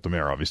 he's not the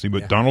mayor, obviously,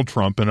 but Yeah. Donald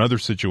Trump, in another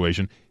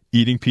situation,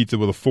 eating pizza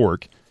with a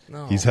fork.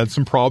 No. He's had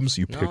some problems.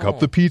 You pick No. up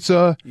the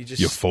pizza, You you,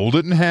 just- fold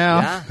it in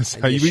half. Yeah, That's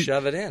and how you you eat.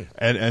 shove it in.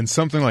 And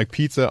something like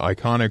pizza,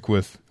 iconic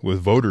with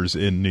voters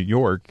in New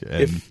York.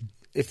 And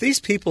If these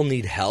people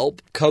need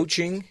help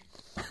coaching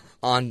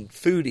on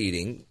food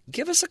eating,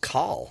 give us a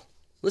call.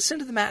 Listen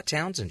to the Matt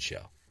Townsend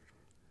Show.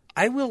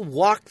 I will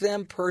walk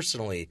them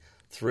personally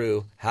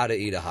through how to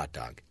eat a hot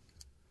dog.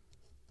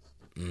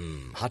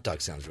 Hot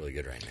dog sounds really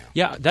good right now.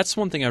 Yeah, that's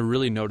one thing I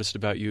really noticed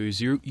about you is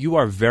you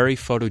are very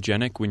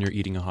photogenic when you're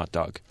eating a hot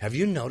dog. Have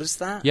you noticed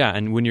that? Yeah,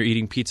 and when you're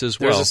eating pizza as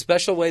There's well. a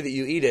special way that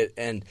you eat it,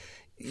 and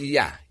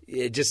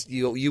it just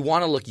you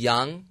want to look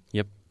young.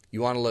 Yep.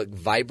 You want to look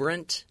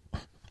vibrant,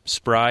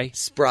 Spry.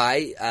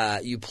 spry.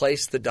 You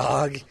place the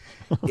dog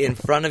in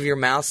front of your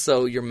mouth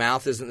so your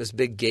mouth isn't this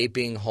big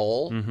gaping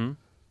hole. Mm-hmm.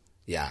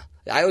 Yeah.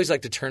 I always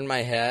like to turn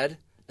my head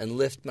and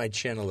lift my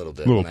chin a little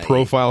bit. little when I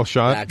profile eat.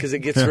 shot. Yeah, because it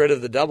gets rid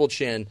of the double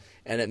chin,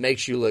 and it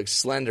makes you look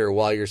slender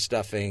while you're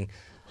stuffing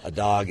a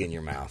dog in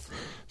your mouth.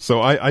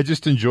 So I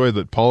just enjoy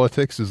that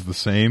politics is the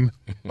same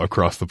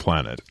across the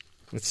planet.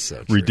 It's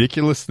so true.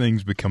 Ridiculous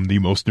things become the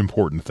most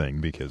important thing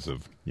because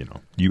of,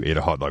 you ate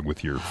a hot dog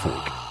with your fork.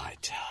 Oh, I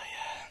tell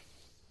you.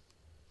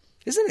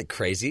 Isn't it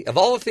crazy? Of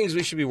all the things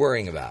we should be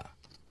worrying about,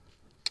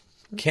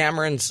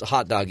 Cameron's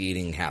hot dog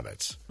eating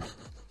habits.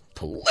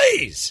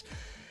 Please.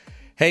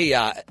 Hey,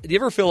 do you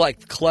ever feel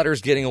like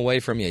clutter's getting away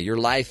from you? Your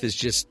life is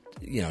just,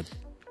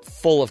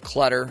 full of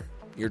clutter.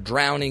 You're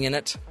drowning in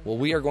it. Well,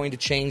 we are going to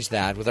change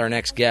that with our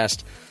next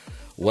guest.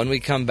 When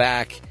we come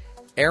back,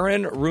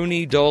 Erin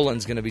Rooney Doland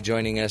is going to be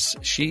joining us.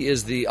 She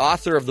is the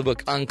author of the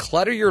book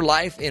Unclutter Your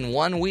Life in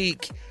 1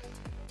 week.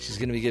 She's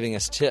going to be giving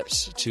us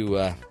tips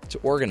to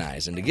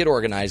organize and to get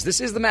organized. This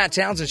is the Matt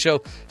Townsend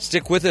Show.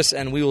 Stick with us,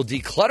 and we will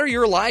declutter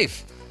your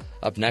life.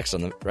 Up next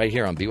right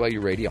here on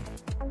BYU Radio.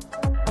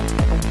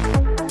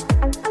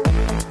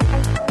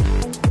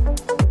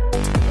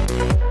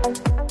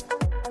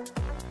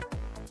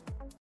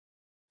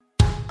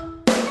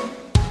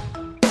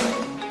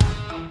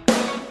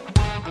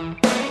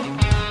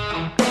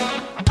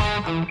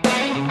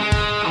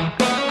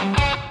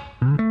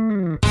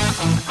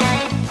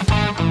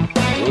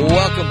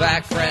 Welcome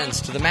back,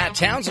 friends, to the Matt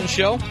Townsend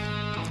Show.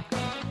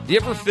 Do you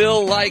ever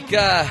feel like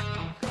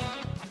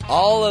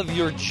all of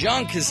your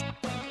junk is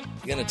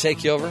going to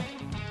take you over?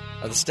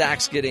 Are the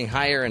stacks getting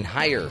higher and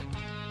higher?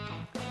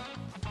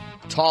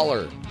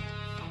 Taller?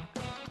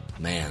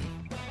 Man,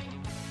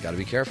 got to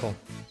be careful.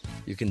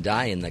 You can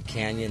die in the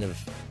canyon of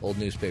old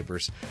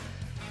newspapers.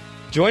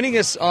 Joining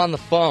us on the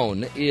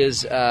phone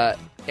is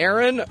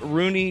Erin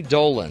Rooney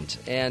Doland,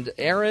 and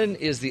Erin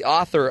is the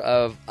author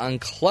of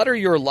Unclutter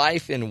Your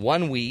Life in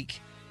 1 week.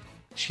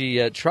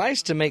 She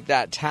tries to make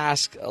that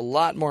task a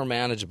lot more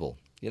manageable.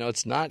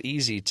 It's not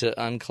easy to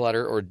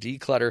unclutter or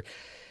declutter,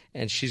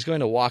 and she's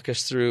going to walk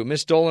us through.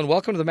 Miss Doland,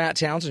 welcome to the Matt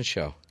Townsend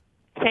Show.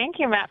 Thank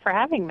you, Matt, for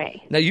having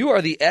me. Now, you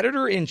are the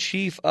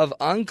editor-in-chief of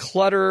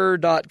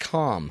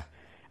Unclutter.com.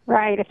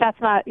 Right, if that's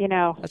not,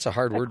 That's a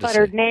hard word to say.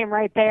 cluttered name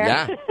right there.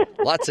 Yeah,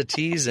 lots of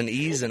T's and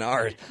E's and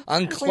R's.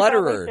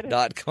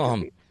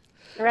 Unclutterer.com.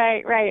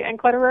 Right.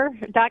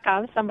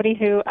 Unclutterer.com, somebody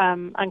who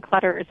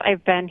unclutters.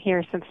 I've been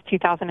here since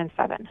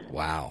 2007.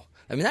 Wow.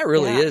 I mean, that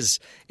really is.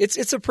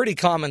 It's a pretty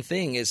common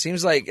thing. It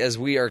seems like as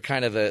we are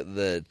kind of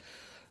the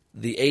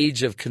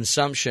age of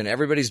consumption,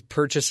 everybody's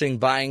purchasing,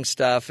 buying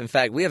stuff. In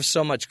fact, we have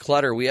so much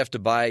clutter, we have to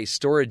buy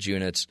storage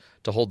units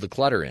to hold the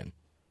clutter in.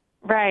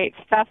 Right,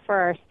 stuff for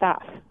our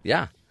stuff.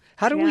 Yeah.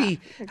 How do we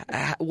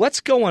 –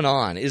 what's going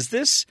on? Is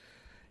this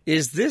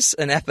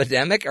an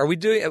epidemic? Are we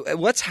doing –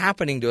 what's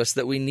happening to us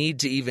that we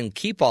need to even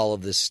keep all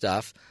of this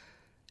stuff?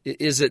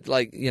 Is it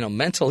like,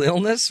 mental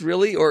illness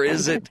really, or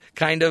is it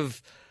kind of,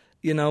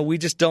 we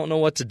just don't know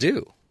what to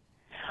do?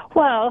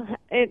 Well,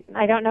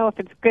 I don't know if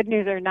it's good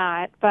news or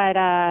not, but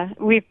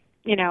we've,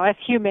 as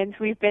humans,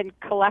 we've been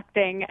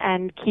collecting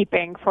and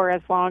keeping for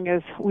as long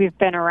as we've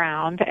been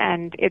around,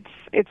 and it's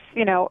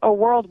a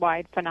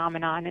worldwide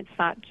phenomenon. It's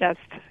not just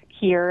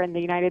here in the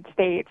United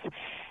States,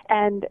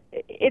 and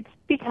it's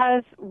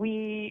because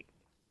there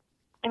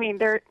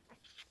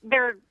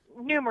are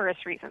numerous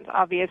reasons,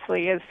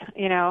 obviously, as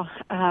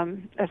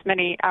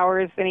many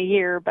hours in a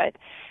year, but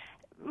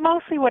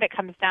mostly what it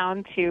comes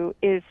down to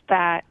is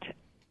that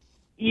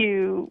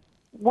you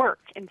work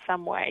in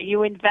some way.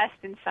 You invest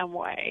in some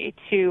way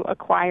to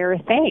acquire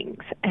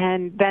things,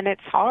 and then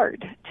it's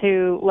hard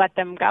to let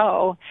them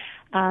go,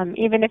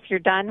 even if you're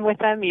done with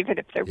them, even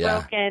if they're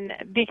broken,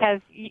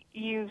 because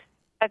you've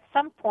at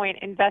some point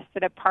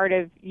invested a part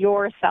of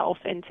yourself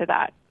into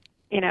that,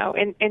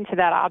 into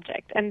that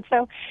object. And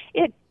so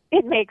it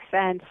makes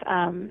sense.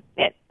 There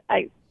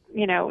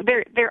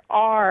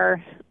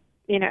are,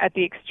 at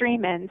the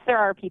extreme ends, there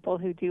are people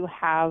who do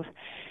have,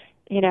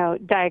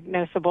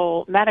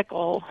 diagnosable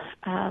medical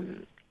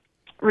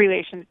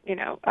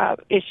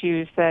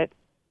issues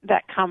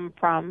that come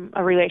from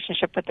a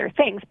relationship with their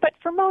things. But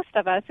for most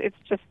of us, it's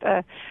just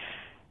a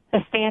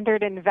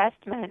standard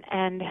investment,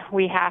 and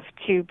we have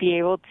to be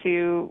able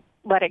to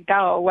let it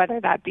go,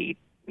 whether that be,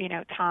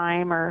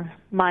 time or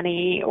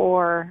money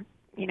or,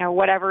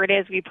 whatever it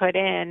is we put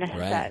in,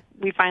 that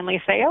we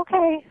finally say,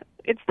 okay,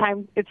 it's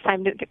time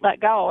to let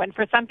go. And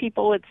for some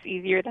people, it's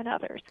easier than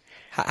others.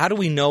 How do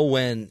we know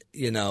when,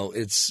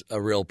 it's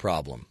a real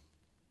problem?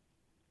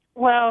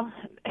 Well,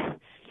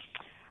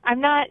 I'm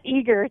not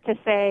eager to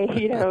say,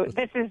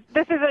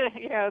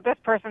 this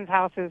person's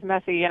house is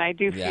messy, and I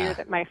do fear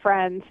that my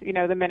friends,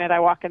 the minute I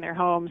walk in their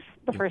homes,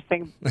 the first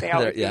thing they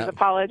always do is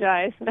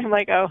apologize, and I'm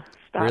like, oh,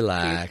 stop,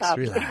 relax.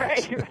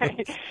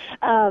 Right.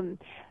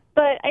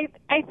 But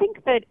I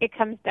think that it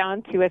comes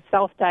down to a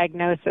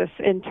self-diagnosis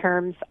in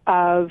terms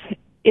of,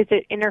 is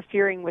it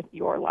interfering with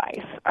your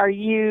life? Are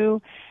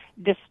you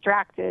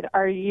distracted?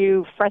 Are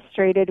you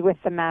frustrated with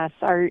the mess?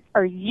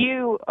 Are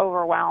you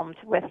overwhelmed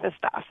with the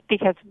stuff?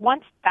 Because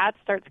once that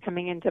starts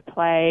coming into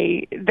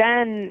play,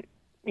 then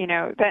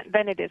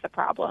it is a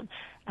problem.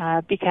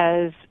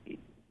 Because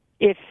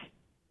if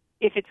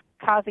it's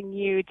causing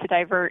you to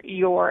divert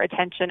your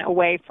attention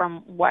away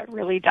from what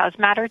really does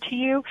matter to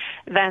you,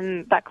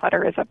 then that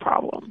clutter is a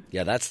problem.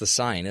 Yeah, that's the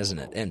sign, isn't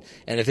it? And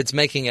if it's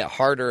making it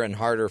harder and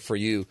harder for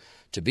you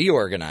to be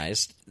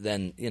organized,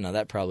 then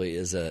that probably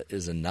is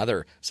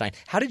another sign.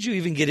 How did you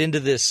even get into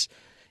this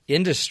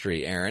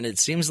industry, Erin? It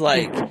seems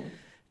like,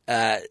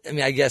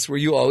 I guess, were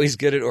you always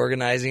good at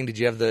organizing? Did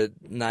you have the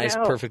nice,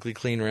 perfectly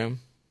clean room?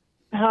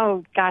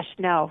 Oh gosh,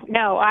 no.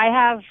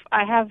 I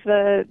have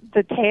the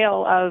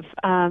tale of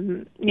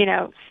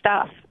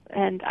stuff,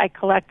 and I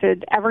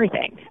collected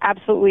everything,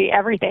 absolutely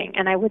everything,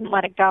 and I wouldn't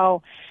let it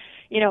go.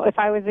 If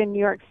I was in New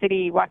York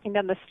City walking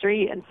down the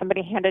street and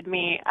somebody handed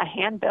me a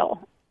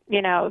handbill, that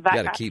you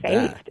gotta got keep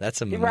saved. that.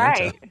 That's a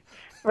memento.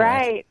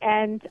 Right.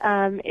 And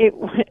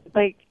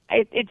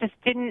it just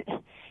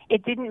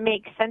didn't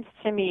make sense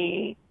to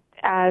me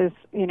as,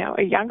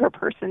 a younger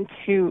person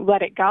to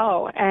let it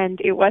go. And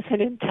it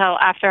wasn't until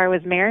after I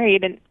was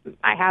married, and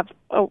I have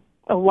a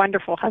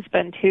wonderful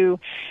husband who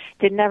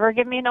did never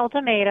give me an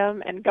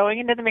ultimatum, and going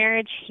into the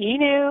marriage, he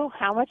knew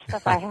how much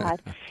stuff I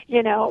had,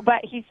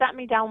 but he sat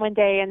me down one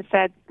day and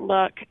said,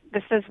 look,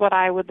 this is what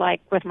I would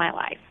like with my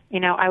life.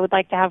 I would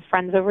like to have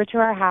friends over to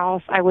our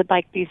house. I would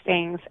like these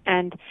things.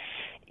 And,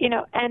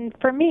 and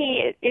for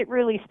me, it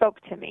really spoke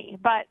to me.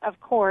 But of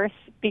course,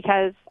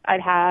 because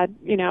I'd had,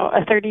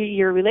 a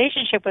 30-year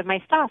relationship with my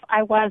stuff,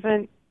 I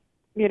wasn't,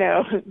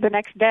 the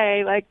next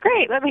day, like,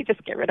 great, let me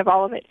just get rid of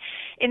all of it.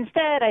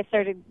 Instead, I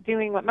started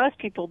doing what most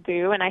people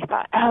do, and I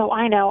thought, oh,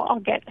 I know, I'll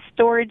get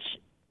storage,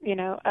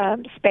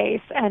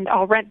 space, and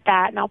I'll rent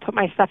that, and I'll put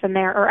my stuff in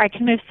there, or I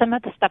can move some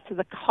of the stuff to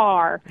the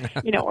car,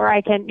 or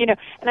I can,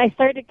 and I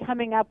started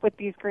coming up with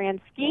these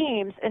grand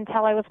schemes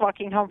until I was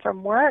walking home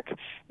from work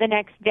the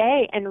next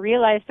day and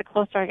realized the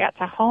closer I got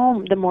to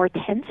home, the more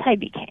tense I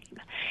became.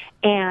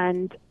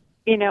 And,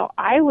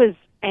 I was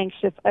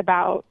anxious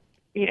about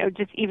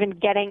just even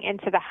getting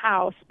into the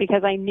house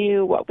because I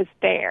knew what was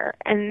there.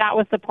 And that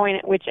was the point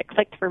at which it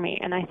clicked for me.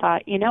 And I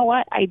thought, you know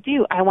what? I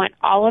do. I want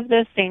all of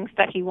those things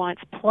that he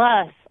wants.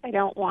 Plus, I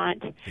don't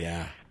want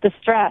the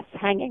stress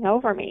hanging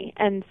over me.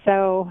 And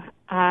so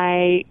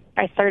I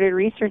started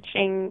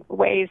researching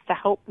ways to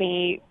help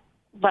me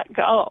let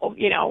go.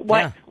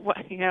 What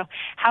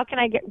can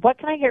I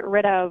get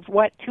rid of?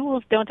 What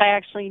tools don't I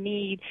actually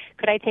need?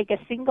 Could I take a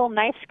single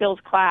knife skills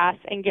class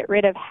and get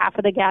rid of half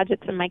of the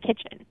gadgets in my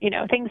kitchen?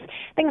 Things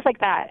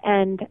like that.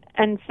 And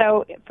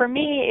so for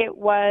me, it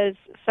was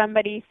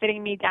somebody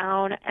sitting me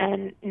down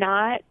and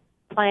not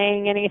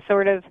playing any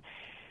sort of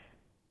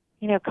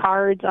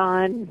cards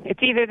on,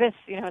 it's either this,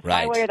 it's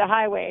my way or the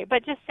highway,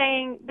 but just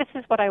saying, this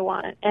is what I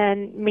want,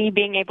 and me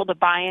being able to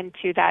buy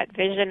into that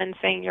vision and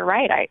saying, you're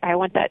right, I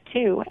want that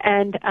too.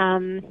 And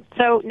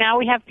so now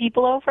we have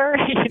people over,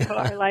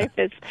 our life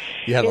is,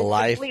 you have a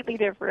life completely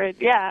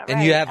different. Yeah.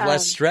 And you have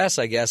less stress,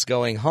 I guess,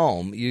 going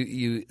home.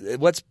 You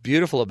what's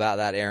beautiful about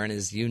that, Erin,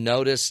 is you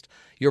noticed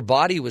your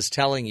body was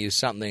telling you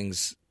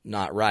something's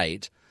not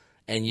right,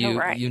 and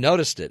you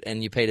noticed it,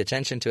 and you paid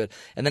attention to it.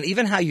 And then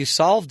even how you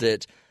solved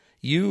it,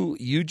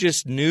 You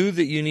just knew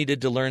that you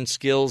needed to learn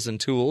skills and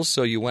tools,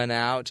 so you went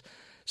out,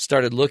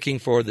 started looking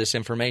for this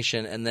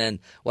information. And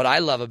then what I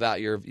love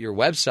about your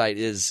website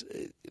is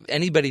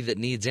anybody that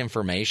needs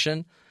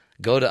information,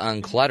 go to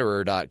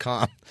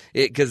unclutterer.com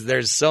because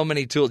there's so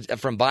many tools,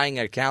 from buying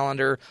a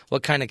calendar,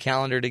 what kind of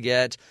calendar to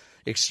get,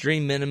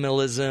 extreme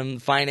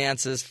minimalism,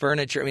 finances,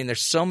 furniture. I mean,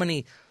 there's so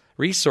many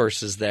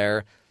resources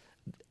there.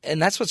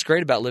 And that's what's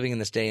great about living in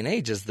this day and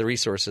age is the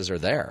resources are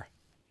there.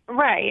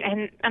 Right.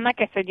 And like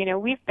I said,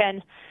 we've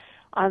been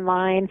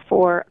online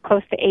for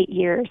close to 8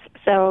 years.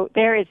 So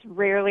there is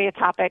rarely a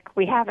topic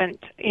we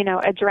haven't,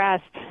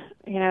 addressed,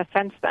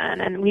 since then.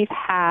 And we've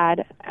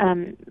had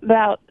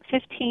about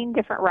 15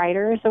 different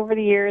writers over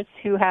the years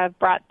who have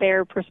brought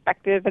their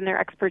perspective and their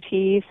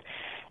expertise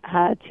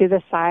to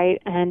the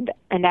site and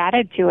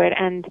added to it.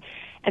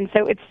 And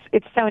so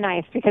it's so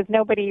nice because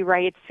nobody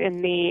writes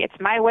in it's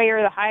my way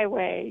or the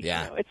highway.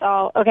 Yeah. It's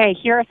all, okay,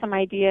 here are some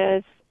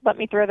ideas. Let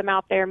me throw them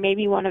out there.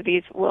 Maybe one of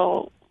these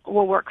will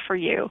work for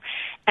you.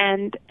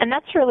 And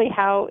that's really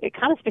how it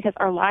comes because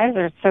our lives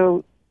are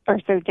so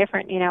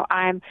different.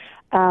 I'm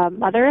a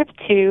mother of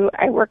 2.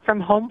 I work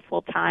from home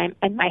full time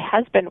and my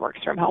husband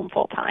works from home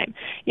full time.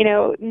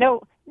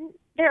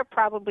 There are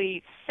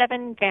probably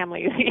 7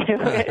 families,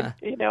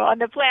 on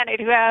the planet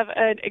who have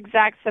an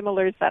exact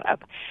similar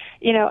setup,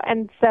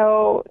 and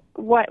so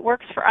what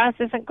works for us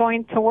isn't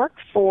going to work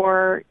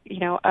for,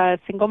 a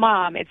single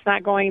mom. It's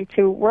not going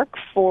to work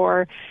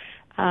for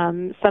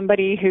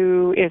somebody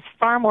who is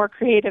far more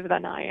creative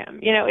than I am.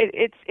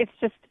 It's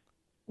just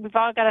we've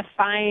all got to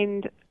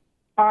find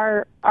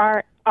our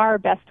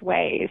best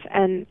ways,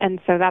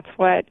 and so that's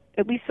what,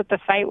 at least with the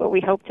site, what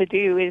we hope to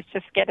do is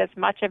just get as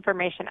much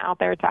information out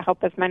there to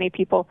help as many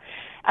people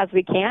as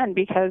we can,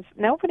 because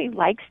nobody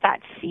likes that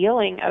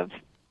feeling of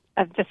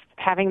just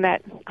having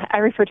that. I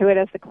refer to it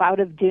as the cloud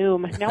of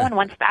doom. No one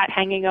wants that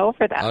hanging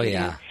over them. Oh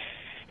yeah.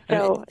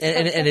 So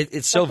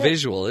it's so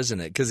visual, isn't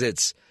it?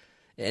 Because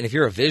and if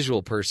you're a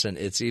visual person,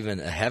 it's even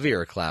a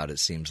heavier cloud. It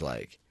seems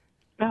like.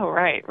 Oh,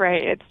 right.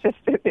 It's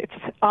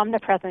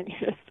omnipresent. You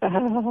just,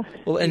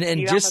 well, and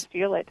you just almost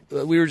feel it.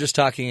 We were just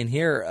talking in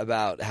here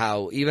about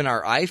how even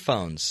our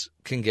iPhones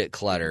can get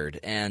cluttered,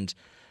 and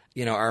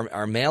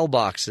our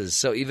mailboxes.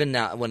 So even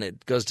now, when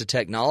it goes to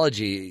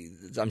technology,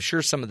 I'm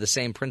sure some of the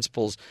same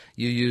principles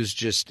you use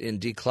just in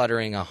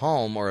decluttering a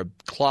home or a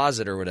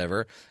closet or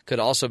whatever could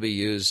also be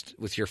used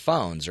with your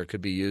phones, or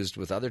could be used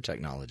with other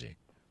technology.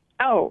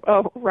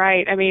 Oh,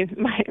 right. I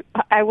mean,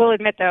 I will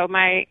admit though,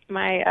 my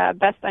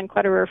best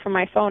unclutterer for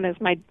my phone is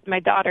my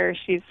daughter.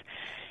 She's,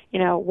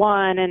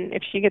 1, and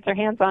if she gets her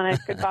hands on it,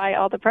 goodbye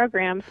all the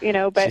programs,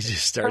 But she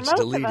just starts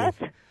deleting.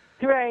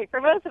 Right.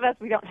 For most of us,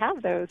 we don't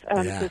have those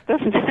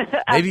systems.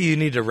 Maybe you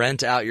need to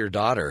rent out your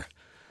daughter.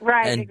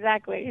 Right. And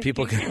exactly.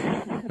 People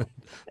can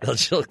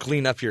she'll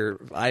clean up your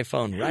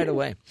iPhone right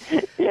away.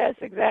 Yes,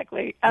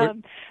 exactly.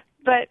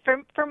 But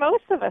for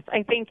most of us,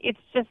 I think it's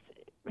just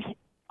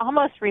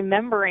almost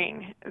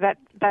remembering that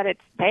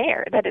it's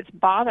there, that it's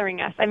bothering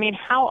us. I mean,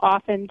 how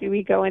often do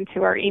we go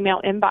into our email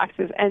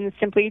inboxes and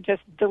simply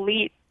just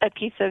delete a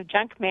piece of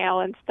junk mail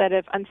instead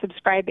of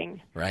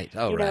unsubscribing? Right.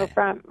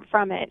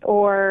 From it,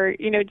 or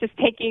just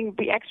taking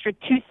the extra 2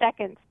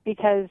 seconds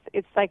because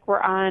it's like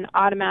we're on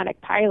automatic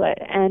pilot.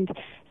 And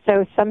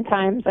so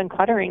sometimes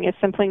uncluttering is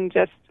simply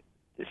just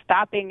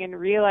stopping and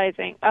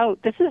realizing, oh,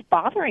 this is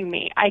bothering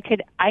me. I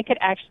could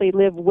actually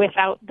live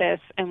without this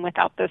and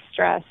without this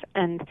stress.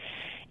 And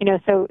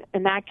so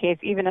in that case,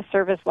 even a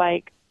service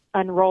like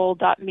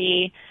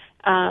unroll.me,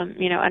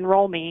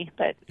 enroll me,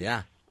 but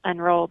yeah,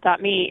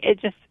 unroll.me,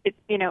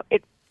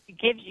 it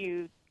gives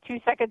you 2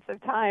 seconds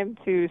of time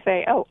to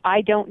say, oh,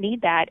 I don't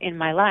need that in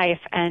my life,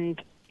 and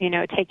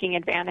taking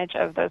advantage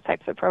of those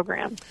types of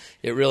programs.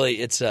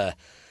 It's a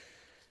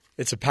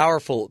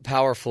powerful,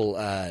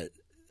 I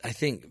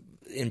think,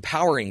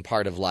 empowering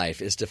part of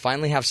life is to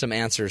finally have some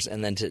answers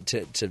and then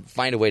to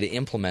find a way to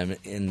implement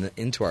it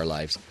into our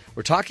lives.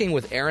 We're talking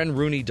with Erin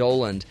Rooney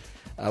Doland.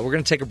 We're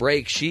going to take a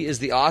break. She is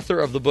the author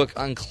of the book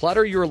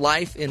Unclutter Your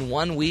Life in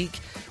 1 week.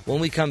 When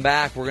we come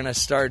back, we're going to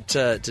start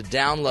to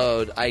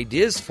download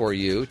ideas for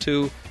you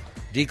to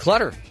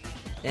declutter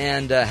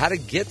and how to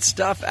get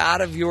stuff out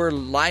of your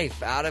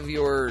life, out of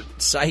your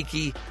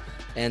psyche,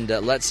 and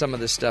let some of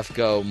this stuff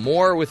go.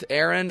 More with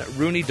Erin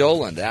Rooney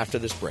Doland after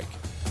this break.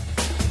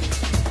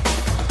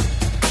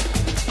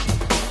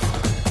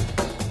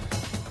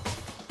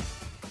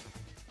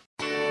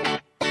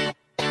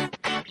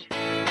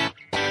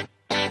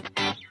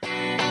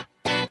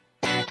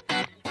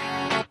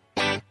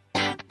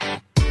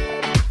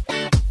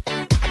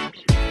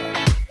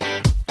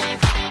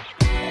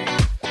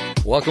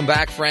 Welcome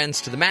back, friends,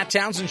 to the Matt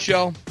Townsend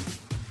Show. Do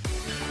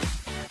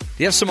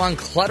you have some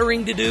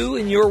uncluttering to do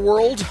in your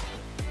world?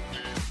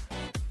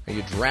 Are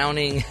you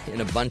drowning in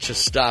a bunch of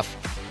stuff?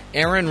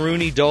 Erin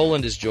Rooney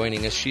Doland is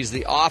joining us. She's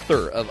the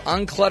author of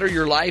Unclutter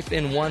Your Life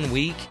in 1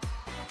 week.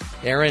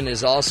 Erin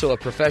is also a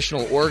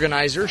professional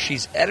organizer.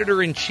 She's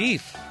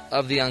editor-in-chief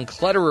of the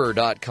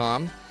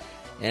Unclutterer.com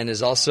and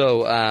has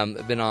also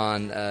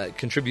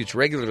contributes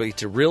regularly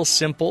to Real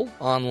Simple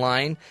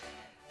online.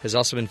 Has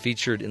also been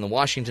featured in the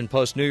Washington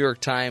Post, New York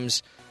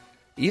Times,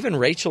 even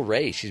Rachel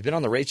Ray. She's been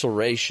on the Rachel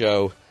Ray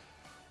Show.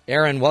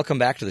 Erin, welcome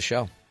back to the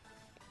show.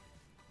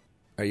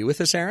 Are you with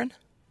us, Erin?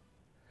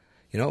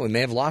 we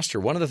may have lost her.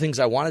 One of the things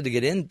I wanted to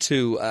get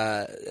into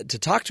to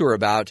talk to her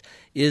about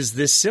is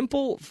this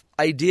simple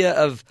idea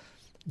of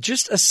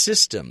just a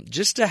system,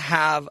 just to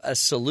have a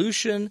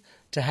solution,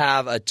 to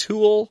have a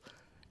tool,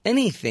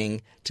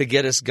 anything to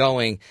get us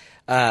going.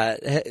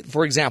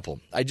 For example,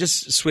 I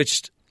just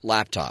switched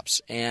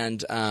laptops,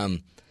 and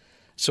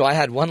so I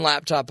had one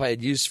laptop I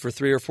had used for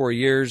 3 or 4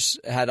 years,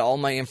 had all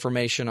my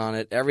information on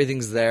it,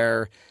 everything's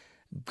there,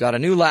 got a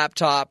new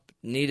laptop,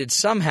 needed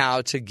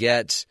somehow to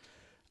get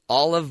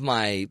all of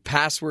my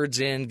passwords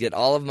in, get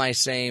all of my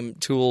same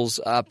tools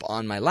up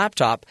on my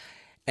laptop,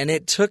 and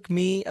it took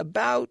me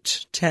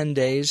about 10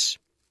 days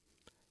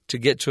to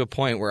get to a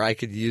point where I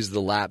could use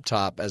the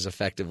laptop as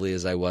effectively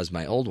as I was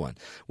my old one.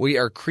 We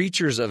are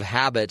creatures of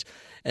habit,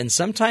 and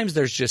sometimes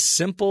there's just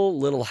simple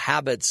little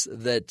habits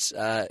that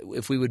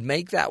if we would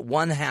make that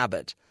one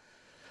habit.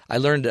 I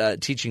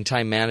learned teaching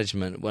time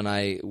management when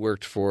I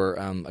worked for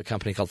a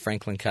company called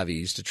Franklin Covey. I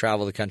used to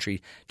travel the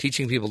country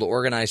teaching people to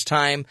organize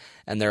time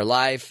and their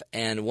life,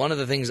 and one of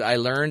the things I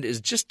learned is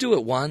just do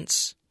it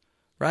once,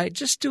 right?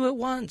 Just do it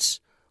once.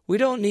 We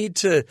don't need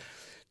to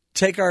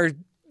take our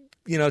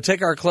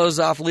clothes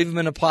off, leave them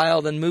in a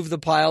pile, then move the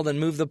pile, then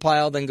move the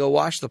pile, then go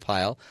wash the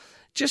pile.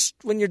 Just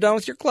when you're done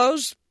with your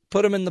clothes,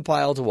 put them in the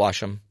pile to wash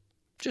them.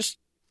 Just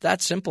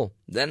that simple.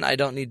 Then I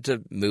don't need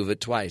to move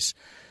it twice.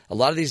 A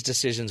lot of these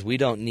decisions we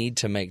don't need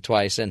to make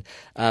twice. And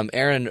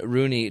Erin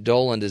Rooney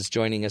Doland is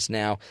joining us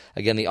now.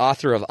 Again, the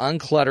author of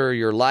Unclutter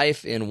Your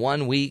Life in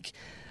 1 week.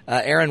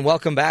 Erin,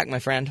 welcome back, my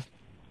friend.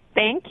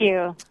 Thank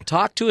you.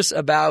 Talk to us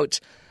about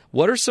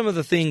what are some of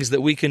the things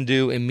that we can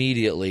do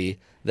immediately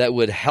that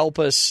would help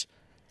us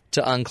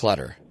to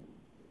unclutter?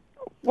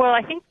 Well,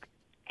 I think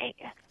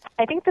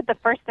that the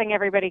first thing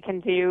everybody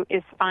can do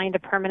is find a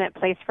permanent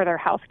place for their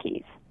house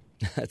keys.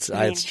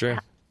 That's true.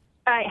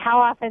 How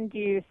often do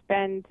you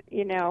spend,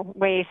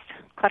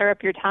 clutter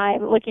up your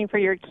time looking for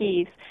your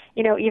keys?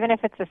 Even if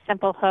it's a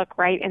simple hook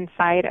right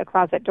inside a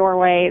closet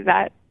doorway,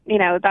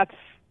 that's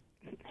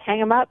hang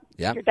them up.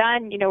 Yep. You're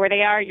done. You know where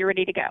they are. You're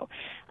ready to go.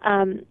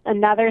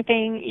 Another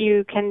thing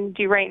you can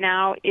do right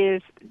now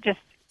is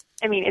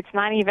it's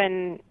not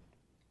even.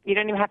 You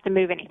don't even have to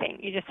move anything.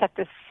 You just have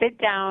to sit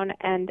down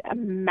and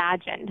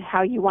imagine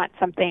how you want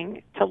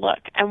something to look.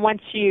 And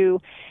once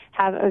you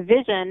have a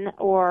vision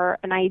or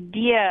an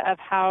idea of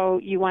how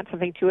you want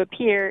something to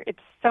appear, it's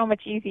so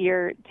much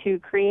easier to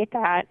create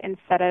that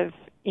instead of,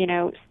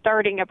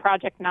 starting a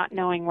project not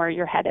knowing where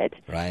you're headed.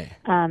 Right.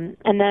 And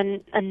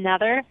then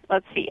another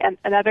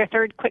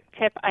third quick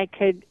tip I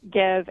could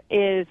give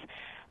is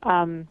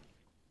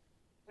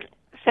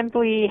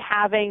simply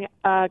having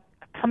a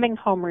coming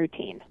home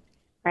routine.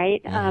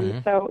 Right? Mm-hmm.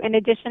 So in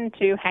addition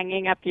to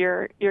hanging up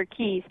your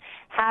keys,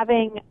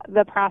 having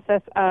the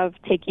process of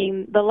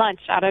taking the lunch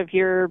out of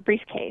your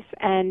briefcase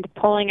and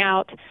pulling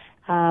out,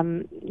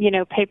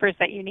 papers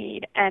that you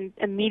need and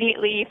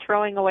immediately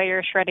throwing away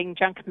or shredding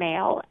junk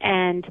mail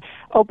and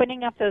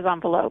opening up those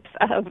envelopes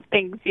of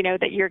things,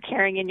 that you're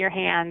carrying in your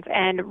hands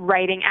and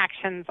writing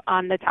actions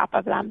on the top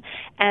of them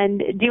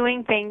and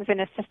doing things in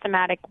a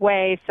systematic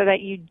way so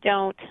that you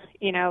don't,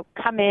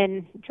 come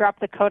in, drop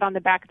the coat on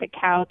the back of the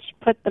couch,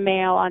 put the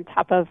mail on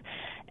top of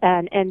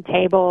an end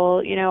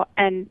table,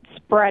 and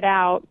spread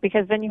out,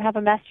 because then you have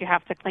a mess you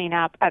have to clean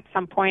up at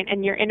some point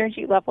and your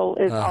energy level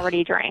is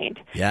already drained.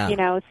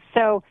 Yeah.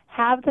 So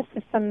have the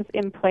systems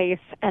in place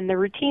and the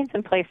routines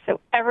in place so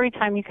every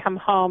time you come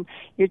home,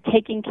 you're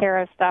taking care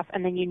of stuff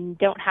and then you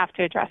don't have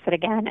to address it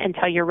again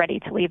until you're ready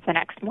to leave the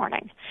next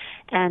morning.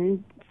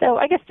 And so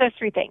I guess those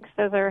 3 things.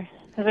 Those are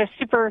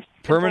super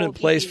permanent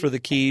simple, place easy. for the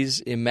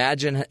keys.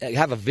 Imagine,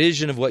 have a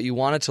vision of what you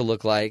want it to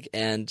look like,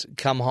 and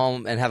come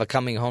home and have a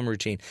coming home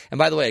routine. And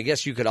by the way, I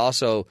guess you could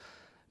also,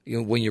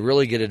 when you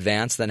really get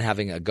advanced, then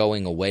having a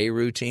going away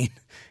routine.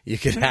 You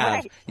could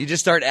have. Right. You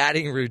just start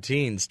adding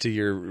routines to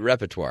your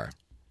repertoire.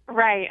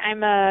 Right.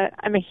 I'm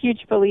a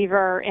huge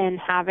believer in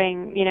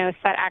having,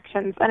 set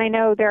actions. And I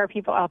know there are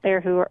people out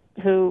there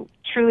who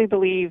truly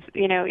believe,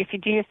 if you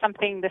do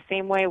something the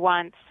same way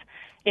once,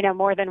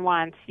 more than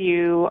once,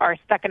 you are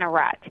stuck in a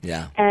rut.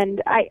 Yeah.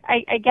 And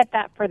I get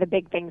that for the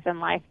big things in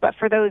life, but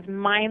for those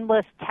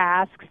mindless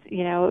tasks,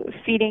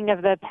 feeding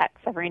of the pets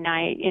every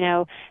night,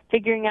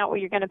 figuring out what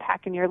you're going to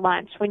pack in your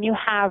lunch, when you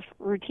have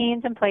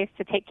routines in place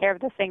to take care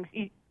of those things,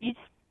 you just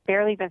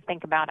barely even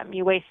think about them.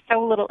 You waste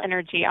so little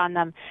energy on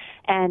them,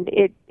 and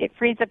it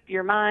frees up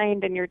your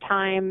mind and your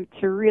time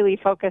to really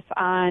focus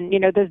on,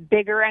 those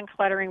bigger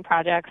uncluttering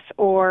projects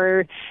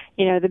or,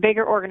 the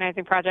bigger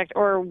organizing project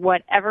or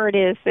whatever it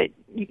is that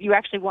you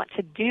actually want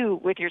to do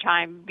with your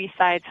time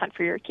besides hunt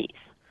for your keys.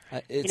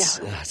 It's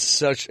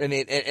such. I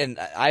mean, and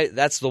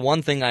that's the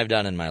one thing I've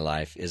done in my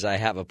life is I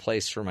have a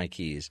place for my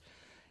keys,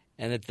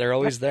 and they're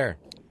always there,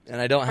 and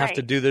I don't have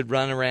to do the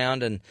run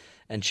around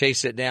and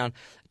chase it down.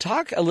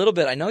 Talk a little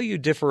bit. I know you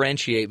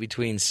differentiate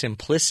between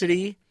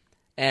simplicity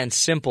and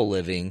simple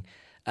living.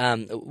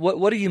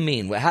 What do you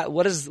mean?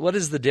 What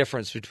is the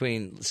difference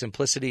between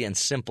simplicity and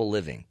simple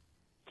living?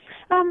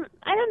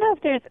 I don't know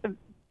if there's a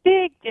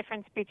big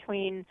difference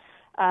between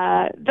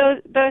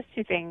those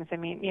 2 things. I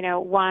mean,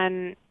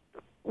 one,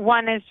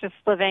 one is just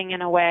living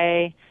in a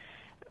way.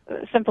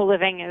 Simple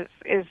living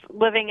is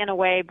living in a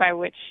way by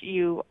which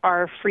you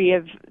are free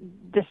of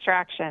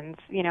distractions,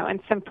 and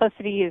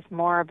simplicity is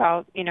more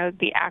about,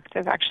 the act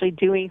of actually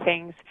doing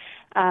things.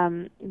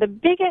 The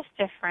biggest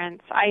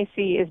difference I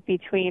see is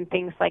between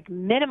things like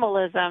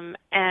minimalism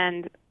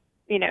and,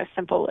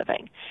 simple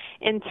living.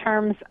 In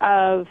terms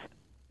of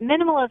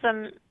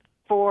minimalism,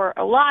 for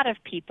a lot of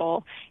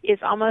people, is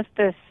almost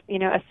this,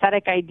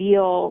 aesthetic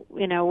ideal,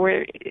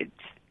 where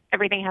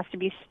everything has to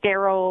be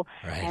sterile,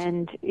 right.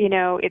 And,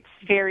 it's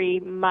very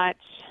much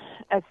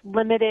as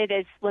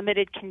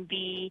limited can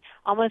be,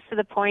 almost to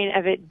the point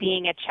of it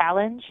being a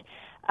challenge,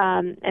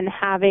 and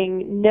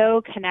having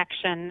no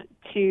connection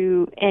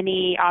to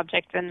any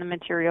object in the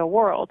material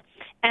world.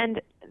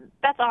 And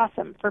that's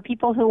awesome. For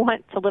people who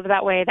want to live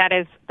that way, that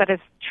is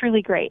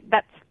truly great.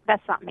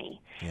 That's not me.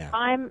 Yeah.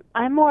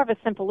 I'm more of a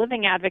simple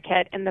living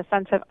advocate in the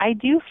sense of I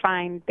do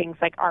find things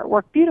like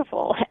artwork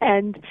beautiful,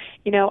 and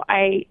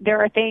there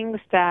are things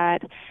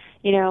that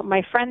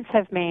my friends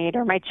have made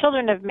or my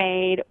children have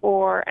made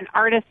or an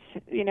artist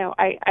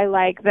I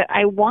like that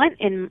I want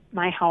in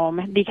my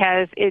home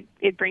because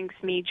it brings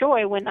me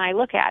joy when I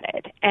look at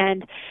it,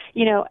 and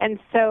and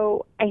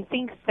so I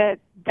think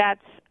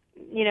that's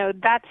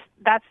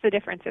the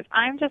difference. Is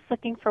I'm just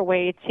looking for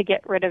ways to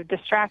get rid of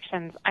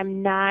distractions.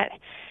 I'm not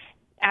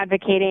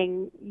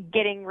advocating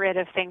getting rid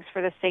of things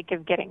for the sake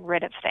of getting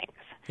rid of things.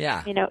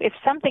 Yeah. If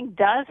something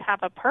does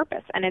have a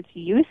purpose and it's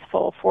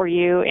useful for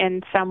you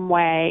in some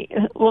way,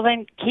 well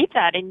then keep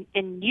that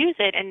and use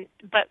it.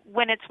 But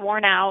when it's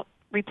worn out,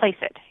 replace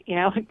it.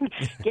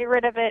 Get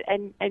rid of it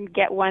and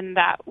get one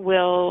that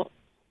will,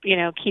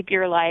 keep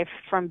your life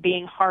from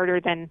being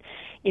harder than,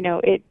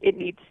 it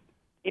needs.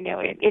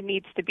 It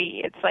needs to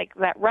be. It's like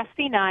that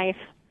rusty knife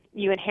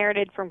you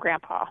inherited from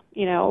Grandpa.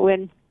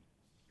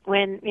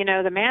 When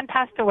the man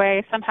passed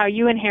away, somehow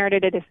you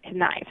inherited his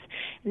knives,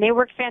 and they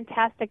worked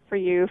fantastic for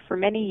you for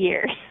many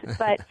years.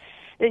 But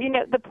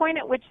the point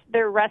at which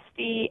they're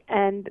rusty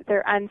and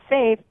they're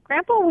unsafe,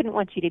 Grandpa wouldn't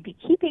want you to be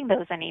keeping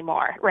those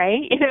anymore,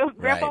 right?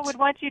 Grandpa Right. would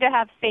want you to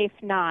have safe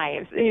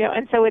knives,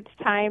 and so it's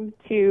time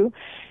to,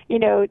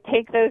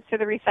 take those to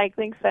the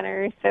recycling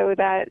center so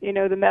that,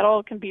 the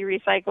metal can be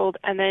recycled,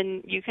 and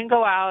then you can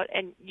go out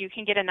and you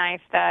can get a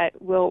knife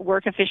that will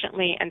work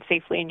efficiently and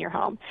safely in your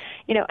home,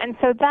 and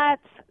so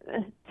that's,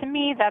 to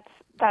me,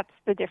 that's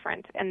the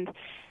difference. And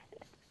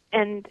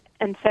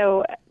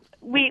so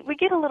we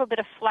get a little bit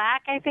of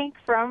flack, I think,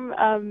 from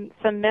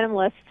some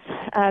minimalists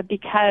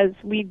because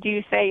we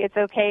do say it's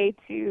okay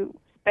to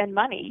spend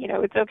money.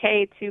 It's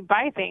okay to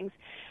buy things,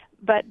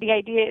 but the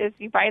idea is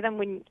you buy them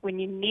when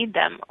you need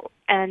them,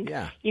 and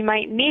you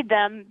might need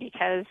them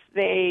because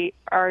they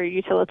are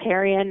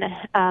utilitarian,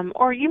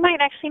 or you might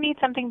actually need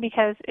something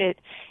because it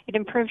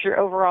improves your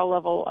overall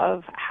level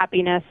of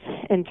happiness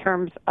in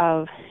terms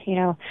of,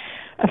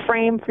 a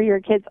frame for your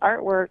kid's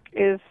artwork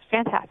is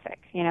fantastic,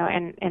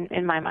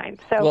 in my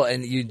mind. So, well,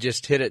 and you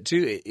just hit it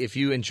too. If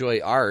you enjoy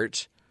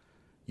art,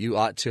 you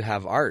ought to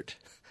have art.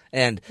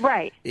 And,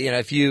 right.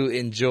 If you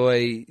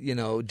enjoy,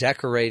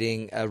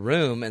 decorating a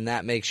room and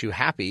that makes you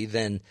happy,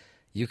 then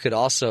you could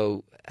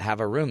also have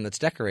a room that's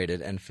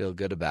decorated and feel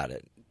good about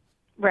it.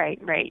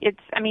 Right.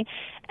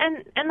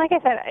 And like I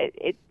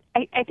said,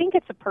 I think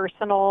it's a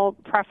personal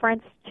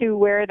preference to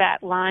where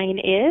that line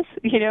is.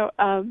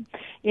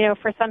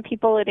 For some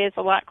people it is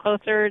a lot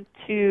closer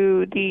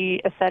to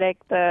the aesthetic,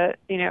 the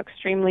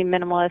extremely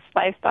minimalist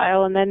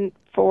lifestyle, and then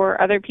for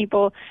other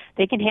people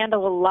they can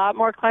handle a lot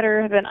more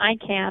clutter than I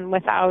can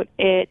without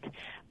it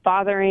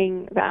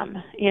bothering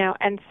them.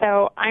 And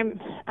so I'm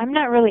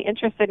not really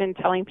interested in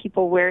telling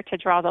people where to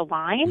draw the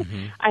line.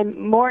 Mm-hmm.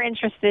 I'm more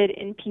interested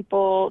in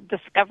people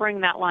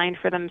discovering that line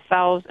for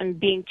themselves and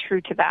being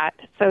true to that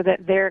so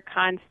that they're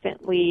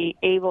constantly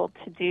able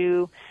to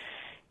do,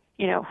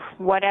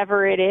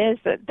 whatever it is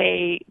that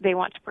they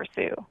want to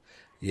pursue.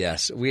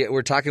 Yes,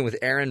 we're talking with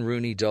Erin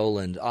Rooney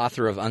Doland,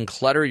 author of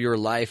Unclutter Your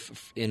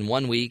Life in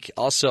 1 week.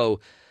 Also,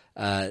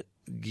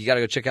 you got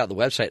to go check out the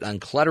website,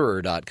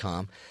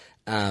 unclutterer.com.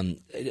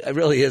 It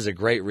really is a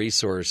great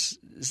resource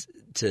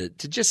to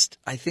just,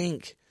 I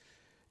think,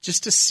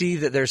 just to see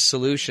that there's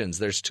solutions,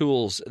 there's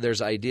tools,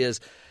 there's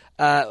ideas.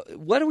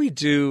 What do we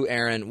do,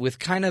 Erin, with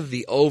kind of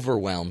the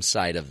overwhelm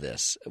side of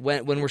this?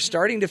 When we're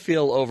starting to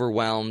feel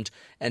overwhelmed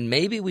and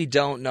maybe we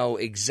don't know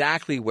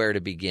exactly where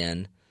to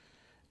begin,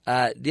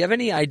 do you have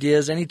any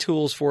ideas, any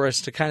tools for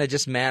us to kind of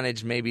just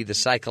manage maybe the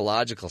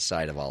psychological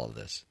side of all of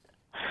this?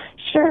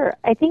 Sure.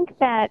 I think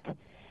that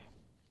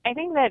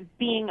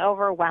being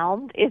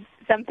overwhelmed is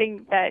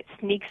something that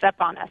sneaks up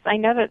on us. I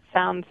know that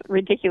sounds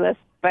ridiculous,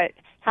 but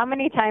how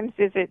many times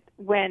is it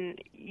when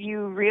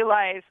you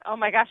realize, oh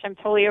my gosh, I'm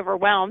totally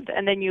overwhelmed,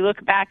 and then you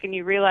look back and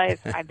you realize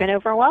I've been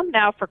overwhelmed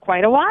now for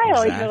quite a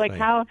while. Exactly. You're like,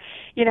 how,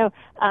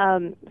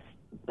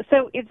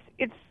 so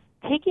it's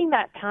taking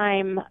that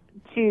time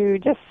to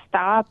just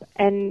stop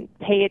and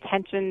pay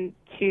attention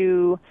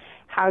to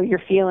how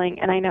you're feeling.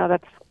 And I know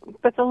that's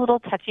that's a little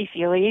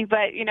touchy-feely,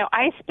 but,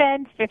 I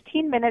spend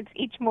 15 minutes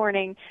each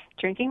morning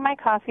drinking my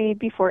coffee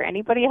before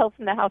anybody else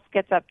in the house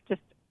gets up,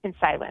 just in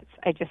silence.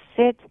 I just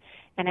sit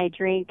and I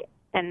drink,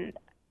 and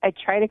I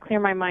try to clear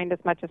my mind as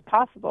much as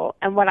possible.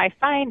 And what I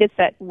find is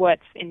that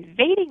what's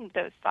invading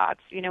those thoughts,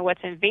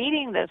 what's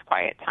invading those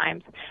quiet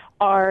times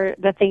are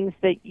the things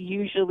that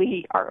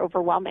usually are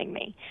overwhelming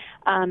me.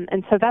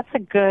 And so that's a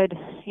good,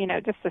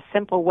 just a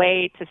simple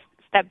way to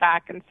step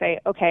back and say,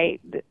 okay,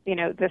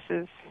 this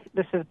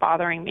is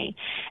bothering me.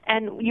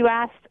 And you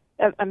asked,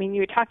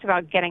 you talked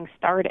about getting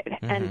started,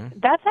 and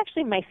that's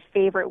actually my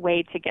favorite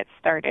way to get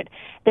started.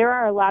 There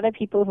are a lot of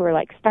people who are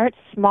like, start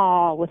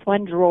small with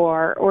one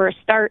drawer, or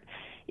start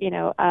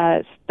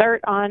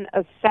on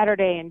a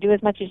Saturday and do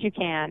as much as you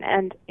can.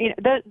 And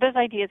those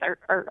ideas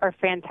are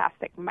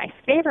fantastic. My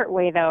favorite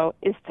way, though,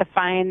 is to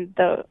find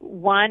the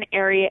one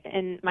area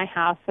in my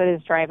house that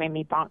is driving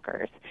me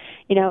bonkers.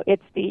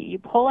 It's you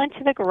pull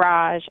into the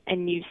garage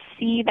and you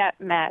see that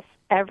mess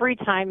every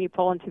time you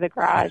pull into the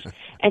garage,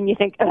 and you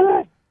think,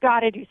 ugh,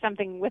 got to do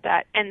something with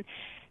that. And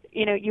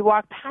you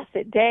walk past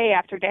it day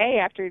after day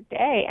after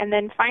day, and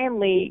then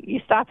finally you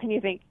stop and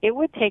you think, it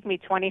would take me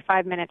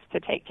 25 minutes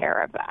to take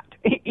care of that.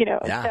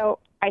 Yeah. So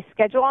I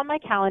schedule on my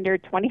calendar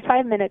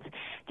 25 minutes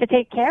to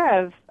take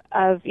care of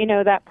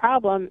that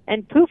problem,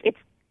 and poof, it's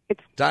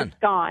done. It's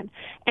gone.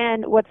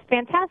 And what's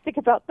fantastic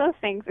about those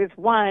things is,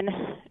 one,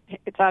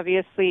 it's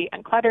obviously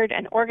uncluttered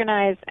and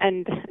organized,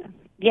 and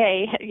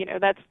yay,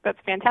 that's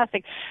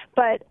fantastic.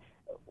 But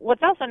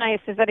what's also nice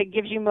is that it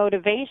gives you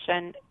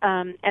motivation,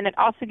 and it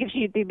also gives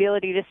you the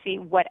ability to see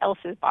what else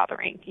is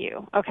bothering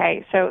you.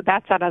 Okay, so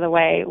that's out of the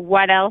way.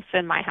 What else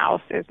in my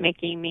house is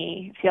making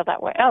me feel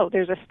that way? Oh,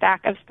 there's a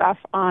stack of stuff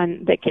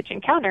on the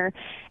kitchen counter,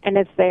 and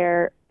it's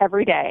there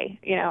every day,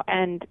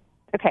 and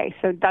okay,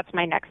 so that's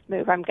my next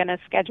move. I'm going to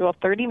schedule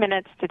 30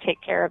 minutes to take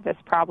care of this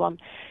problem,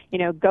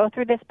 go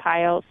through this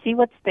pile, see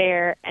what's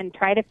there, and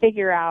try to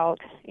figure out,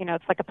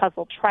 it's like a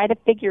puzzle, try to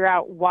figure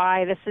out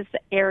why this is the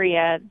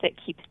area that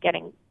keeps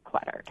getting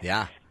cluttered.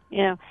 Yeah.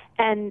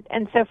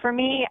 And so for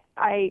me,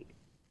 I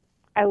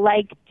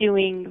like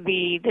doing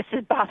this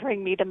is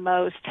bothering me the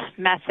most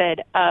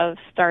method of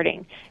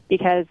starting,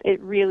 because it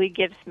really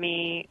gives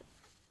me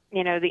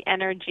the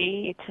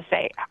energy to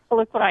say,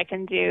 look what I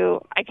can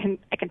do. I can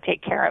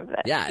take care of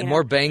this. Yeah, and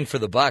more bang for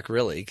the buck,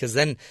 really, because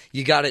then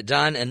you got it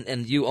done,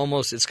 and you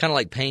almost, it's kind of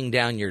like paying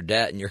down your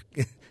debt, and you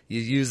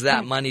use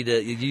that money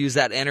you use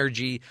that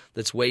energy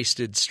that's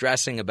wasted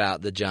stressing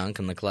about the junk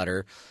and the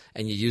clutter,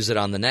 and you use it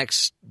on the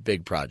next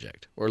big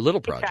project or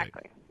little project.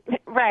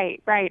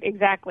 Exactly. Right,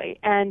 exactly.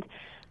 And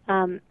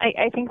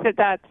I think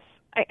that's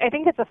I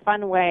think it's a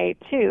fun way,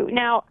 too.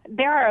 Now,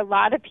 there are a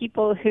lot of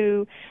people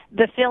who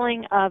the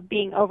feeling of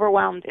being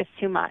overwhelmed is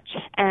too much.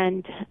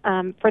 And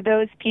for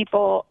those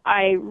people,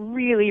 I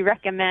really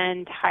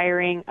recommend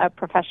hiring a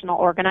professional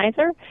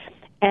organizer.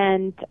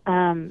 And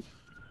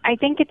I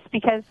think it's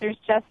because there's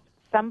just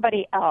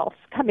somebody else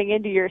coming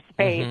into your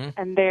space,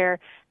 and they're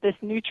this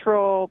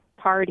neutral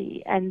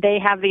party, and they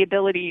have the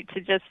ability to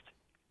just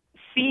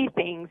see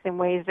things in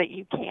ways that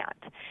you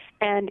can't.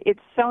 And it's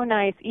so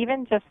nice,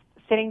 even just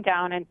sitting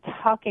down and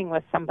talking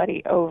with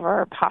somebody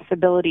over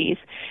possibilities.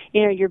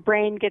 Your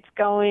brain gets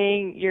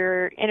going,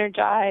 you're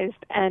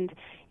energized, and,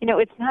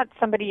 it's not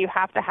somebody you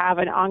have to have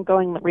an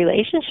ongoing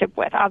relationship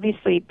with.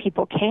 Obviously,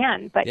 people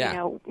can, but,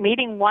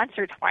 meeting once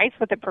or twice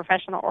with a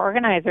professional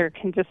organizer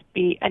can just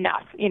be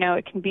enough.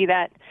 It can be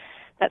that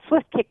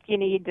swift kick you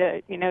need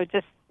to,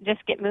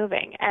 just get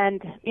moving.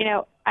 And,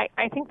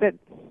 I think that,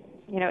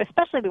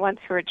 especially the ones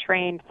who are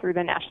trained through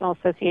the National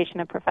Association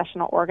of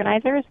Professional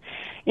Organizers,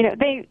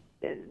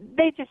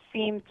 they just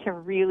seem to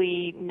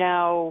really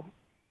know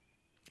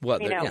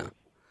what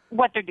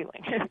they're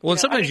doing. Well,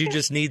 sometimes you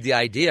just need the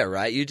idea,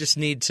 right? You just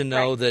need to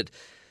know that,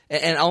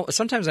 and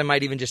sometimes I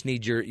might even just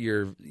need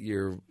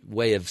your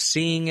way of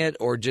seeing it,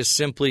 or just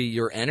simply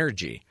your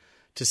energy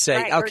to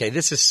say, okay,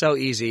 this is so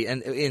easy.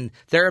 And in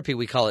therapy,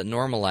 we call it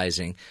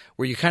normalizing,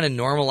 where you kind of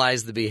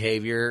normalize the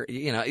behavior.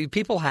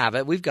 People have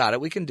it, we've got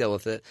it, we can deal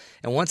with it.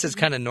 And once it's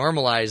kind of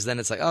normalized, then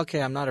it's like,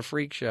 okay, I'm not a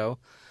freak show.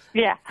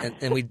 Yeah, and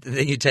then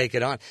you take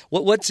it on.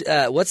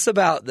 What's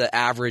about the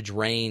average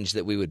range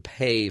that we would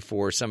pay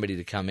for somebody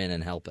to come in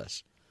and help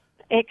us?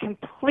 It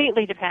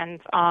completely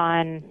depends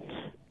on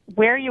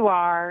where you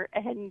are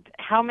and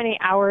how many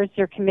hours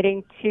you're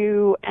committing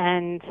to.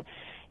 And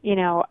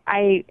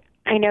I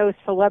know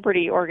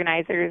celebrity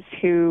organizers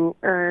who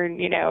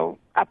earn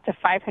up to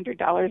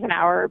 $500 an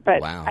hour,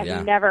 but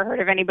I've never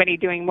heard of anybody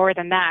doing more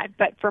than that.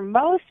 But for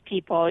most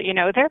people,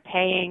 they're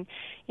paying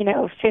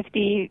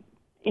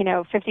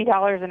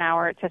 $50 an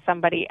hour to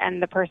somebody,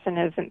 and the person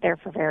isn't there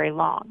for very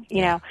long,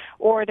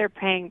 or they're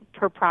paying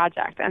per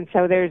project. And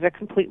so there's a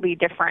completely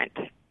different,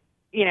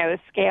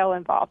 scale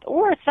involved.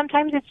 Or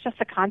sometimes it's just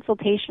a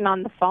consultation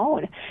on the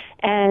phone,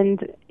 and,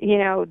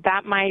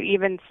 that might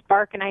even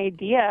spark an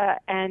idea,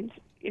 and,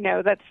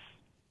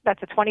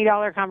 that's a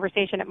 $20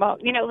 conversation at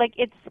most.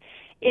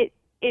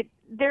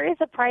 There is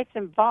a price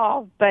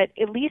involved, but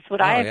at least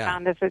what I have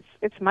found is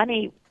it's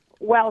money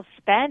well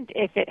spent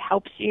if it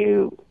helps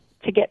you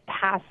to get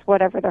past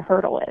whatever the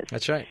hurdle is.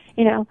 That's right.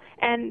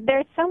 And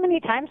there's so many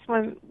times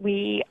when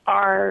we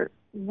are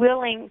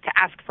willing to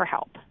ask for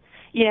help,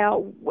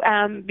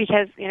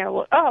 because,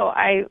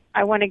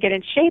 I want to get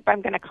in shape.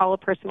 I'm going to call a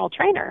personal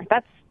trainer.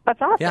 That's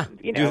awesome.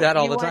 Yeah, do that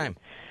all the time.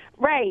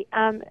 Right.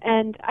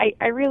 And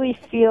I really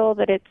feel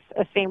that it's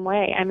the same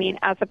way. I mean,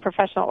 as a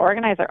professional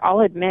organizer,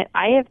 I'll admit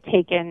I have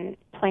taken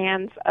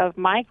plans of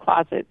my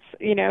closets,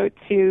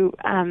 to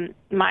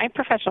my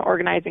professional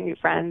organizing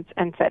friends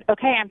and said,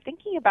 okay, I'm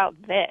thinking about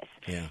this,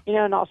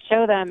 and I'll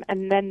show them.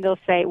 And then they'll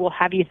say, well,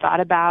 have you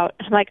thought about,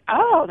 I'm like,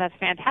 oh, that's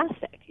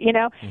fantastic,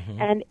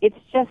 and it's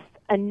just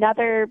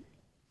another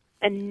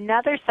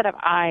set of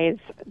eyes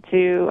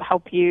to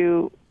help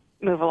you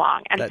move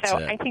along. And that's so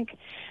it. I think,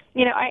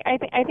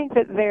 I think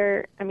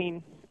that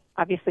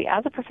obviously,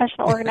 as a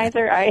professional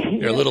organizer,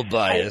 you're a little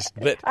biased,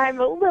 but I'm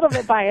a little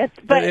bit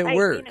biased, but it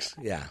works.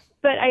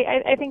 But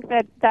I think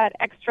that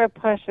extra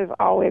push is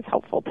always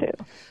helpful too.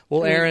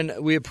 Well, Erin,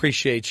 we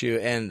appreciate you,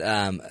 and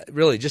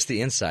really just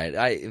the insight.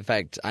 In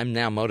fact, I'm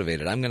now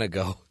motivated. I'm going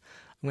to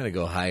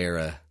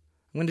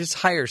just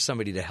hire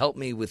somebody to help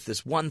me with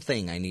this one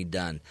thing I need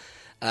done.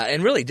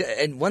 And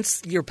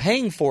once you're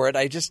paying for it,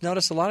 I just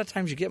notice a lot of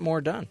times you get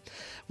more done.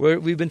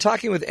 We've been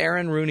talking with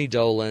Erin Rooney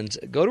Doland.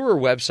 Go to her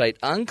website,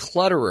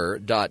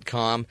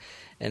 unclutterer.com,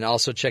 and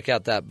also check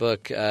out that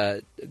book,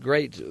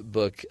 great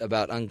book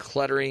about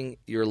uncluttering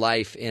your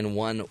life in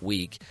 1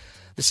 week.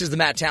 This is the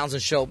Matt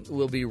Townsend Show.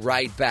 We'll be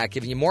right back,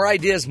 giving you more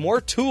ideas,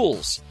 more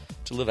tools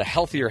to live a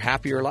healthier,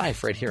 happier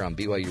life right here on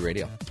BYU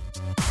Radio.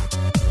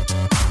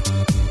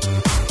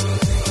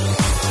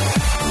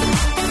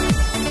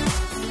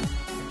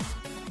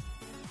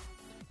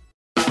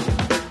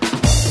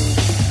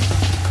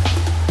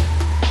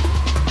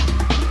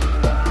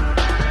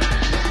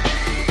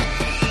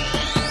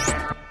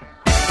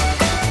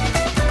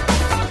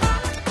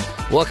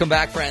 Welcome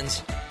back,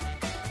 friends,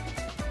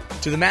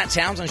 to the Matt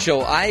Townsend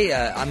Show. I'm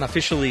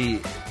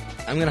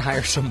going to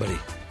hire somebody.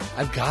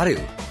 I've got to.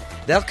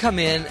 They'll come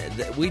in.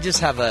 We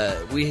just have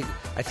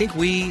I think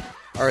we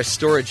are a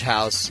storage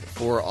house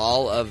for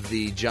all of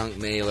the junk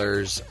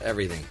mailers,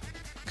 everything,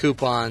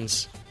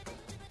 coupons,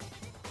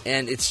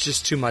 and it's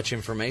just too much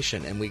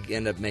information, and we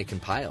end up making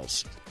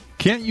piles.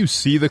 Can't you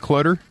see the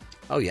clutter?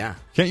 Oh, yeah.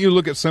 Can't you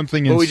look at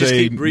something and we say... just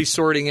keep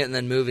resorting it and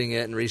then moving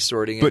it and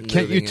resorting it. But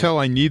can't you tell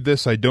I need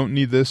this, I don't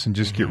need this, and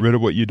just get rid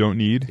of what you don't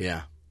need?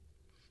 Yeah.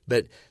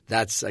 But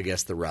that's, I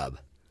guess, the rub.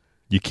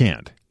 You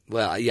can't.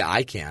 Well, yeah,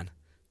 I can.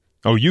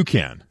 Oh, you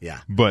can? Yeah.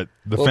 But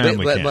the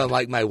family can't. But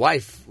like my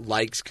wife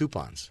likes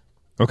coupons.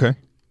 Okay.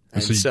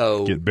 And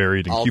so get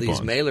buried in all coupons.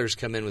 These mailers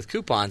come in with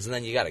coupons, and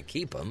then you got to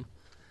keep them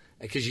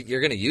because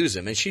you're going to use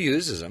them, and she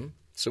uses them,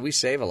 so we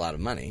save a lot of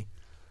money.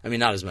 I mean,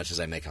 not as much as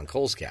I make on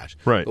Kohl's Cash.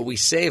 Right. But we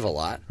save a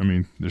lot. I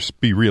mean, just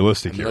be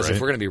realistic here, right?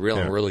 If we're going to be real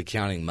and really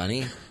counting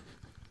money,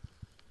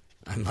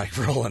 I'm like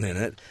rolling in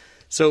it.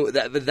 So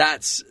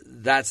that's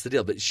the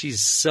deal. But she's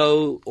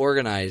so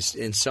organized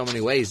in so many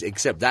ways,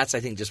 except that's,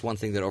 I think, just one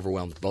thing that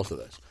overwhelms both of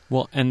us.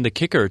 Well, and the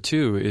kicker,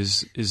 too,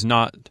 is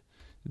not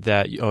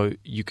that,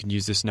 you can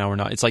use this now or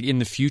not. It's like in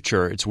the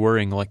future, it's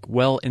worrying like,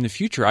 well, in the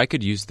future, I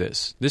could use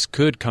this. This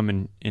could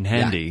come in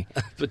handy.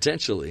 Yeah,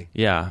 potentially.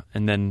 Yeah,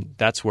 and then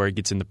that's where it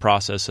gets in the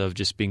process of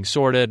just being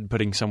sorted,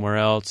 putting somewhere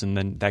else, and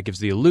then that gives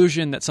the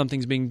illusion that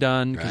something's being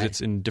done because it's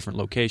in a different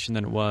location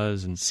than it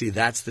was. And see,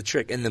 that's the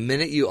trick. And the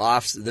minute you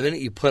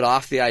put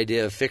off the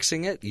idea of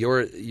fixing it,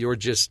 you're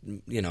just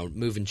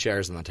moving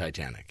chairs on the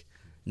Titanic.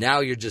 Now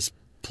you're just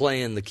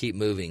playing the keep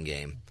moving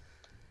game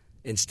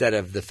instead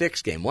of the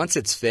fixed game. Once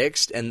it's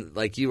fixed, and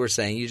like you were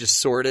saying, you just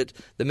sort it.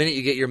 The minute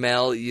you get your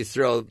mail, you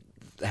throw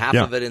half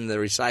of it in the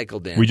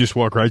recycle bin. We just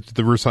walk right to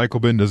the recycle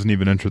bin, doesn't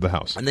even enter the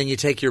house. And then you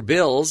take your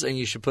bills, and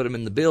you should put them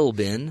in the bill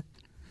bin,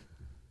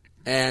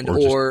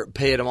 or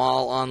pay them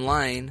all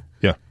online.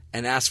 Yeah.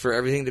 And ask for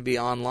everything to be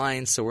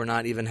online, so we're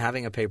not even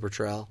having a paper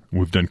trail.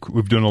 We've done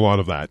a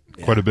lot of that,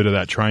 quite a bit of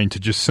that, trying to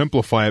just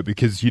simplify it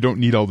because you don't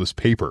need all this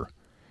paper.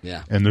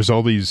 Yeah. And there's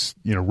all these,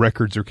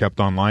 records are kept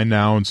online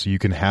now, and so you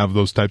can have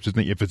those types of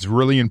things. If it's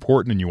really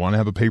important and you want to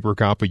have a paper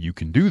copy, you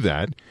can do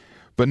that.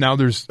 But now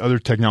there's other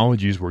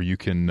technologies where you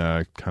can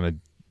kind of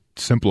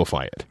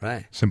simplify it.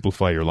 Right.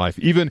 Simplify your life.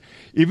 Even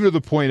to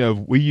the point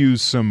of we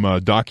use some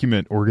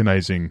document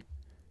organizing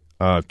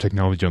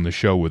technology on the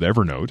show with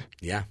Evernote.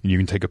 Yeah. And you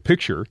can take a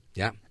picture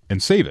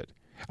and save it.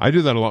 I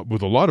do that a lot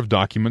with a lot of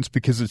documents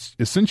because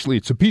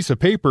it's a piece of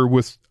paper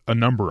with a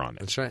number on it.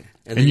 That's right.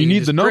 And you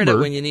need the number print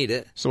it when you need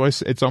it. So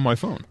it's on my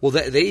phone. Well,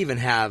 they even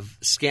have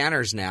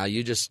scanners now.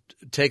 You just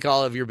take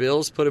all of your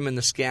bills, put them in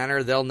the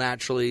scanner. They'll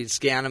naturally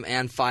scan them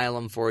and file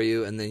them for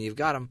you, and then you've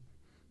got them.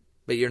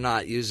 But you're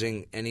not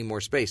using any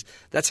more space.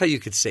 That's how you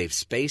could save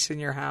space in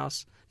your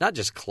house. Not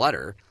just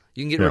clutter.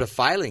 You can get rid of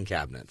filing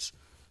cabinets,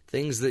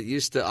 things that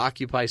used to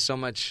occupy so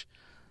much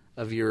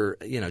of your,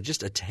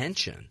 just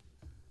attention.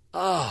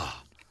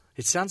 Oh,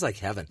 it sounds like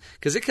heaven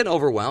because it can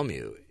overwhelm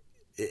you.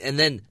 And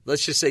then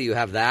let's just say you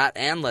have that,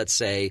 and let's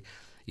say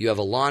you have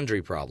a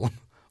laundry problem,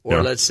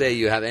 or let's say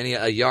you have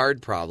a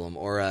yard problem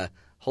or a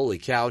holy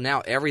cow,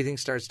 now everything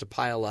starts to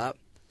pile up.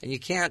 And you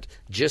can't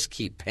just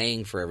keep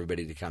paying for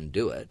everybody to come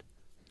do it.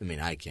 I mean,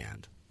 I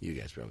can't. You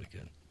guys probably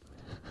could.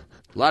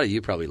 A lot of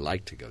you probably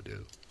like to go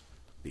do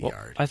the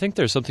yard. I think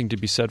there's something to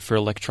be said for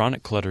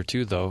electronic clutter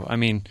too, though. I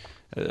mean,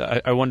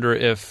 I wonder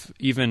if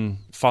even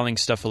filing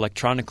stuff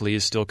electronically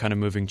is still kind of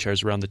moving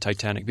chairs around the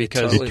Titanic,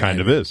 because It kind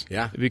of is.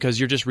 Yeah. Because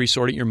you're just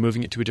resorting, you're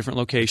moving it to a different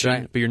location,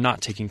 That's right. but you're not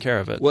taking care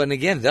of it. Well, and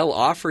again, they'll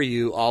offer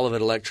you all of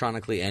it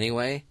electronically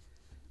anyway.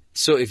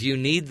 So if you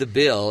need the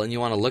bill and you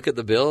want to look at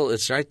the bill,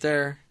 it's right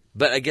there.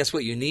 But I guess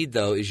what you need,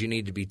 though, is you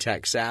need to be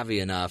tech savvy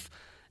enough,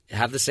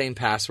 have the same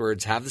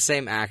passwords, have the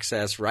same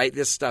access, write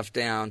this stuff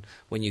down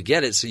when you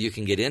get it so you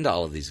can get into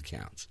all of these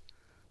accounts.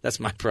 That's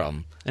my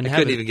problem. And I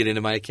couldn't even get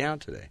into my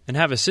account today. And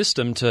have a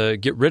system to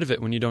get rid of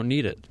it when you don't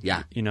need it.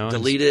 Yeah.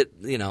 Delete it,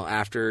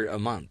 after a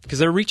month. Because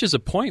there reaches a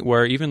point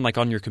where even like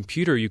on your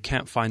computer, you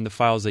can't find the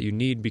files that you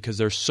need because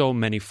there's so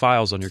many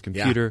files on your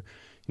computer. Yeah.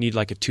 You need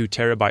like a 2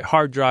 terabyte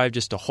hard drive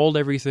just to hold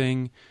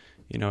everything.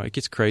 It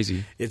gets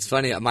crazy. It's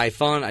funny. My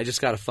phone, I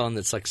just got a phone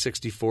that's like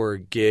 64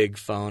 gig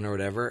phone or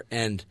whatever,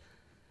 and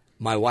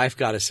my wife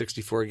got a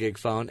 64 gig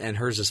phone, and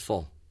hers is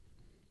full.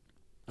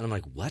 And I'm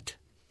like, what?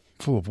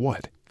 Full of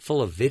what?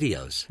 Full of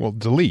videos. Well,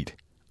 delete.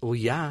 Well,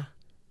 yeah,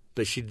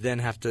 but she'd then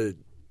have to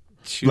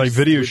choose. Like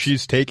videos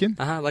she's taken?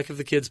 Like of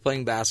the kids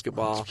playing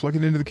basketball. Just plug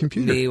it into the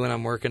computer. Me when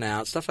I'm working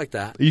out, stuff like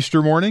that.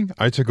 Easter morning,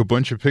 I took a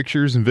bunch of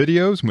pictures and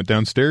videos, went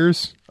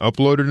downstairs,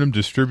 uploaded them,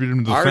 distributed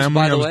them to the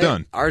family, and I was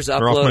done. Ours They're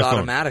off upload my phone.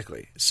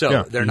 automatically. So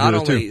Yeah, they're you not do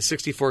that only too.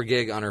 64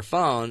 gig on her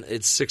phone,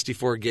 it's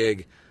 64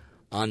 gig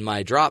on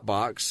my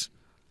Dropbox,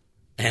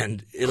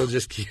 and it'll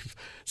just keep.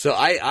 So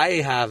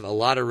I have a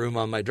lot of room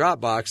on my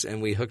Dropbox,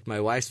 and we hooked my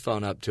wife's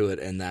phone up to it,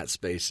 and that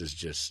space is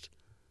just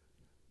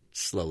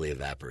slowly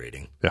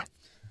evaporating. Yeah.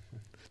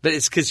 But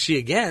it's because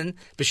she's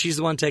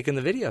the one taking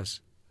the videos.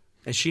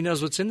 And she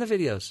knows what's in the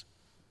videos.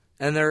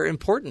 And they're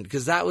important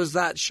because that was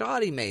that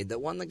shot he made that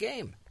won the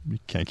game. You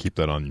can't keep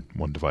that on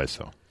one device,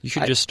 though. You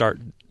should just start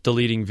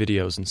deleting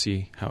videos and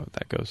see how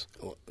that goes.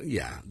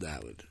 Yeah,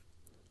 that would.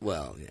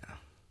 Well, yeah.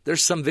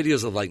 There's some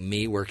videos of like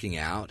me working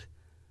out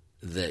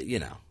that,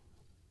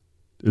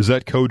 Is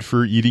that code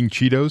for eating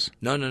Cheetos?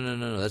 No.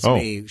 That's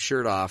me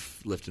shirt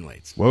off lifting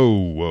weights.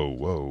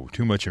 Whoa.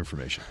 Too much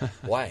information.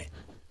 Why?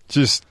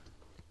 Just,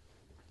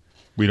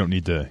 we don't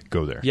need to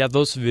go there. Yeah,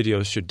 those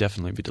videos should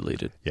definitely be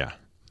deleted. Yeah.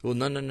 Well,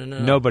 no.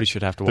 Nobody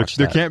should have to watch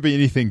There that. can't be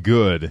anything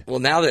good Well,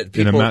 now that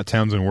people, in a Matt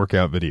Townsend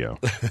workout video.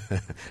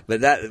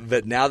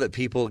 but now that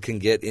people can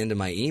get into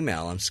my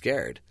email, I'm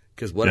scared.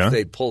 Because what if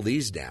they pull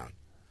these down?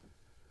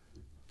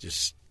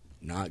 Just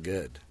not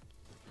good.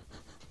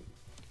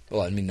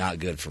 Well, I mean, not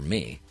good for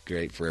me.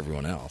 Great for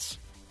everyone else.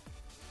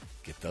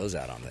 Get those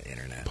out on the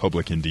internet.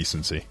 Public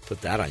indecency. Put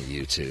that on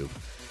YouTube.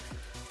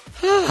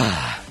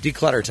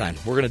 Declutter time.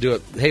 We're going to do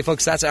it. Hey,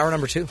 folks, that's hour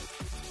number 2.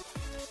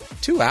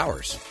 2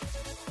 hours.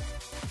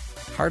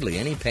 Hardly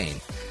any pain.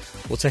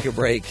 We'll take a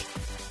break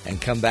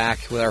and come back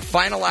with our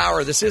final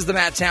hour. This is the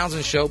Matt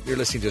Townsend Show. You're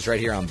listening to us right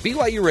here on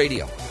BYU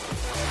Radio.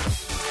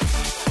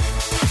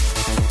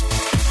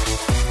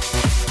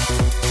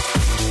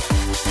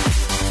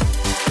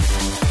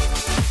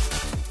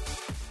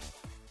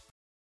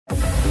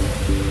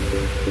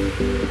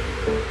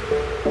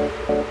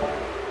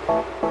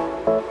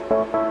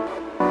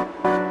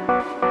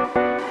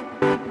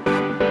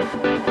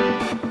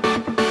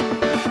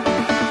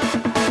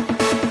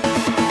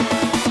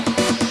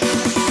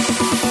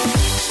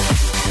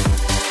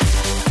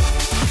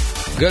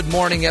 Good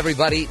morning,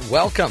 everybody.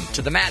 Welcome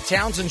to the Matt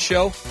Townsend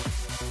Show.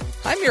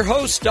 I'm your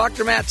host,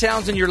 Dr. Matt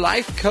Townsend, your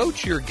life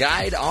coach, your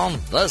guide on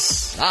the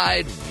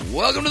side.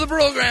 Welcome to the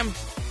program.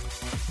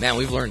 Man,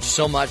 we've learned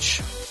so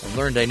much. I've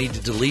learned I need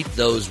to delete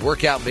those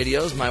workout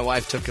videos my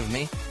wife took of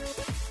me.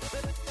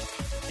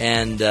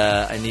 And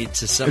I need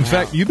to somehow... In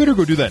fact, you better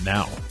go do that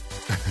now.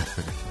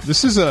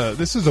 This is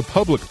a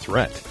public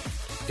threat.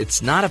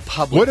 It's not a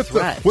public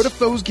threat. What if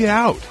those get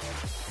out?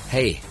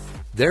 Hey,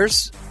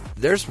 there's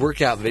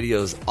workout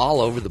videos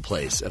all over the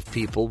place of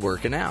people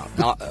working out.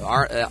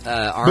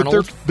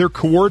 Arnold, But they're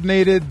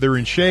coordinated. They're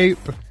in shape.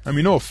 I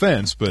mean, no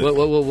offense, but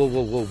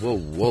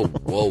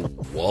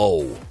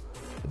whoa!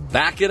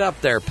 Back it up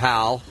there,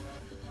 pal.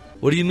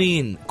 What do you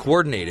mean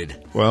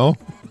coordinated? well,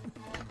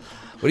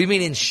 What do you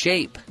mean in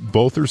shape?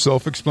 both are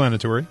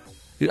self-explanatory.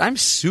 Dude, I'm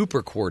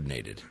super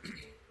coordinated.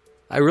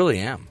 I really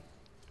am.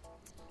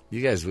 You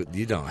guys,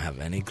 you don't have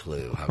any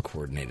clue how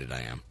coordinated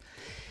I am.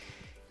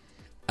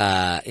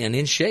 And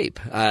in shape.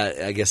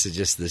 I guess it's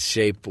just the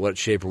shape. What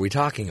shape are we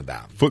talking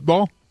about?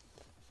 Football,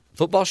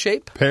 Football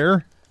shape?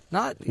 pear,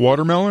 Not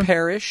watermelon,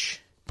 pearish.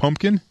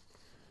 pumpkin.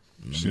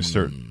 Just gonna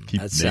start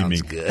keep That naming.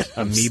 sounds good.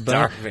 I'm Amoeba.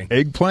 starving.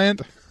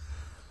 Eggplant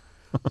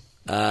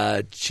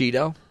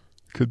Cheeto.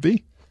 could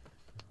be.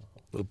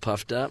 A little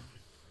puffed up.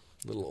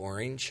 A little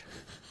orange.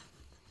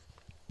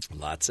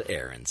 Lots of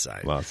air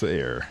inside. Lots of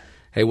air.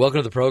 Hey, welcome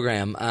to the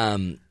program.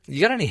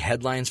 You got any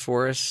headlines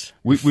for us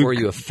We've- before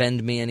you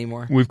offend me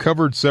anymore? We've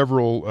covered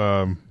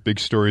several big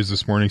stories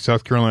this morning.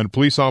 South Carolina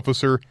police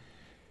officer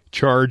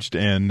charged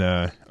and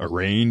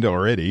arraigned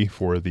already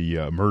for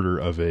the murder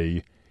of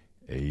a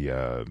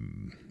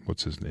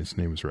what's his name? His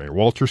name was right.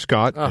 Walter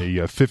Scott, a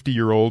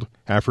 50-year-old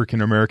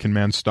African-American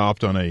man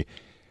stopped on a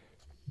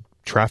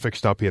traffic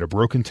stop. He had a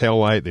broken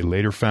taillight. They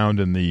later found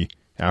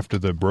after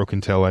the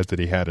broken taillight that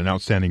he had an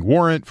outstanding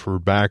warrant for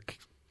back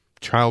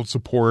child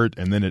support,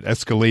 and then it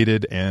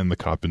escalated, and the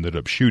cop ended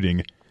up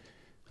shooting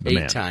the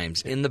man. 8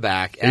 times in the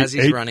back as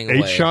he's running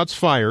away. 8 shots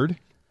fired,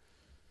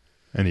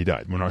 and he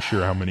died. We're not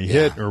sure how many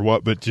hit or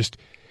what, but just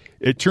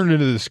it turned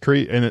into this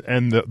crazy.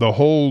 And the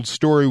whole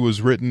story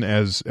was written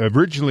as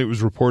originally it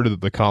was reported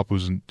that the cop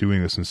was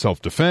doing this in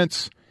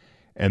self-defense,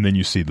 and then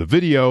you see the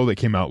video that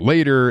came out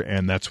later,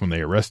 and that's when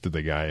they arrested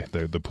the guy,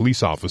 the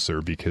police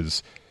officer,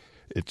 because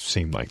it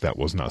seemed like that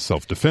was not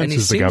self-defense. And he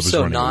as the guy was seemed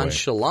so running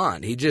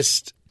nonchalant. away. He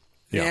just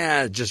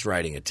just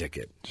writing a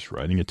ticket. Just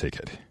writing a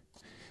ticket.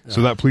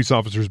 So that police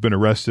officer's been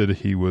arrested.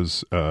 He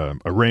was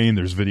arraigned.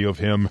 There's video of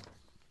him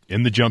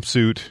in the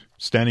jumpsuit,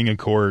 standing in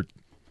court.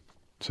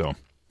 So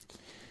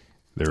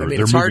they're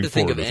it's hard to moving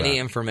think of forward with any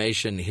that.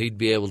 information he'd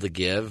be able to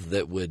give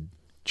that would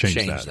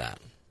change that.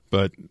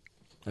 But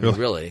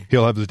really,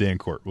 he'll have his day in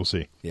court. We'll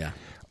see. Yeah.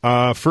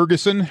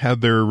 Ferguson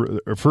had their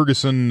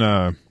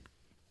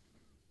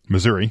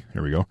Missouri.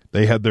 Here we go.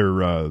 They had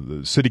their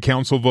city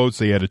council votes.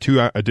 They added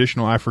 2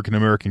 additional African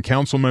American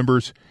council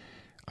members.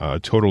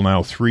 Total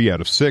now 3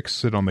 out of 6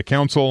 sit on the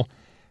council.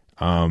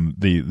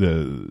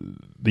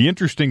 The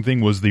interesting thing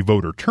was the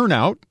voter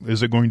turnout.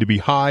 Is it going to be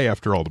high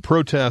after all the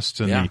protests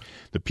and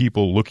the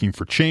people looking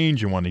for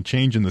change and wanting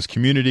change in this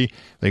community?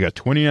 They got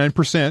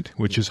 29%,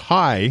 which is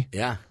high.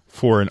 Yeah.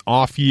 For an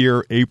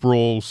off-year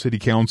April city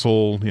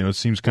council, it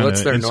seems kind of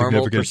insignificant. What's their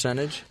normal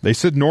percentage? They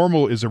said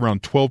normal is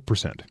around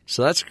 12%.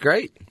 So that's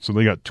great. So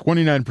they got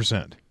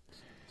 29%.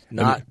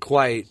 Not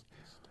quite.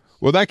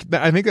 Well, I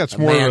think that's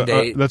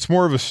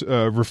more of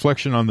a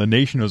reflection on the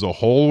nation as a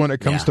whole when it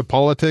comes to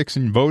politics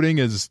and voting.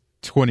 Is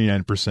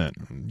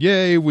 29%.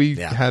 Yay, we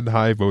had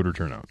high voter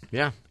turnout.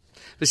 Yeah,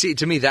 but see,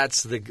 to me,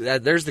 there's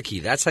the key.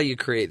 That's how you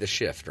create the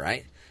shift,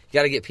 right? You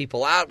got to get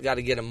people out. Got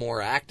to get them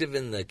more active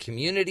in the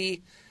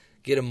community.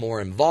 Get them more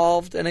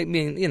involved. And I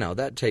mean,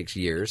 that takes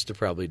years to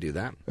probably do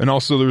that. And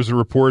also there was a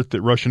report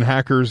that Russian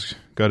hackers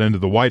got into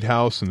the White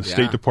House and the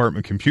State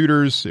Department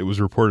computers. It was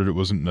reported it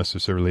wasn't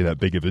necessarily that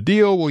big of a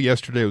deal. Well,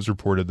 yesterday it was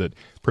reported that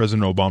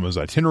President Obama's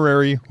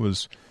itinerary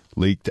was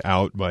leaked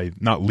out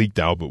not leaked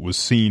out, but was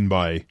seen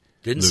by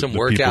some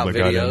workout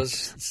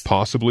videos?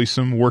 Possibly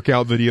some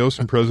workout videos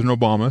from President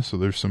Obama. So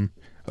there's some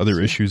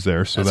other issues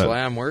there. So that's why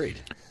I'm worried.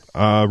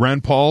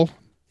 Rand Paul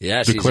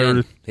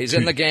declared he's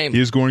in the game. He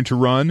is going to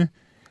run.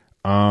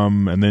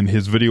 And then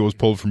his video was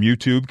pulled from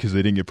YouTube because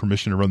they didn't get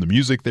permission to run the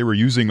music they were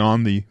using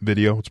on the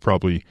video.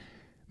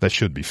 That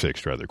should be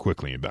fixed rather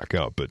quickly and back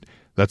up. But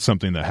that's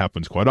something that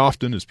happens quite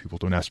often is people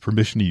don't ask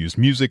permission to use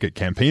music at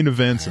campaign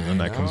events, and then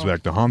that comes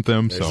back to haunt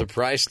them. There's a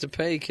price to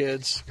pay,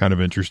 kids. Kind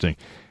of interesting.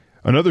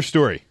 Another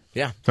story.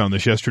 Yeah. Found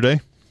this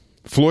yesterday.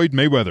 Floyd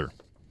Mayweather.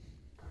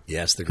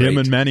 Yes, the great. Him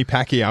and Manny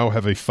Pacquiao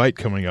have a fight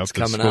coming up.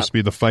 It's supposed to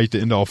be the fight to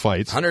end all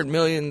fights. $100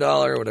 million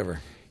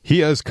whatever.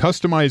 He had a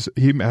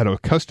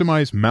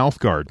customized mouth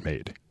guard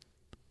made.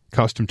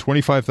 Cost him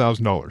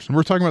 $25,000. And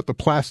we're talking about the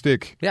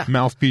plastic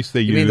mouthpiece they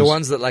use. You mean the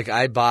ones that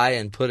I buy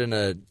and put in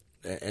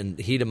and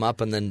heat them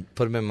up and then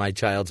put them in my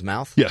child's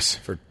mouth? Yes.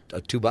 For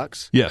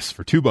 $2? Yes,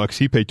 for $2.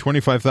 He paid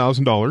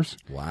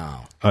 $25,000.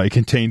 Wow. It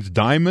contains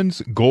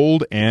diamonds,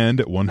 gold, and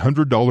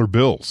 $100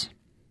 bills.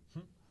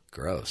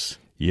 Gross.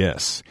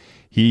 Yes.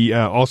 He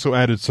also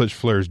added such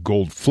flair as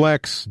gold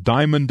flecks,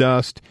 diamond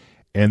dust,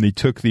 and they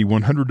took the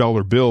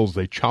 $100 bills,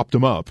 they chopped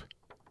them up,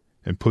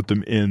 and put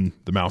them in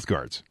the mouth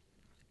guards.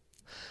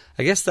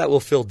 I guess that will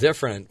feel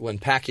different when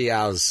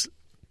Pacquiao's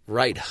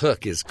right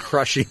hook is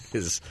crushing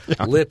his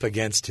lip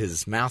against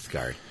his mouth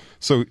guard.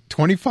 So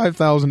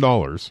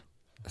 $25,000.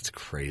 That's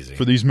crazy.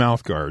 For these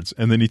mouth guards,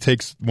 and then he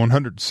takes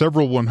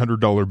several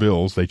 $100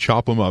 bills, they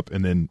chop them up,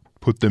 and then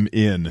put them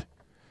in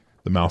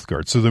the mouth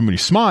guard. So then when he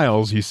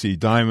smiles, you see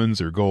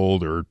diamonds or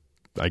gold or,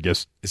 I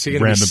guess, is he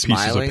gonna random be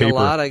pieces of paper. Smiling a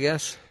lot, I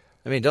guess?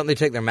 I mean, don't they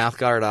take their mouth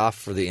guard off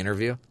for the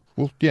interview?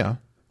 Well, yeah.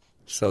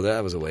 So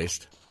that was a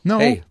waste. No.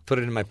 Hey, put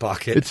it in my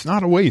pocket. It's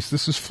not a waste.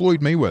 This is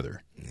Floyd Mayweather.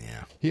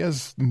 Yeah. He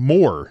has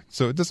more,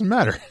 so it doesn't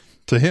matter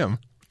to him.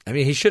 I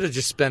mean, he should have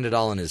just spent it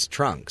all in his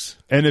trunks.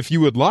 And if you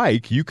would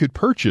like, you could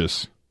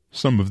purchase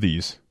some of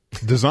these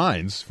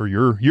designs for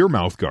your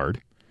mouth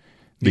guard.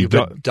 You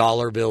put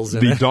dollar bills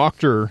in it. The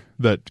doctor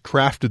that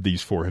crafted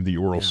these for him, the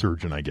oral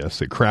surgeon, I guess,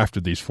 that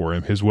crafted these for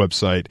him, his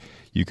website,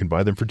 you can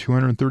buy them for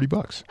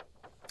 $230.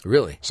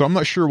 Really? So I'm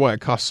not sure why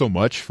it costs so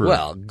much for.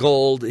 Well,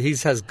 gold. He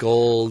has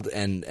gold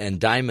and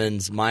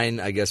diamonds. Mine,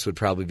 I guess, would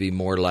probably be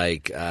more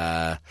like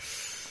I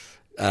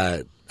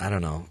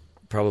don't know,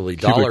 probably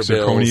dollar bills.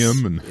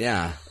 Zirconium and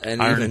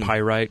and iron even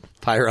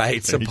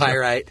pyrite, some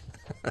pyrite,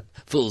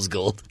 fool's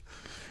gold.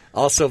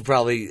 Also,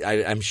 probably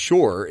I'm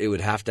sure it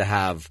would have to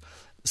have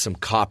some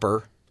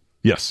copper.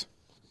 Yes.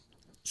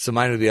 So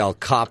mine would be all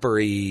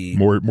coppery,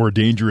 more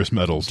dangerous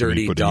metals. Dirty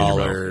to be put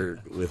dollar in your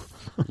mouth.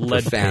 with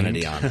lead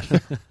profanity on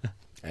it.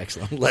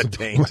 Excellent. Lead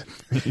paint.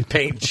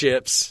 Paint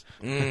chips.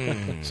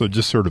 So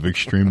just sort of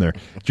extreme there.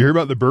 Did you hear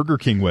about the Burger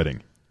King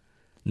wedding?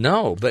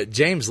 No, but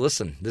James,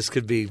 listen, this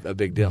could be a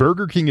big deal.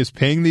 Burger King is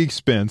paying the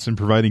expense and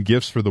providing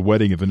gifts for the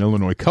wedding of an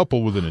Illinois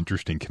couple with an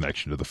interesting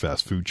connection to the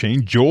fast food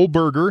chain. Joel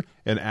Berger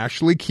and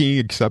Ashley King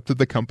accepted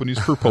the company's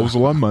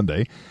proposal on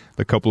Monday.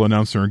 The couple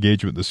announced their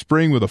engagement this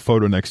spring with a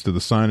photo next to the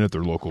sign at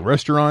their local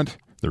restaurant.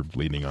 They're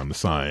leaning on the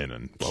sign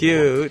and blah,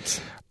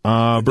 cute.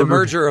 Blah, blah. The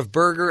merger of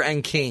Burger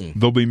and King.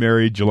 They'll be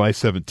married July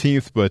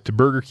 17th, but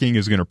Burger King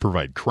is going to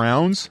provide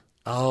crowns.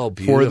 Oh,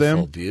 beautiful, for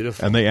them.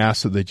 Beautiful. And they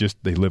ask that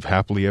they live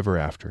happily ever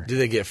after. Do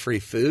they get free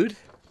food?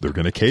 They're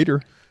going to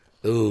cater.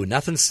 Ooh,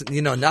 nothing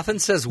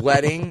says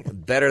wedding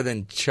better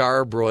than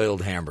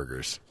char-broiled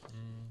hamburgers.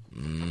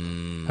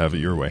 Have it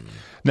your way.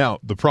 Now,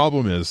 the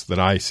problem is that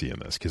I see in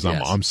this, because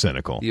I'm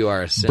cynical. You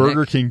are a cynic.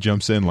 Burger King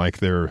jumps in like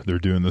they're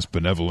doing this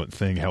benevolent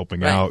thing,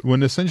 helping out,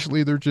 when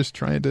essentially they're just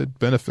trying to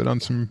benefit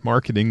on some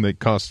marketing that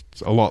costs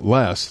a lot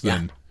less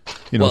than...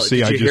 I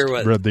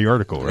just read the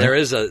article, right? There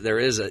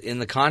is a in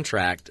the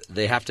contract,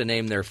 they have to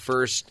name their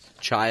first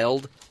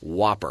child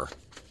Whopper.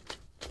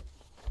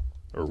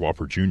 Or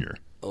Whopper Jr.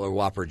 Or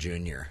Whopper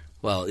Jr.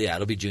 Well, yeah,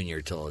 it'll be Junior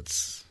till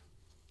it's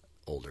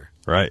older.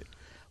 Right.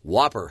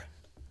 Whopper.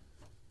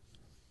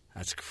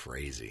 That's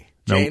crazy.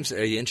 James,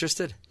 are you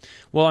interested?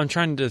 Well, I'm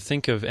trying to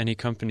think of any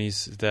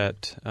companies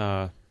that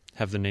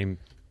have the name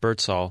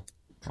Birdsall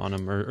on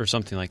them or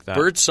something like that.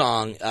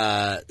 Birdsong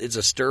is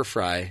a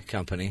stir-fry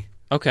company.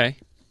 Okay.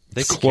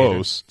 It's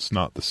close. It's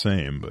not the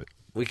same, but...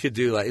 We could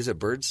do, is it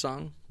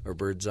Birdsong or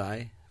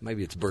Birdseye?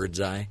 Maybe it's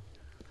Birdseye.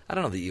 I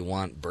don't know that you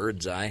want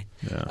Birdseye.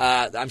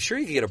 Yeah. I'm sure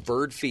you could get a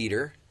bird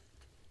feeder.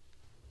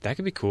 That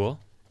could be cool.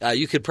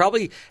 You could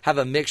probably have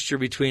a mixture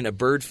between a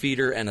bird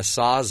feeder and a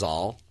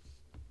sawzall.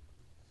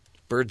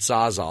 Bird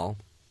sawzall.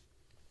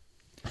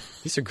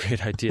 These are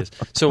great ideas.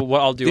 So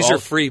what I'll do... These are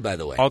free, by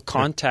the way. I'll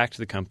contact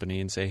the company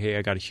and say, hey,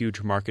 I got a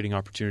huge marketing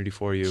opportunity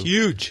for you.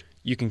 Huge.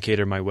 You can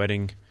cater my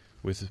wedding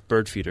with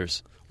bird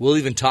feeders. We'll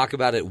even talk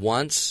about it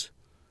once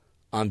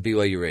on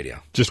BYU Radio.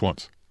 Just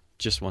once.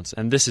 Just once.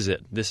 And this is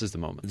it. This is the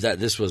moment.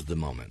 This was the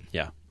moment.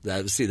 Yeah.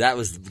 That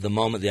was the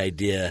moment the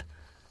idea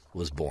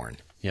was born.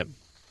 Yep.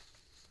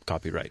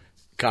 Copyright.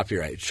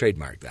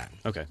 Trademark that.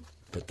 Okay.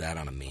 Put that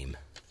on a meme.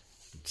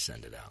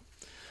 Send it out.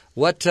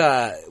 What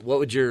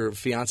would your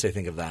fiance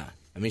think of that?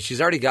 I mean,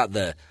 she's already got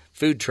the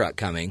food truck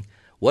coming.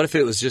 What if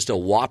it was just a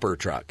Whopper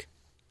truck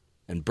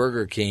and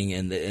Burger King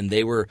and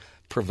they were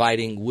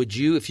providing,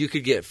 if you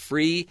could get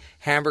free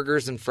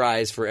hamburgers and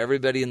fries for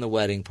everybody in the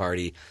wedding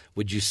party,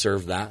 would you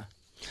serve that?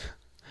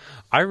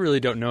 I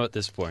really don't know at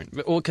this point.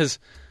 Well, because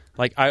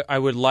I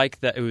would like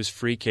that it was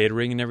free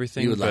catering and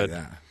everything. You would like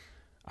that.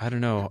 I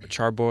don't know.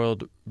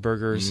 Char-broiled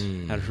burgers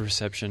at a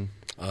reception.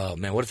 Oh,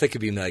 man. What if they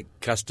could be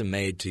custom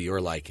made to your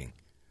liking?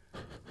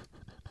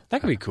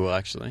 That could be cool,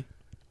 actually.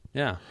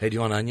 Yeah. Hey, do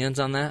you want onions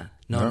on that?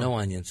 No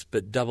onions,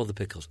 but double the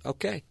pickles.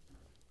 Okay.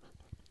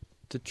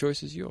 The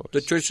choice is yours. The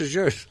choice is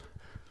yours.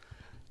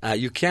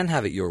 You can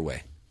have it your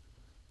way.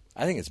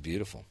 I think it's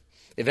beautiful.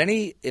 If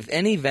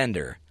any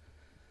vendor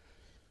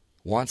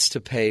wants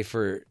to pay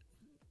for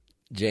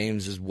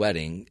James's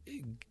wedding,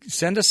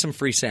 send us some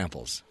free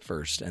samples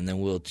first, and then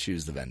we'll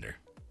choose the vendor.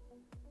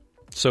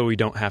 So we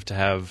don't have to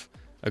have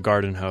a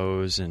garden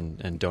hose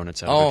and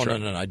donuts out of the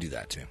truck? No, I do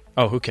that too.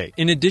 Oh, okay.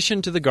 In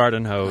addition to the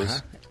garden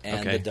hose.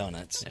 And the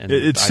donuts. And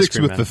it sticks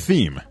with the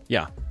theme.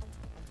 Yeah.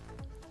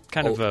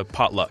 Kind of a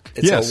potluck.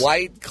 It's a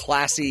white,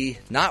 classy,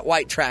 not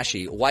white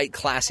trashy, white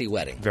classy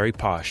wedding. Very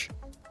posh.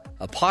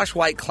 A posh,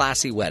 white,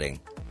 classy wedding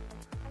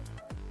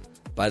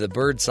by the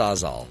Bird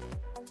Sawzall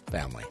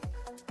family.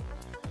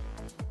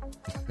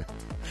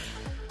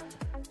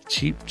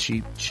 Cheap,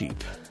 cheap,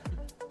 cheap.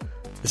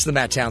 This is the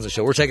Matt Townsend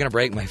Show. We're taking a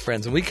break, my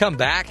friends. When we come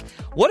back,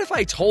 what if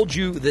I told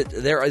you that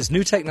there is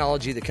new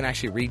technology that can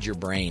actually read your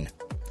brain?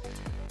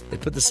 They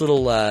put this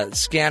little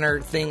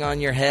scanner thing on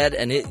your head,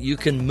 and you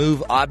can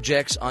move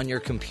objects on your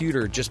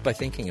computer just by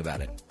thinking about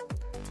it.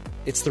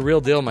 It's the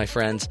real deal, my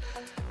friends.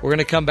 We're going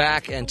to come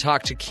back and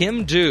talk to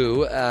Kim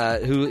Du,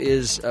 who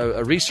is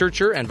a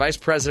researcher and vice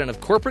president of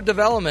corporate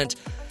development,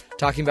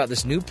 talking about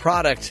this new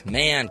product,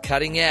 man,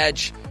 cutting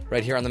edge,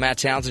 right here on the Matt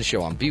Townsend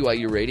Show on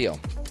BYU Radio.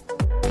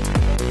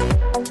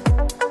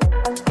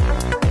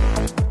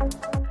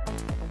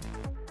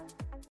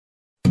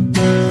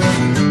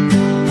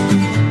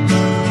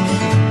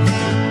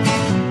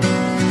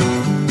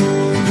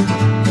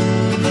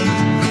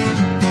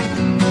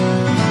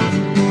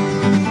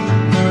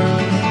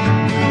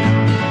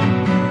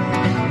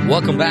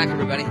 Welcome back,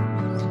 everybody,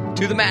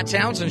 to the Matt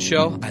Townsend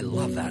Show. I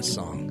love that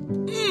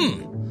song.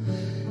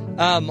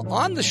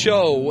 On the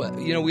show,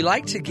 we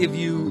like to give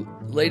you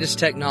latest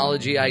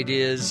technology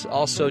ideas,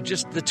 also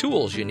just the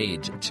tools you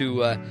need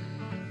to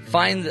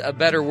find a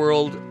better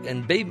world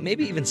and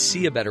maybe even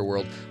see a better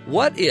world.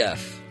 What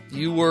if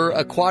you were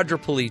a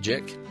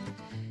quadriplegic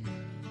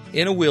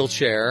in a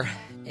wheelchair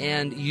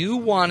and you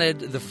wanted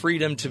the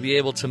freedom to be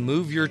able to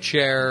move your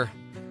chair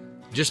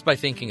just by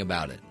thinking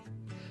about it?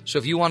 So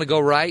if you want to go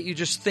right, you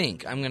just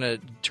think, I'm going to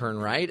turn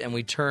right, and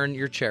we turn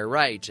your chair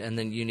right, and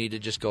then you need to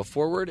just go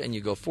forward, and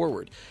you go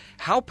forward.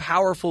 How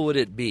powerful would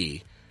it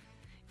be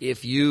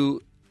if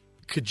you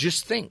could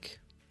just think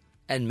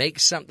and make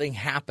something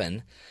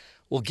happen?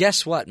 Well,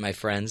 guess what, my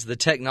friends? The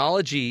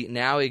technology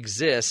now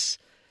exists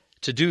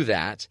to do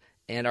that,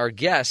 and our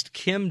guest,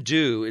 Kim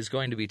Du, is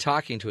going to be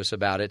talking to us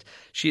about it.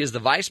 She is the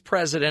Vice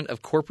President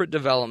of Corporate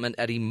Development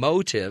at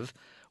EMOTIV,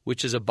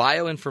 which is a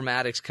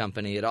bioinformatics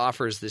company. It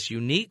offers this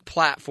unique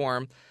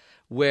platform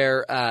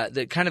where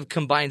that kind of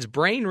combines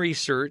brain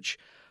research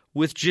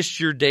with just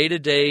your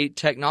day-to-day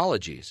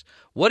technologies.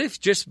 What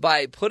if just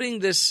by putting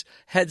this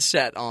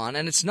headset on,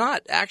 and it's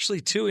not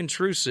actually too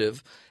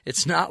intrusive,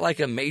 it's not like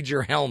a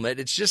major helmet,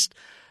 it's just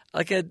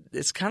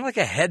it's kind of like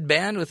a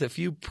headband with a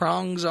few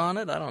prongs on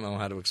it. I don't know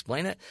how to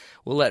explain it.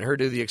 We'll let her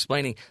do the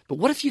explaining. But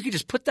what if you could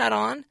just put that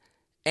on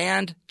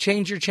and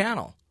change your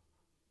channel,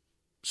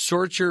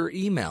 sort your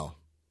email?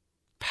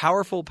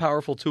 Powerful,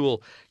 powerful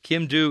tool.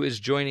 Kim Du is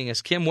joining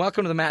us. Kim,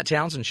 welcome to the Matt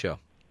Townsend Show.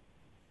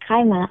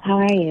 Hi, Matt. How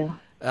are you?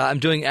 I'm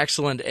doing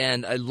excellent,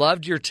 and I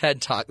loved your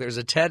TED Talk. There's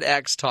a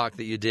TEDx talk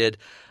that you did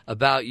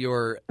about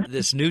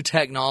this new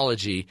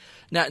technology.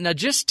 Now,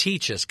 just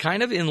teach us,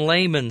 kind of in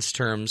layman's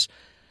terms,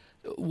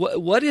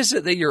 what is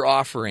it that you're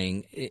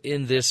offering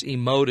in this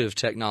EMOTIV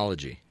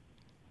technology?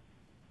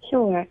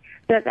 Sure.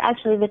 So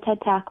actually, the TED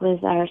Talk was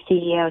our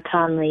CEO,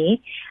 Tom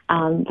Lee,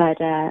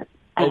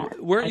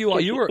 weren't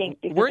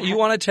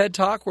you on a TED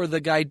Talk where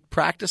the guy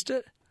practiced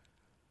it?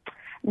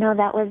 No,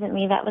 that wasn't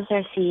me. That was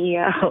our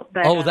CEO.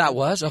 But, that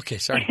was? Okay,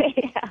 sorry.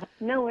 Yeah,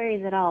 no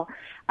worries at all.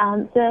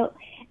 So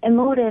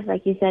EMOTIV,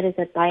 like you said, is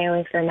a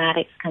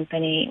bioinformatics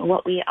company.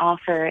 What we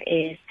offer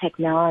is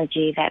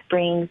technology that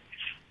brings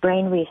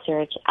brain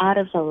research out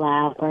of the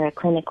lab or a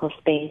clinical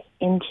space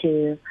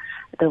into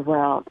the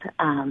world.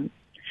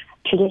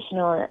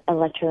 Traditional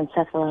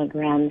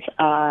electroencephalograms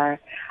are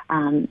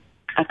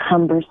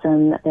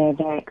cumbersome, they're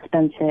very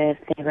expensive,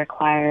 they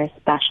require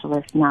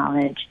specialist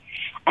knowledge,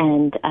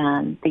 and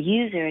the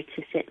user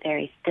to sit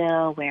very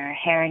still, wear a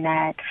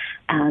hairnet,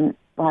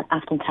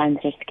 oftentimes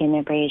there's skin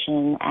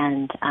abrasion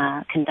and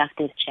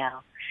conductive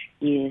gel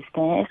used.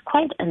 And it's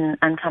quite an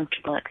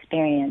uncomfortable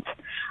experience.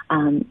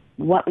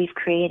 What we've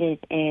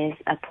created is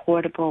a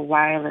portable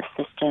wireless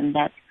system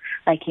that's,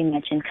 like you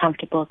mentioned,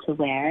 comfortable to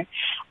wear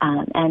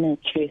and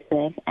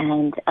intrusive,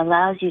 and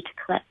allows you to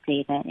collect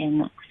data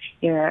in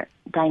your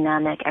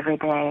dynamic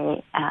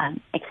everyday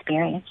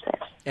experiences.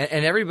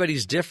 And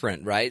everybody's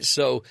different, right?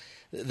 So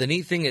the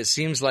neat thing, it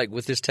seems like,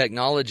 with this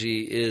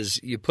technology is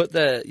you put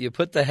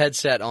the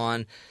headset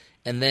on,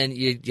 and then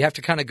you have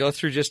to kind of go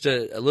through just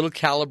a little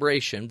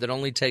calibration that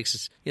only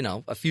takes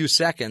a few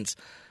seconds.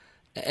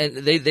 And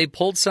they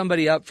pulled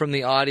somebody up from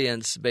the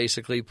audience,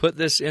 basically, put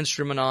this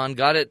instrument on,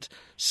 got it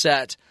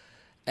set,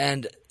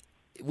 and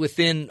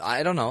within,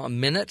 I don't know, a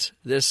minute,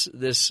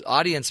 this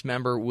audience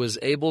member was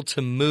able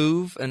to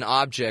move an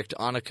object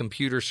on a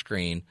computer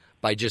screen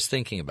by just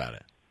thinking about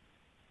it.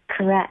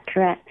 Correct.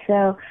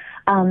 So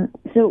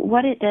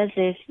what it does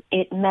is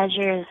it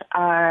measures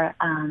our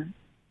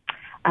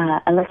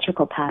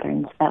electrical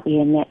patterns that we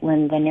emit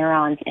when the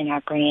neurons in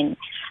our brain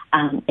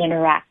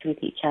interact with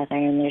each other,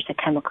 and there's a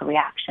chemical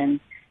reaction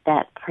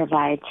that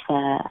provides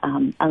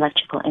the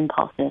electrical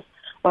impulses.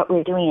 What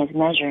we're doing is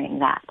measuring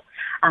that.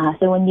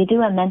 So when you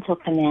do a mental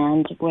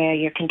command where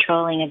you're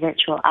controlling a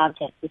virtual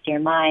object with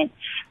your mind,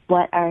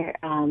 what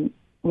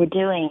we're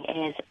doing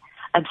is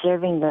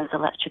observing those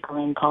electrical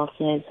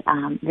impulses,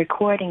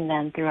 recording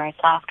them through our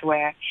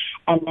software,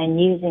 and then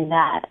using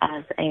that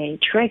as a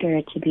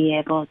trigger to be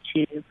able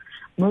to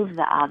move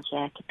the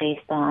object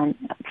based on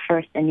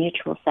first a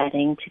neutral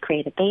setting to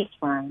create a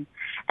baseline,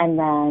 and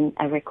then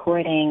a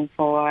recording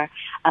for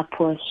a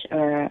push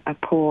or a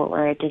pull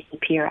or a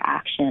disappear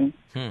action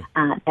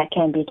that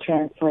can be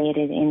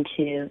translated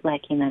into,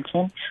 like you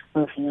mentioned,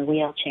 moving a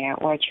wheelchair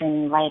or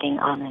turning lighting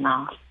on and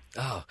off.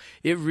 Oh,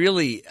 it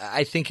really,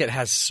 I think it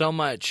has so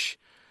much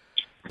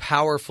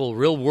powerful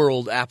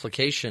real-world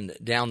application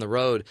down the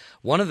road.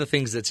 One of the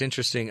things that's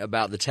interesting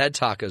about the TED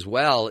Talk as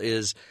well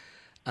is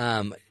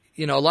a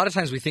lot of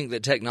times we think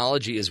that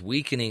technology is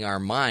weakening our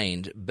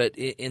mind, but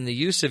in the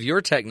use of your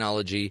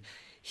technology,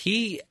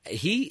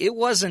 it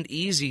wasn't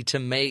easy to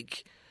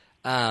make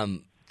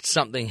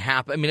something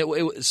happen. I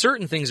mean,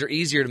 certain things are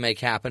easier to make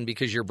happen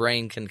because your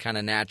brain can kind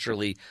of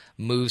naturally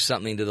move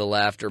something to the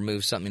left or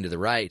move something to the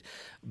right.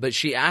 But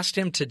she asked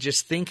him to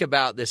just think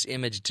about this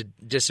image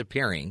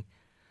disappearing.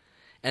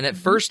 And at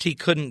first he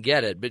couldn't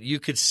get it, but you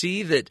could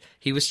see that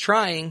he was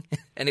trying,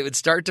 and it would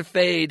start to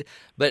fade.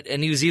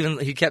 And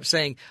he kept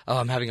saying, "Oh,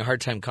 I'm having a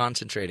hard time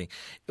concentrating."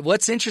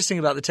 What's interesting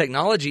about the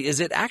technology is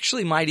it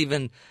actually might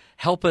even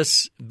help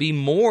us be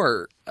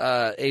more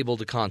able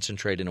to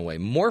concentrate in a way,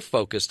 more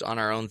focused on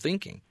our own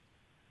thinking.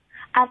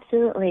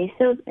 Absolutely.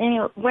 So,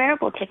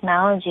 wearable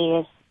technology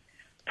is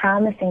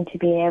promising to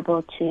be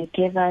able to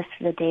give us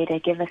the data,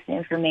 give us the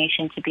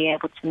information to be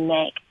able to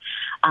make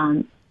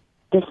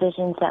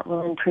decisions that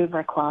will improve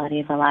our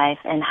quality of life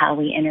and how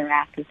we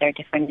interact with our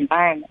different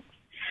environments.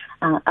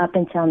 Up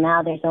until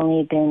now, there's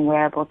only been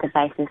wearable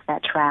devices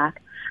that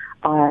track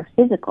our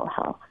physical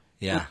health.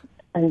 Yeah.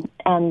 And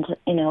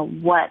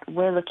what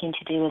we're looking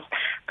to do is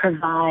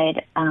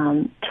provide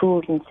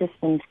tools and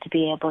systems to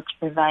be able to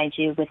provide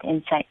you with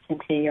insights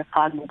into your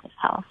cognitive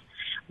health.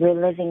 We're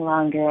living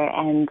longer,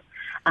 and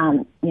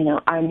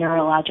our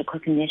neurological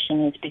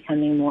condition is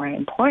becoming more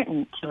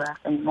important to us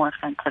and more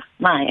front of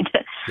mind.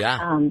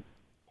 Yeah.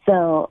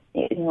 So,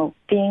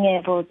 being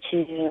able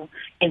to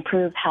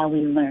improve how we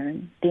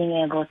learn,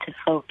 being able to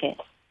focus.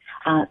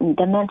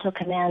 The mental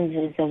commands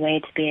is a way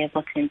to be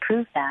able to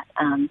improve that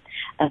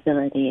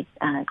ability,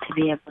 to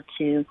be able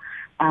to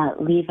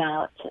leave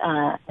out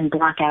and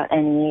block out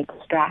any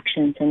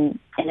distractions and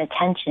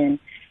attention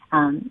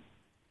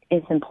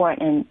is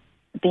important.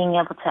 Being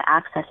able to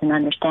access and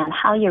understand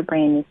how your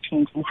brain is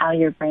changing, how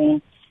your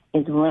brain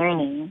is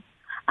learning,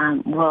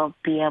 will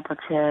be able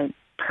to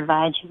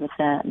provide you with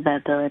the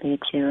ability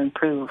to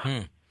improve.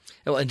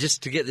 Well, and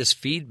just to get this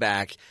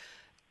feedback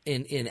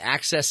in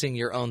accessing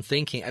your own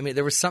thinking. I mean,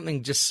 there was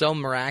something just so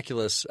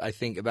miraculous, I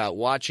think, about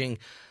watching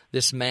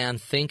this man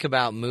think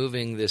about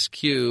moving this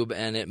cube,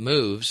 and it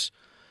moves,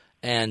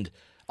 and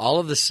all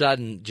of a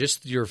sudden,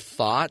 just your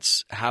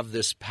thoughts have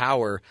this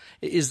power.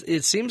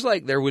 It seems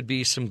like there would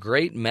be some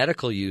great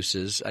medical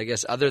uses, I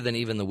guess, other than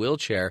even the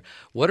wheelchair.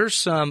 What are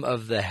some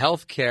of the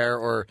healthcare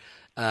or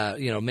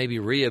maybe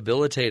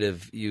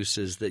rehabilitative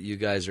uses that you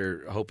guys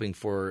are hoping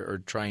for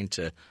or trying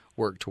to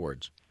work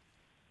towards?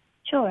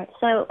 Sure.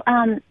 So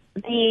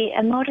the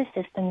EMOTIV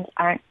systems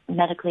aren't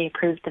medically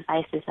approved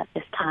devices at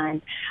this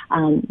time.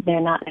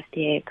 They're not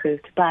FDA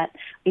approved, but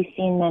we've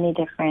seen many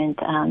different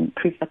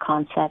proof of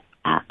concept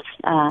apps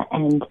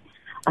and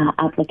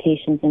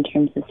applications in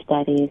terms of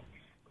studies.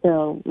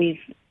 So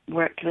we've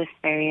worked with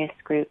various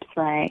groups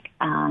like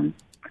the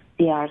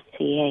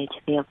RCA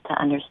to be able to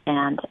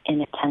understand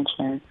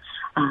inattention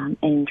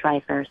in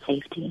driver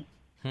safety.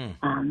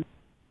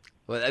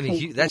 Well, I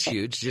mean, that's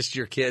huge. Just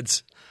your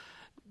kids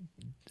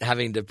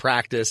having to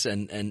practice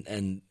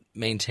and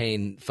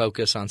maintain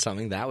focus on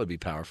something, that would be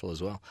powerful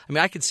as well. I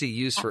mean, I could see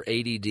use for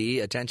ADD,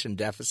 attention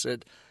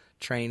deficit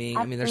training.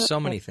 Absolutely. I mean, there's so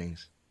many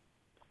things.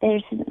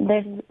 There's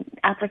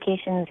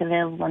applications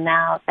available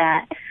now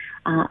that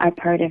are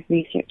part of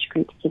research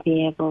groups to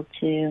be able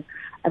to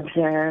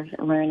observe,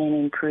 learn, and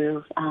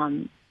improve,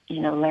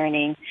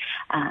 learning,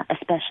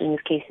 especially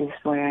with cases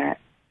where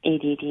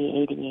ADD,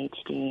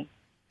 ADHD.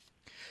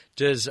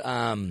 Does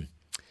I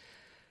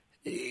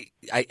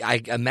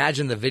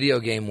imagine the video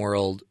game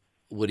world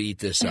would eat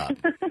this up.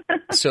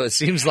 So it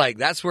seems like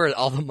that's where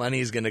all the money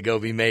is going to go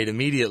be made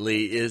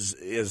immediately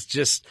is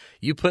just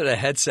you put a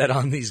headset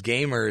on these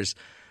gamers.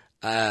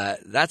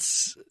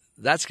 That's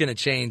going to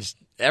change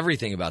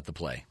everything about the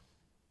play.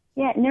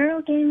 Yeah,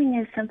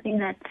 neurogaming is something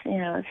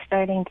that's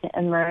starting to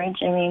emerge.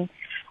 I mean,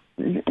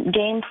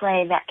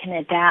 gameplay that can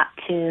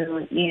adapt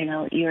to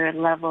your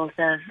levels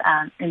of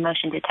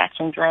emotion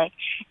detections. Like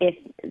if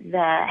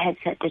the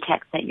headset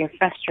detects that you're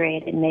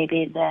frustrated,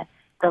 maybe the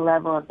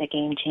level of the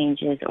game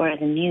changes, or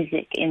the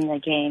music in the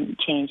game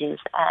changes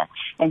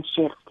and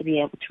shifts to be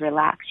able to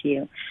relax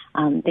you.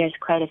 There's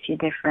quite a few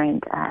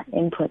different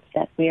inputs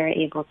that we are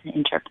able to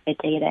interpret the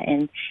data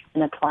and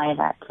apply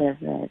that to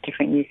the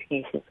different use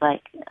cases,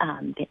 like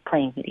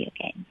playing video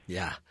games.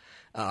 Yeah,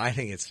 I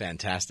think it's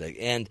fantastic.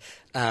 And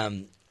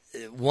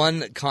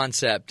one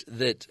concept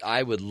that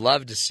I would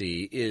love to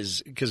see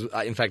is, because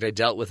in fact I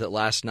dealt with it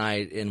last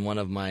night in one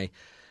of my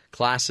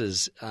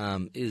classes,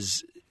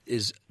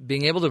 is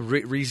being able to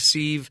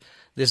receive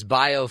this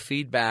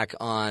biofeedback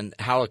on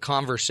how a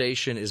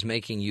conversation is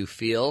making you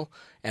feel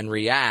and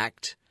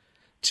react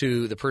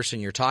to the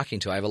person you're talking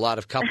to. I have a lot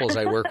of couples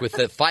I work with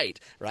that fight,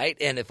 right?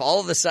 And if all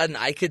of a sudden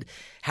I could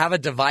have a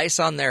device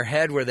on their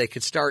head where they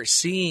could start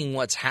seeing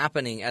what's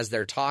happening as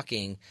they're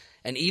talking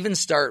and even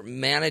start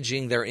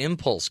managing their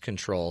impulse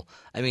control,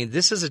 I mean,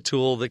 this is a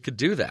tool that could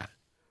do that.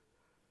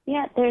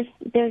 Yeah,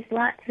 there's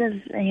lots of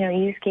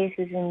use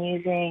cases in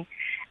using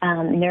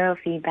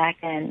neurofeedback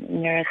and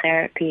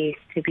neurotherapies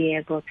to be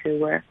able to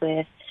work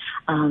with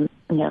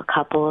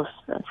couples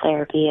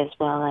therapy, as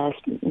well as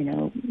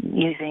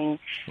using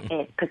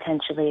it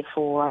potentially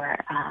for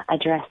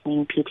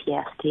addressing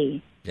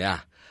PTSD. Yeah.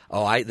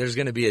 Oh, there's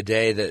going to be a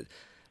day that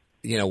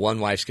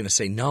one wife's going to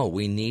say, no,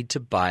 we need to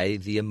buy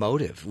the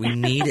EMOTIV. We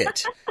need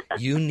it.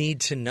 You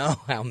need to know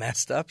how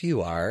messed up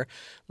you are.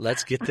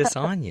 Let's get this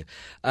on you.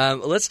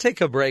 Let's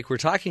take a break. We're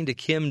talking to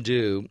Kim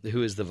Du,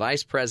 who is the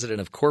Vice President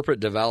of Corporate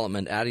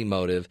Development at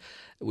EMOTIV,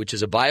 which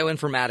is a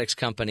bioinformatics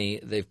company.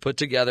 They've put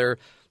together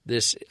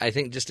this, I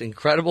think, just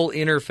incredible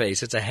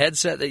interface. It's a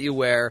headset that you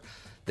wear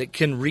that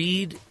can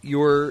read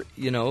your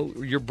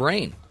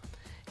brain.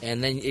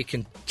 And then it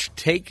can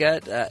take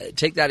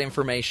that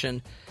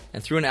information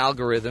and through an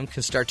algorithm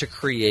can start to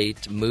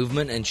create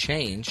movement and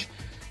change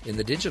in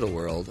the digital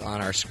world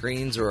on our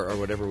screens or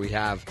whatever we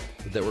have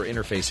that we're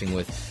interfacing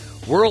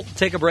with. We'll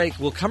take a break.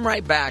 We'll come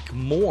right back.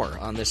 More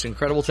on this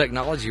incredible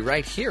technology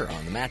right here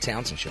on The Matt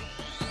Townsend Show.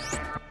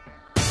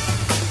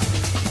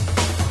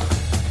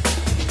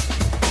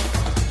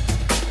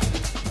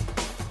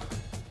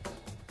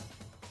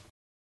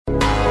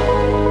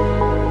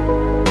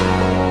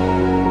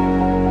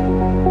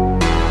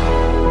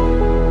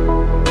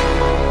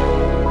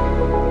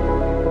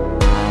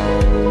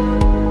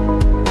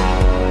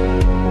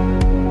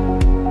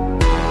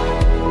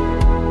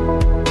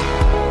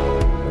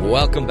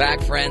 back,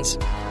 friends,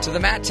 to the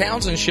Matt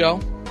Townsend Show.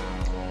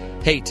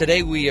 Hey,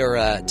 today we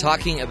are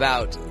talking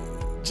about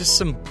just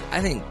some,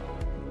 I think,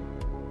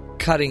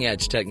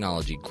 cutting-edge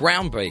technology,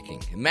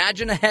 groundbreaking.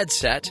 Imagine a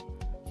headset,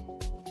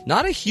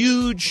 not a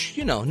huge,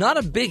 not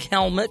a big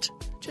helmet,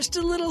 just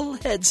a little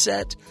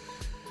headset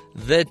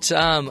that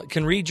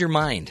can read your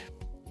mind,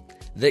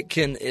 that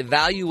can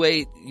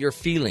evaluate your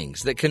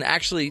feelings, that can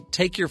actually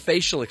take your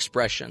facial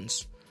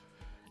expressions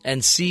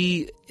and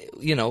see,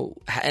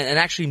 and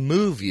actually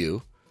move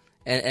you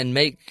and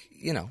make,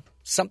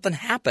 something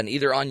happen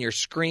either on your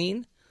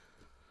screen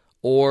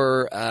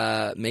or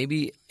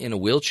maybe in a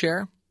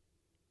wheelchair.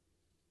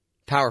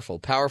 Powerful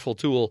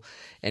tool.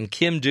 And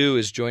Kim Du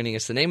is joining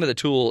us. The name of the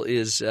tool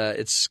is,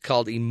 it's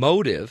called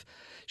EMOTIV.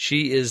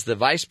 She is the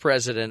Vice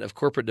President of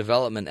Corporate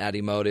Development at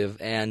EMOTIV,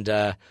 and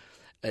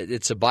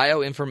it's a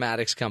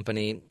bioinformatics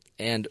company.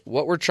 And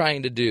what they're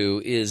trying to do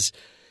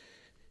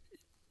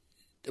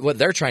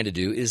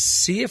is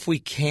see if we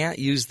can't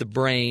use the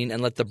brain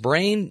and let the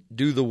brain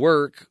do the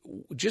work,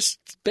 just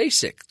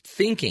basic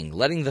thinking,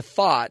 letting the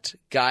thought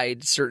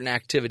guide certain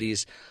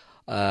activities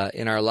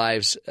in our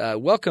lives.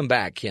 Welcome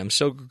back, Kim.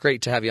 So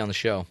great to have you on the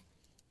show.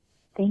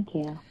 Thank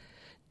you.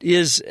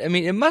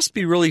 It must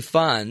be really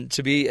fun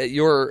to be at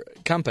your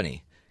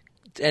company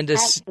and to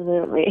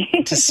Absolutely.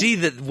 to see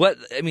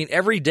that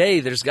every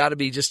day there's got to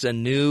be just a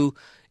new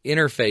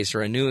interface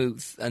or a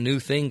new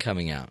thing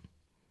coming out.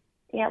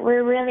 Yeah,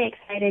 we're really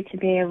excited to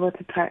be able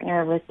to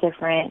partner with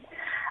different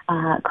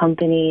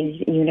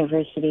companies,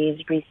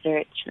 universities,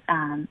 research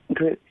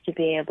groups to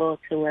be able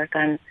to work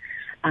on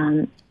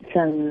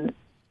some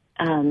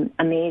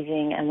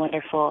amazing and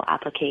wonderful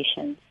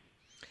applications.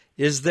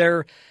 Is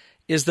there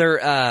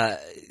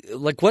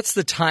what's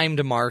the time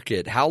to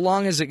market? How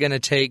long is it going to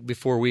take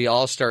before we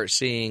all start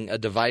seeing a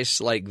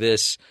device like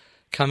this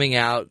coming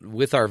out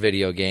with our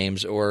video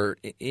games or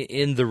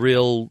in the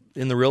real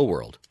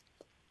world?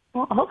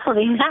 Well,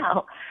 hopefully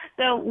now.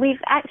 So we've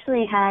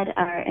actually had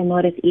our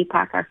EMOTIV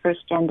EPOC, our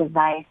first-gen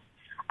device,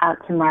 out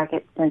to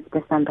market since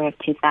December of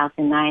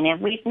 2009.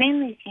 And we've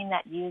mainly seen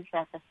that used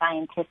as a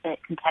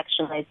scientific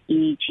contextualized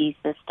EEG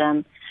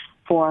system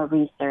for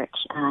research.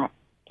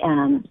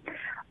 And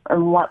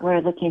what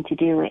we're looking to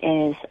do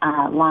is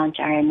launch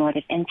our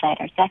EMOTIV Insight,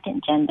 our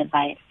second-gen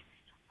device,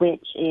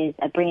 which is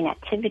a brain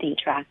activity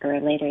tracker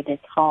later this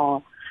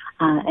fall.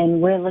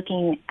 And we're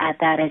looking at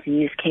that as a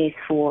use case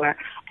for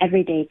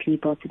everyday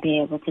people to be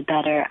able to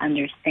better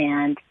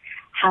understand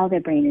how their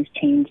brain is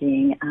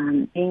changing,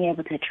 being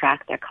able to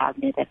track their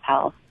cognitive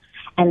health,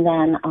 and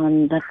then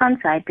on the fun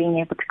side, being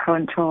able to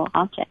control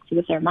objects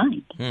with their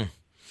mind.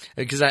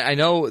 Because I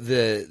know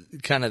the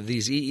kind of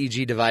these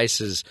EEG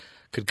devices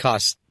could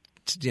cost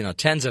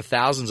tens of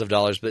thousands of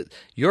dollars, but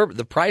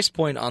the price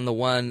point on the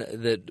one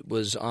that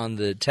was on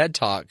the TED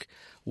Talk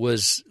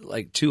was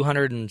like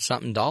 $200 and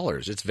something.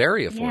 It's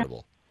very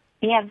affordable.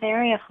 Yeah,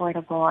 very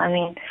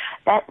affordable.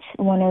 That's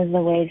one of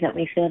the ways that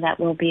we feel that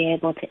we'll be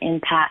able to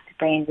impact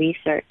brain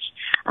research.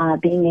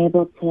 Being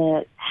able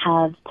to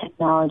have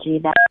technology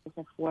that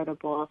is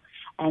affordable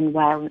and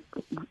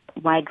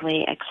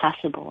widely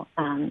accessible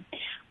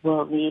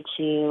will lead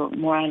to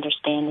more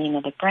understanding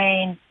of the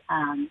brain,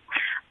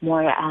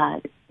 more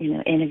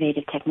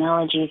innovative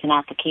technologies and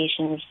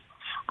applications,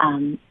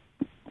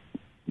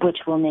 which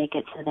will make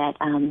it so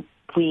that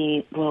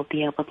we will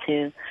be able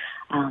to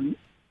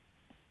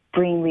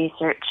bring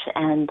research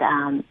and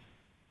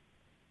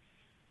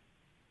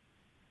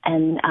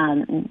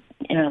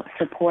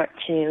support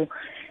to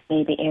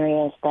maybe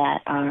areas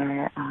that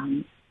are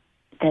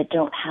that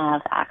don't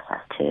have access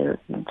to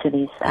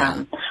these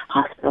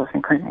hospitals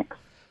and clinics.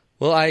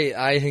 Well,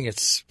 I think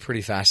it's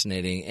pretty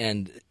fascinating.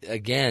 And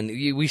again,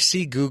 we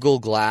see Google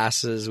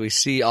Glasses, we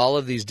see all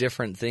of these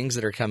different things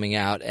that are coming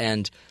out,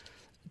 and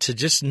to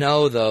just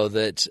know, though,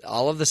 that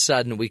all of a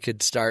sudden we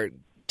could start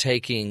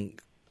taking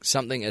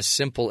something as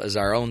simple as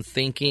our own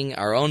thinking,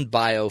 our own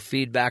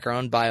biofeedback, our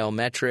own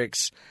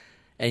biometrics,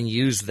 and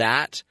use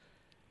that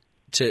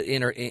to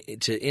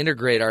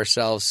integrate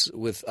ourselves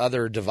with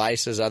other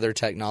devices, other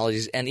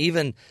technologies, and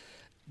even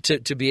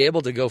to be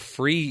able to go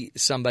free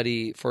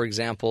somebody, for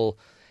example,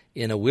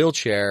 in a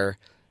wheelchair,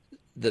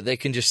 that they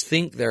can just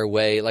think their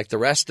way like the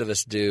rest of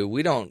us do.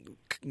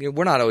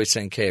 We're not always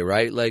saying, okay,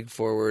 right leg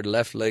forward,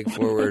 left leg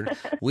forward.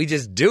 We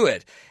just do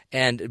it.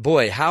 And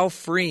boy, how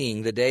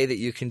freeing the day that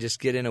you can just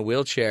get in a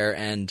wheelchair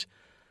and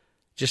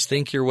just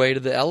think your way to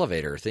the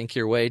elevator, think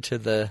your way to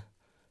the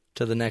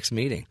next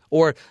meeting.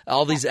 Or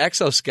all these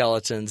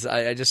exoskeletons.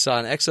 I just saw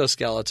an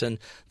exoskeleton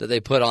that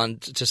they put on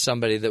to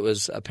somebody that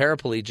was a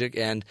paraplegic,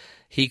 and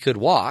he could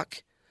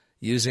walk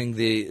using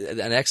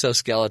an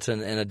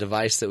exoskeleton and a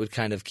device that would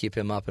kind of keep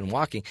him up and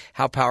walking.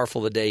 How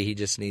powerful the day he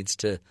just needs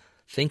to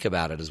think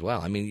about it as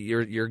well.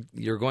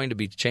 You're going to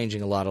be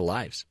changing a lot of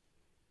lives.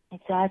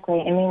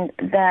 Exactly.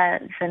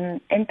 The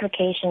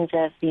implications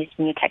of these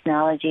new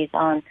technologies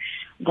on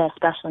the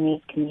special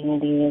needs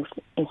community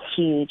is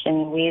huge.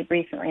 We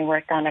recently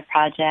worked on a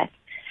project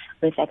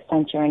with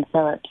Accenture and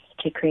Philips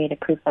to create a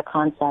proof of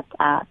concept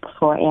app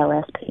for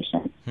ALS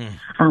patients,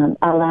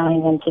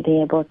 allowing them to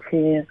be able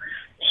to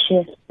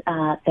shift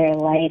their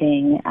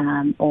lighting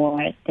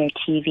or their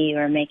TV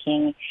or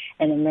making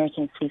an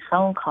emergency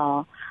phone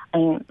call. I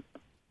mean,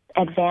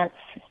 advanced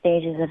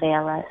stages of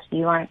ALS,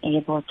 you aren't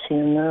able to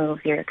move.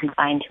 You're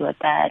confined to a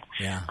bed.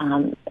 Yeah.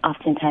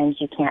 Oftentimes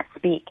you can't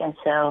speak. And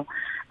so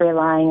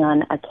relying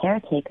on a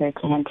caretaker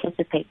to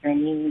anticipate your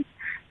needs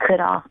could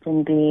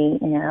often be,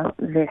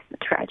 this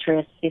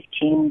treacherous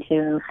 15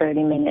 to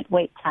 30-minute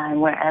wait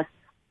time, whereas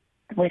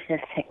with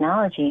this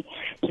technology,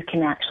 you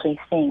can actually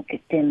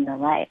think, dim the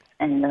lights,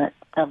 and the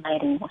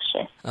lighting will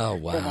shift. Oh,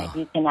 wow. So that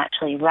you can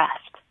actually rest.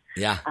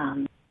 Yeah.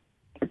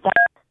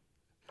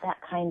 That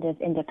kind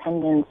of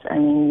independence, I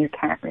mean, you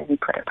can't really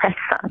put a price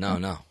on.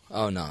 No.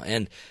 Oh, no.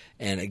 And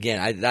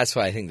again, that's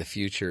why I think the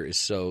future is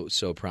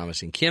so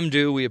promising. Kim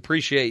Du, we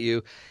appreciate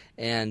you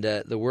and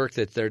the work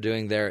that they're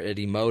doing there at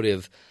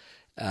EMOTIV,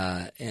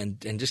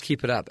 and just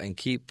keep it up and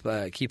keep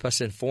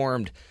us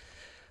informed.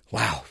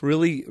 Wow,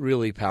 really,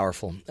 really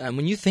powerful. And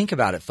when you think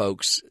about it,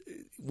 folks,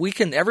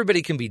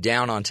 everybody can be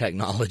down on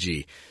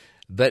technology,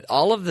 but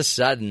all of a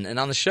sudden, and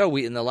on the show,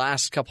 in the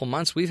last couple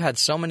months, we've had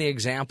so many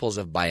examples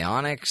of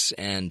bionics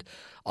and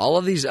all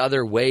of these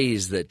other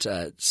ways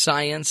that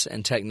science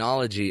and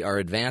technology are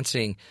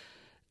advancing.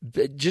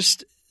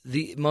 Just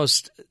the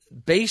most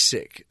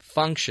basic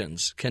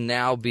functions can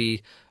now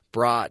be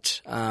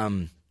brought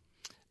to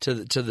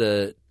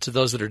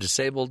those that are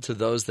disabled, to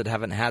those that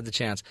haven't had the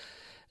chance.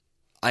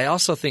 I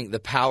also think the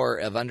power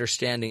of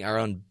understanding our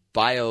own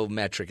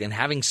biometric and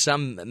having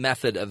some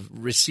method of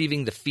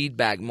receiving the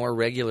feedback more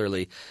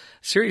regularly.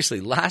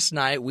 Seriously, last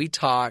night we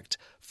talked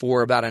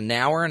for about an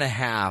hour and a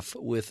half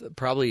with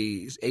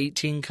probably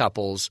 18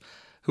 couples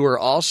who are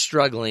all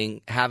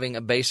struggling having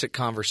a basic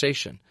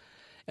conversation.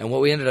 And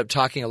what we ended up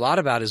talking a lot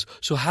about is,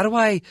 so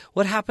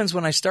what happens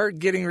when I start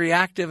getting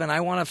reactive and I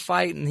want to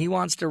fight and he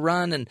wants to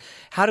run, and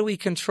how do we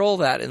control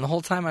that? And the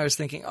whole time I was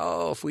thinking,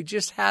 if we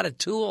just had a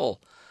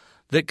tool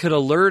that could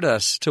alert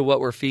us to what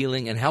we're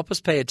feeling and help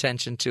us pay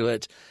attention to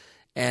it,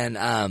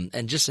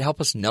 and just help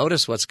us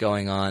notice what's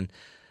going on.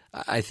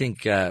 I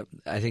think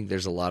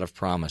there's a lot of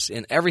promise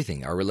in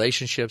everything, our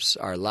relationships,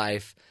 our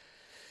life,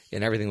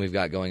 in everything we've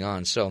got going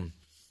on. So,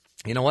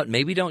 you know what?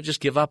 Maybe don't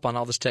just give up on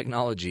all this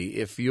technology.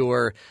 If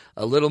you're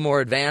a little more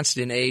advanced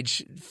in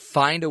age,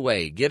 find a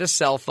way. Get a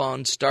cell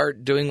phone.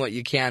 Start doing what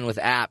you can with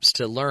apps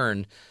to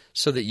learn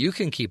so that you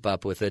can keep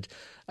up with it.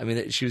 I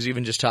mean, she was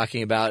even just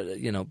talking about,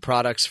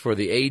 products for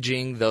the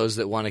aging, those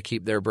that want to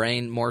keep their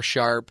brain more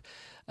sharp,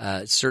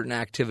 certain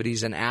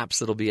activities and apps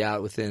that'll be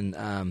out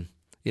within,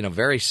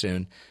 very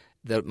soon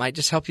that might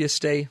just help you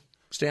stay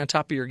on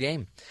top of your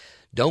game.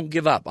 Don't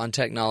give up on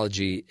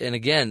technology. And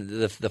again,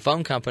 the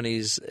phone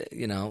companies,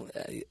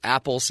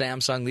 Apple,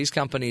 Samsung, these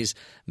companies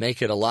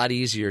make it a lot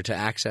easier to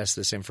access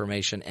this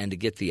information and to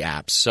get the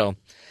apps. So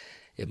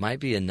it might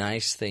be a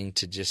nice thing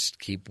to just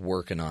keep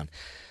working on.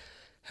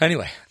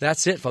 Anyway,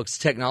 that's it, folks.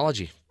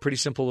 Technology. Pretty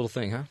simple little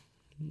thing, huh?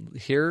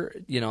 Here,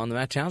 on the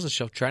Matt Townsend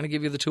Show, trying to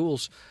give you the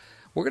tools.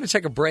 We're going to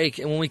take a break,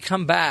 and when we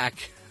come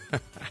back,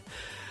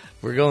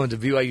 we're going to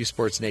BYU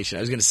Sports Nation.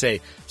 I was going to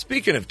say,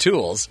 speaking of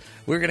tools,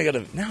 we're going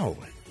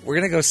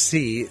to go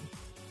see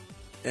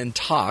and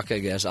talk, I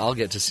guess. I'll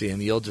get to see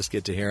him. You'll just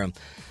get to hear him.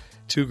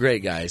 Two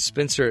great guys,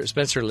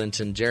 Spencer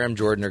Linton, Jerem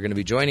Jordan, are going to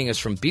be joining us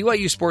from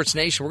BYU Sports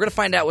Nation. We're going to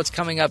find out what's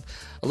coming up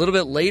a little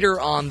bit later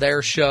on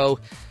their show.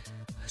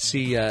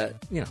 See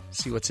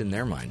what's in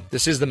their mind.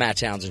 This is the Matt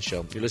Townsend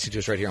Show. You're listening to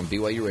us right here on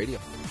BYU Radio.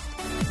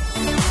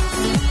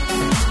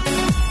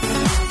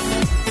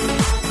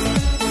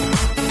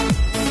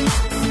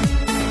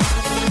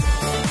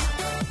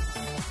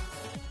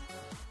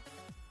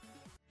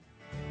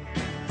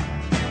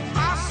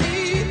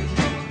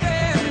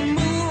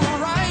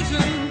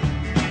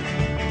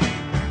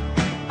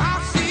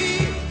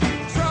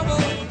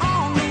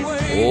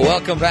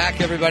 Welcome back,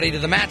 everybody, to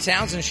the Matt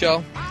Townsend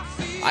Show.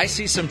 I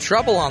see some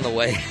trouble on the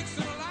way.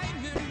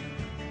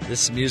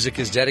 This music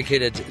is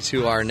dedicated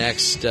to our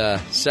next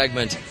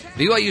segment,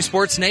 BYU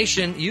Sports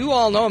Nation. You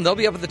all know them. They'll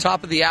be up at the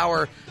top of the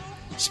hour.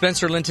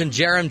 Spencer Linton,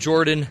 Jerem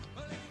Jordan.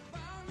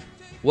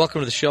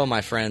 Welcome to the show,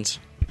 my friends.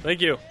 Thank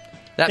you.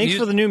 Thanks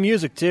for the new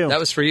music, too. That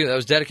was for you. That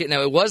was dedicated.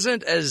 Now, it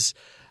wasn't as,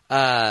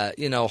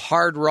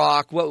 hard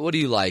rock. What do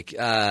you like?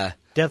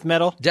 Death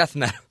metal? Death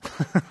metal.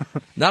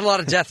 Not a lot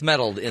of death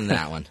metal in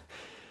that one.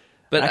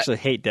 But I actually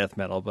hate death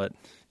metal, but,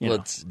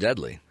 it's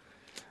deadly.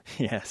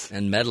 Yes.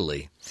 And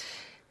metally.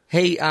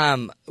 Hey,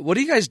 what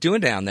are you guys doing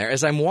down there?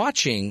 As I'm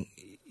watching,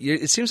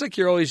 it seems like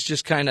you're always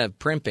just kind of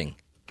primping.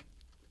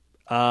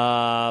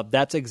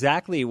 That's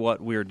exactly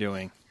what we're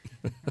doing.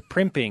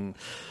 Primping.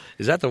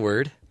 Is that the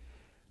word?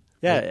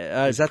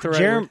 Yeah. Is that the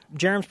right word?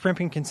 Jerem's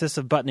primping consists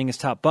of buttoning his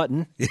top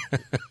button.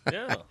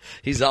 Yeah.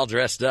 He's all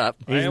dressed up.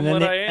 I am.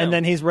 And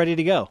then he's ready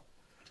to go.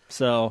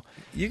 So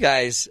you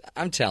guys,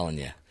 I'm telling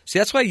you. See,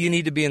 that's why you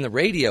need to be in the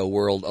radio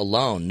world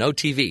alone, no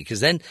TV,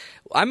 because then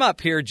I'm up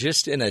here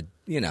just in a,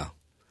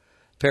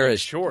 pair of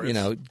shorts,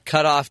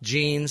 cut off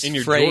jeans, in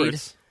your frayed.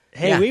 Jorts.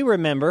 Hey, yeah. We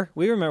remember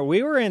we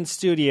were in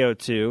Studio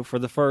 2 for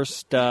the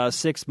first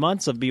 6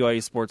 months of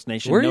BYU Sports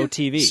Nation, no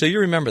TV. So you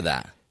remember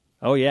that?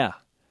 Oh, yeah.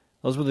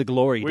 Those were the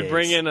glory days.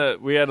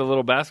 We had a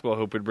little basketball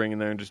hoop we'd bring in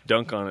there and just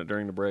dunk on it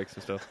during the breaks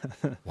and stuff.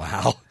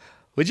 Wow.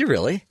 Would you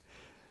really?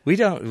 We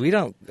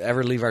don't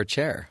ever leave our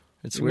chair.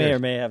 It's weird. May or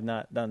may have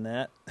not done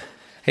that.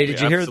 Hey, did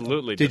you hear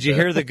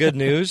the good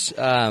news?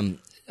 Have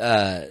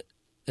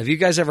you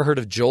guys ever heard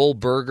of Joel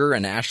Berger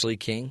and Ashley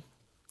King?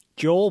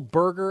 Joel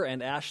Berger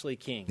and Ashley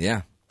King.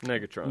 Yeah.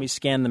 Megatron. Let me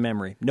scan the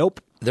memory.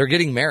 Nope. They're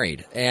getting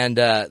married, and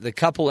the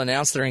couple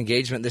announced their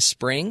engagement this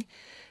spring.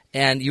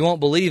 And you won't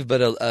believe,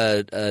 but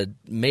a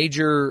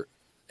major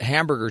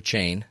hamburger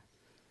chain,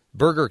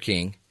 Burger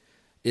King,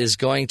 is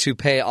going to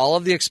pay all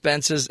of the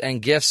expenses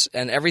and gifts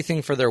and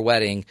everything for their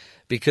wedding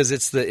because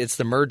it's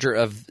the merger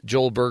of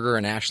Joel Berger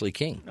and Ashley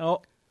King.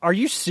 Oh, are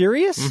you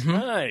serious? Mm-hmm.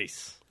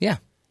 Nice. Yeah.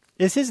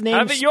 Is his name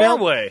Have it spelled, your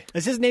way.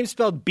 Is his name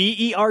spelled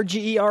Berger? Or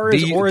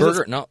is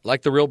Burger? it No,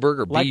 like the real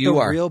burger. like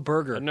B-U-R. the real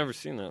burger? I've never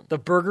seen that. The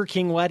Burger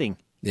King wedding.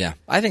 Yeah,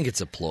 I think it's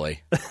a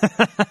ploy.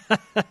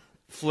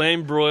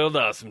 Flame broiled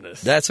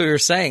awesomeness. That's what we were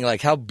saying.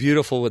 Like, how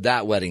beautiful would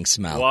that wedding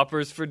smell?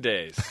 Whoppers for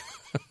days.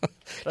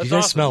 That's You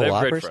guys smell They have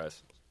Whoppers?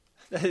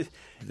 Great fries.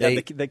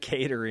 The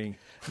catering.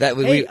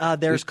 That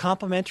There's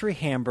complimentary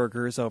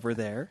hamburgers over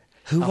there.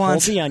 Who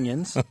wants hold the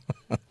onions?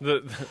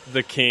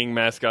 The King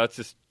mascot's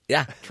just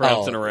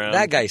trouncing around.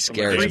 That guy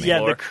scares me.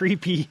 Yeah, the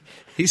creepy.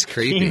 He's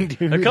creepy. King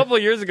dude. A couple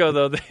of years ago,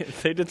 though,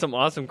 they did some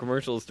awesome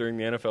commercials during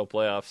the NFL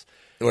playoffs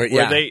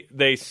where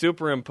they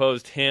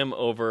superimposed him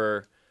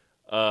over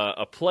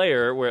a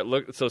player where it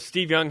looked. So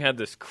Steve Young had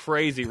this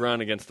crazy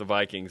run against the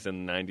Vikings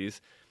in the 90s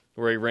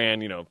where he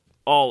ran,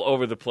 all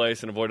over the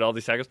place and avoided all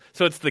these tackles.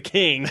 So it's the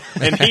King,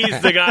 and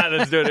he's the guy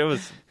that's doing it. It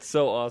was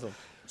so awesome.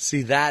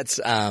 See, that's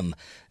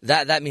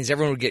that means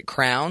everyone would get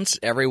crowns.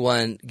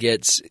 Everyone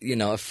gets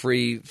a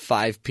free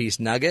 5-piece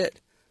nugget.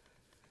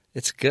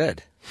 It's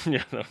good.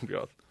 Yeah, that would be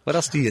awesome. What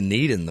else do you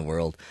need in the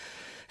world?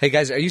 Hey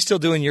guys, are you still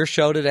doing your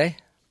show today?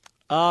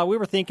 We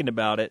were thinking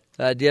about it.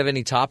 Do you have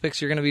any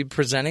topics you're going to be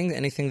presenting?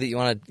 Anything that you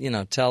want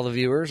to tell the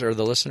viewers or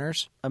the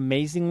listeners?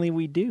 Amazingly,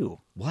 we do.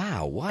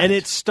 Wow, what? And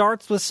it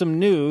starts with some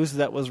news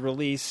that was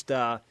released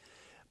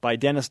by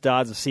Dennis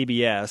Dodds of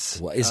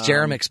CBS. Is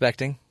Jerem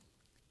expecting?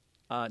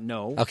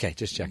 No. Okay,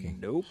 just checking.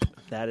 Nope.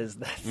 That's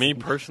Me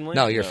personally?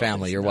 No, your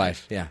family, your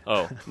wife. Yeah.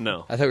 Oh,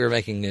 no. I thought we were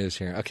making news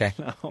here. Okay.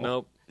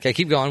 Nope. Okay,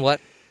 keep going.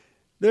 What?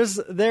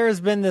 There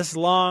has been this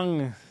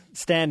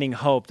long-standing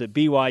hope that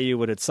BYU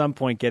would at some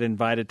point get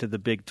invited to the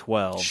Big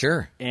 12.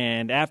 Sure.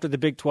 And after the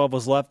Big 12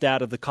 was left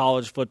out of the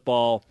college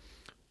football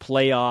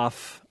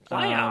playoff,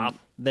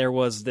 there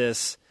was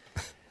this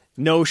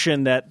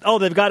notion that,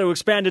 they've got to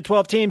expand to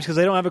 12 teams because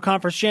they don't have a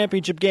conference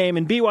championship game,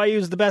 and BYU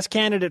is the best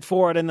candidate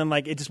for it. And then,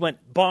 it just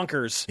went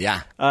bonkers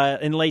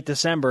in late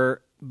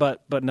December,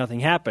 but nothing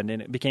happened.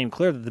 And it became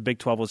clear that the Big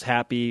 12 was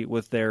happy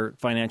with their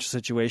financial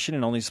situation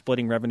and only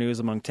splitting revenues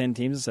among 10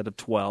 teams instead of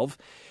 12.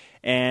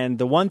 And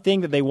the one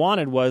thing that they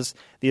wanted was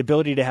the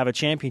ability to have a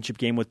championship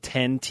game with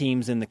 10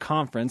 teams in the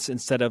conference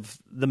instead of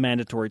the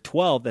mandatory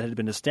 12 that had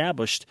been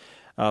established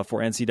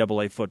for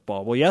NCAA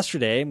football. Well,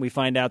 yesterday we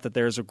find out that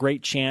there's a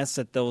great chance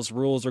that those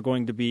rules are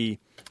going to be,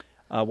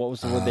 what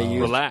was the word they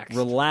used?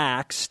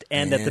 Relaxed,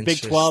 and that the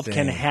Big 12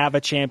 can have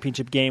a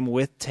championship game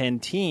with 10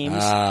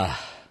 teams,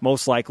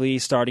 most likely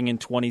starting in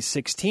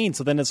 2016.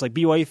 So then it's like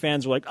BYU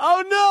fans are like,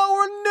 oh no,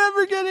 we're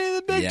never getting to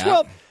the Big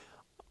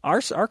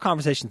 12. Our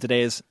conversation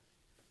today is,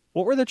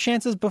 what were the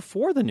chances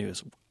before the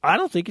news? I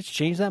don't think it's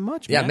changed that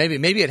much. Yeah, Matt.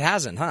 maybe it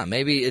hasn't, huh?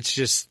 Maybe it's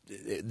just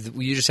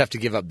you just have to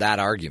give up that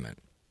argument.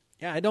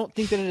 Yeah, I don't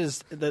think that it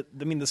is.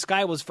 The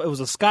sky was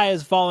a sky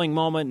is falling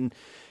moment, and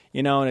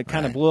and it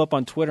kind of blew up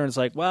on Twitter. And it's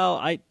like, well,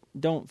 I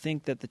don't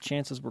think that the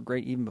chances were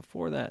great even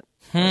before that.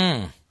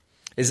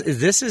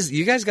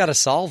 You guys got to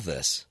solve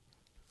this?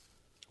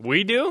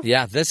 We do?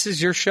 Yeah, this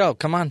is your show.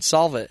 Come on,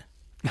 solve it.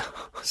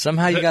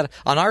 Somehow you got to.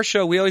 On our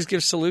show, we always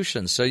give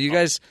solutions. So you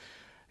guys.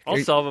 I'll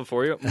solve it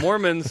for you.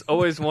 Mormons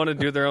always want to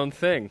do their own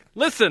thing.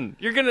 Listen,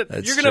 you're gonna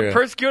true.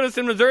 persecute us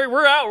in Missouri.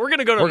 We're out. We're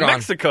gonna go to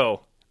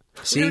Mexico.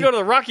 See? We're gonna go to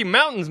the Rocky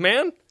Mountains,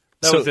 man.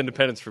 That was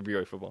independence for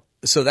BYU football.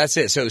 So that's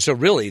it. So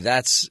really,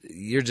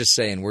 you're just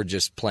saying we're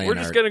just playing. We're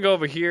just gonna go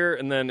over here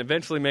and then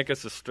eventually make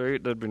us a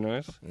state. That'd be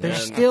nice. They're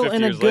still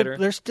in a good.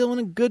 They're still in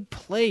a good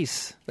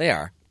place. They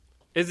are.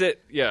 Is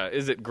it? Yeah.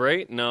 Is it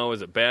great? No.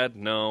 Is it bad?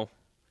 No.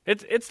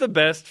 It's the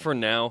best for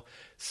now.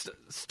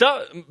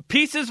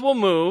 Pieces will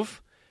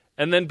move.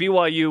 And then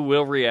BYU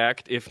will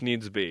react if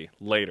needs be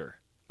later.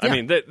 Yeah. I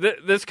mean,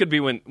 this could be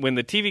when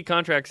the TV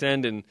contracts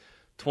end in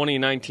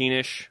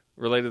 2019-ish,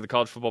 related to the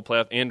college football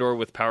playoff and or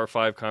with Power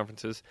 5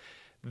 conferences.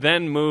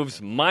 Then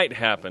moves might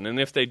happen. And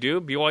if they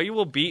do, BYU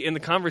will be in the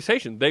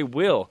conversation. They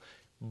will.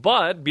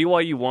 But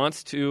BYU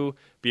wants to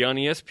be on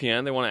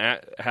ESPN. They want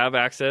to have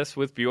access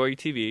with BYU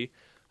TV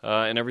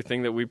and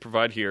everything that we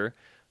provide here.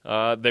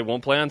 They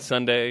won't play on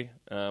Sunday,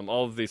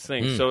 all of these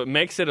things. So it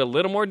makes it a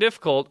little more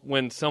difficult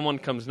when someone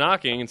comes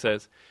knocking and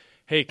says,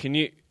 hey,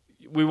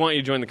 we want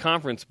you to join the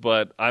conference,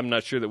 but I'm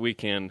not sure that we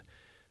can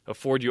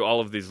afford you all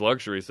of these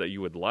luxuries that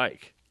you would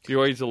like.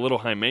 BYU's a little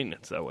high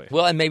maintenance that way.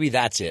 Well, and maybe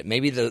that's it.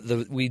 Maybe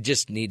we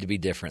just need to be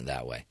different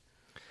that way.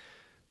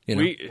 You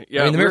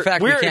know? The mere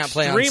fact we're we can't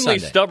play on extremely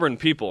Sunday. stubborn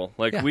people.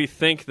 We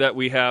think that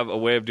we have a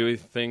way of doing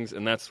things,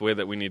 and that's the way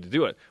that we need to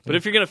do it. But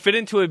if you're going to fit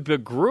into a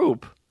big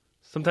group,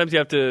 sometimes you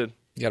have to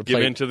give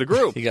into the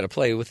group. You got to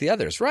play with the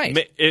others, right?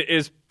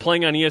 Is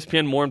playing on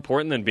ESPN more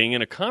important than being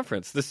in a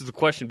conference? This is a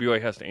question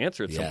BYU has to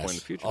answer at some point in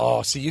the future.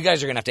 Oh, so you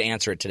guys are going to have to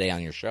answer it today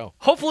on your show.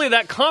 Hopefully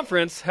that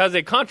conference has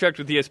a contract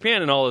with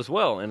ESPN and all as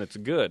well, and it's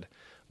good.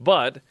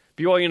 But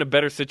BYU in a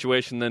better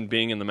situation than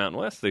being in the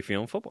Mountain West, they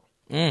feel in football.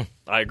 I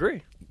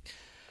agree.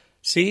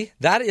 See,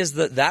 that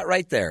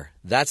right there.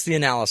 That's the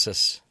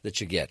analysis that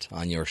you get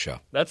on your show.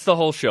 That's the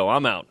whole show.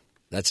 I'm out.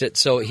 That's it.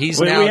 So he's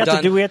Wait, now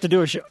done. Do we have to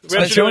do a show? We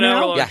have to do an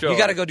hour-long Yeah, show. you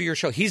got to go do your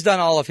show. He's done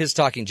all of his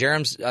talking.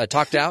 Jerem's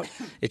talked out.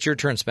 It's your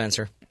turn,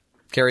 Spencer.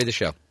 Carry the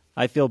show.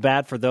 I feel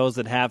bad for those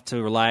that have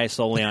to rely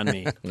solely on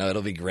me. No,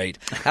 it'll be great.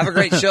 Have a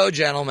great show,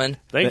 gentlemen.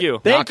 Thank you.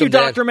 Thank you,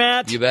 Dr.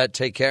 Matt. You bet.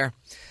 Take care.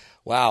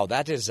 Wow,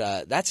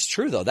 that's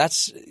true though.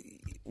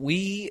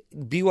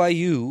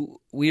 BYU,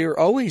 we're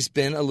always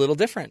been a little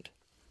different.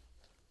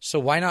 So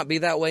why not be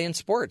that way in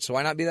sports?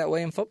 Why not be that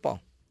way in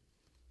football?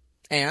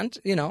 And,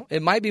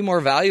 it might be more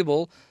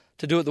valuable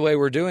to do it the way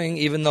we're doing,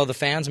 even though the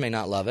fans may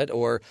not love it,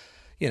 or,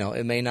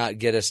 it may not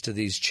get us to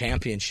these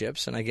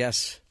championships. And I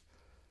guess,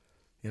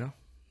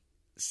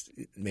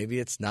 maybe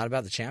it's not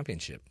about the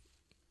championship.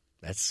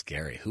 That's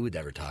scary. Who would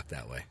ever talk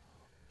that way?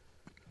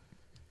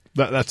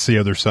 That's the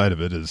other side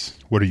of it is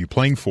what are you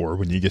playing for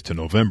when you get to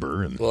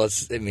November? And well,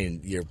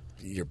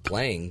 you're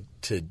playing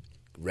to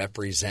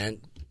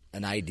represent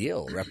an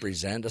ideal,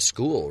 represent a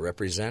school,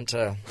 represent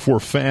a...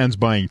 For fans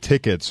buying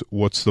tickets,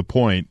 what's the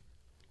point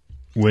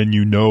when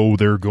you know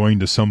they're going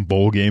to some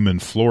bowl game in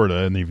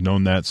Florida and they've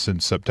known that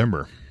since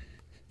September?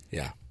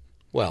 Yeah.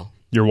 Well...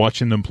 You're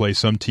watching them play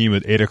some team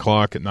at 8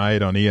 o'clock at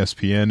night on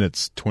ESPN.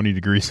 It's 20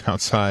 degrees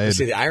outside.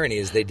 See, the irony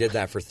is they did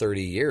that for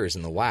 30 years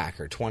in the WAC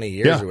or 20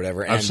 years or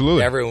whatever. And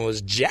absolutely. Everyone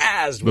was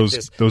jazzed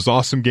with those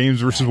awesome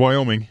games versus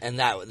Wyoming. And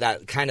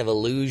that kind of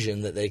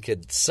illusion that they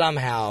could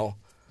somehow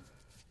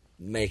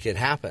make it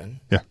happen.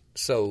 Yeah.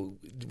 So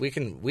we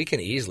can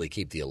easily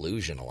keep the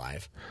illusion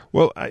alive.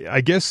 Well,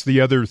 I guess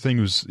the other thing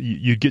was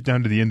you get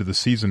down to the end of the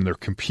season, they're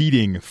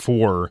competing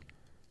for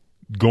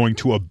going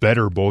to a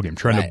better bowl game,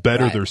 trying to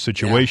better their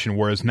situation,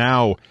 whereas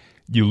now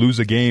you lose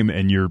a game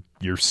and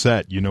you're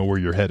set, you know where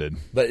you're headed.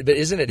 But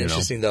isn't it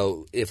interesting,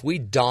 though, if we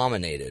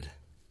dominated,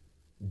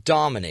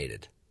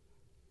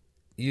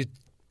 you'd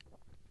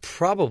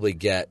probably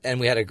get – and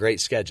we had a great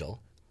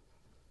schedule,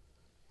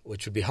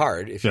 which would be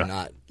hard if you're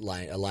not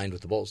aligned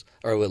with the Bulls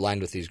or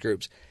aligned with these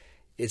groups.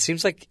 It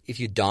seems like if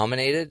you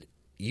dominated,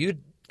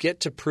 you'd get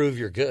to prove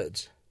your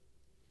goods,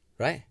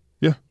 right?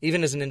 Yeah.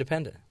 Even as an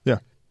independent. Yeah.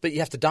 But you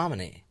have to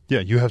dominate. Yeah,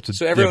 you have to.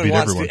 So everyone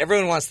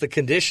wants the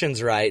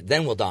conditions right,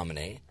 then we'll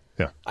dominate.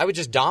 Yeah, I would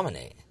just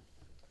dominate.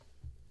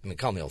 I mean,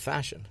 call me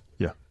old-fashioned.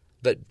 Yeah,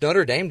 but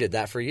Notre Dame did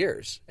that for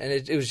years, and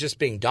it was just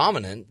being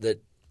dominant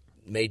that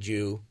made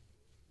you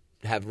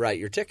write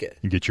your ticket.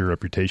 You get your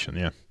reputation.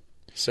 Yeah.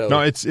 So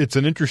no, it's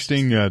an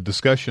interesting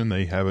discussion.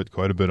 They have it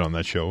quite a bit on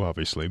that show,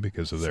 obviously,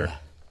 because of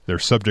their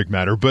subject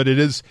matter. But it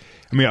is.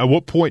 I mean, at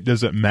what point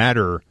does it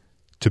matter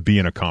to be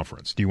in a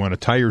conference? Do you want to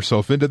tie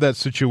yourself into that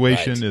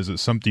situation? Right. Is it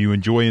something you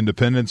enjoy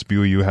independence?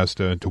 BYU has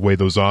to weigh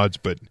those odds,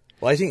 but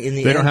I think in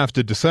the they don't have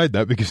to decide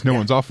that because no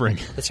one's offering.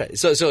 That's right.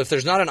 So if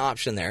there's not an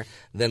option there,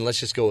 then let's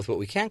just go with what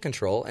we can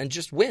control and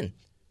just win.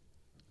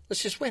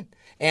 Let's just win.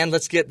 And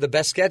let's get the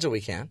best schedule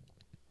we can.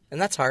 And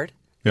that's hard.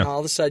 Yeah. And all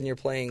of a sudden you're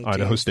playing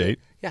Idaho State.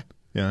 Yeah.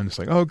 Yeah, and it's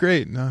like, oh,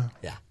 great. No.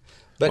 Yeah.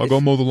 I'll go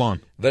mow the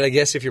lawn. But I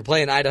guess if you're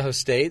playing Idaho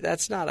State,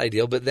 that's not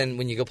ideal. But then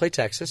when you go play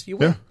Texas, you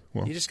win. Yeah.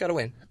 Well, you just got to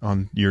win.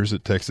 On years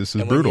at Texas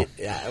is brutal.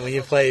 And when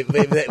you play,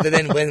 but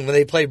then when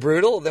they play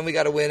brutal, then we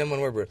got to win them when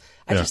we're brutal.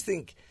 I just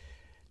think,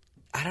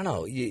 I don't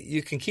know.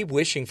 You can keep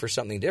wishing for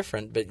something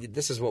different, but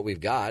this is what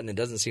we've got, and it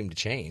doesn't seem to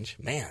change.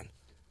 Man,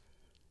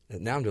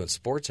 now I'm doing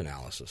sports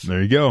analysis.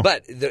 There you go.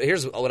 But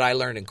here's what I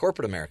learned in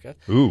corporate America.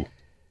 Ooh,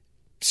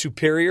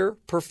 superior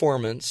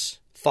performance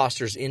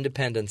fosters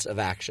independence of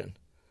action.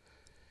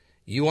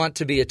 You want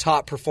to be a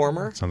top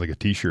performer? Sounds like a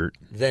T-shirt.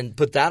 Then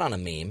put that on a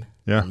meme.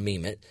 Yeah, and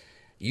meme it.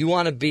 You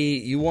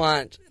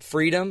want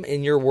freedom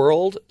in your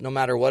world, no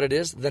matter what it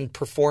is, then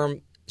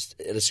perform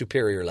at a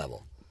superior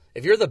level.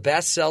 If you're the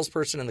best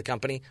salesperson in the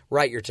company,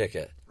 write your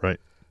ticket. Right.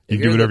 You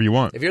do whatever you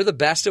want. If you're the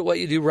best at what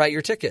you do, write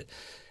your ticket.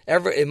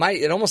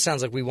 It almost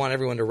sounds like we want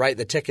everyone to write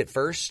the ticket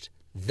first,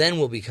 then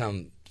we'll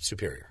become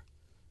superior.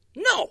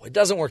 No, it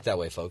doesn't work that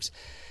way, folks.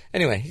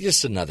 Anyway,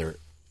 just another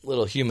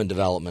little human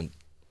development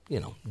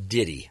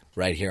ditty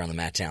right here on the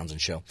Matt Townsend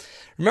Show.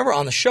 Remember,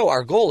 on the show,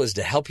 our goal is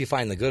to help you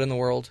find the good in the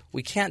world.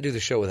 We can't do the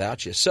show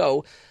without you.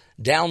 So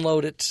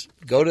download it,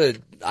 go to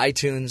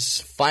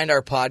iTunes, find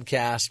our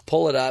podcast,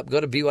 pull it up, go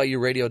to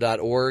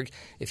byuradio.org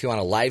if you want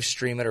to live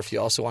stream it or if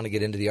you also want to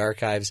get into the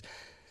archives.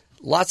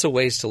 Lots of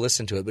ways to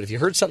listen to it. But if you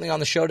heard something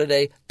on the show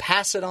today,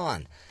 pass it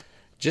on.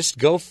 Just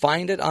go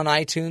find it on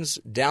iTunes,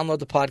 download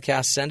the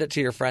podcast, send it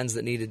to your friends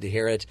that needed to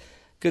hear it.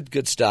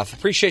 Good stuff.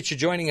 Appreciate you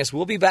joining us.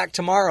 We'll be back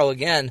tomorrow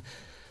again.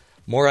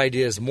 more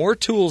ideas, more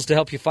tools to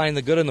help you find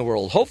the good in the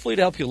world, hopefully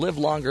to help you live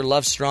longer,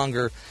 love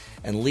stronger,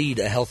 and lead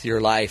a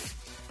healthier life.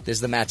 This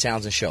is the Matt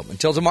Townsend Show.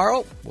 Until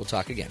tomorrow, we'll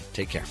talk again.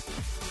 Take care.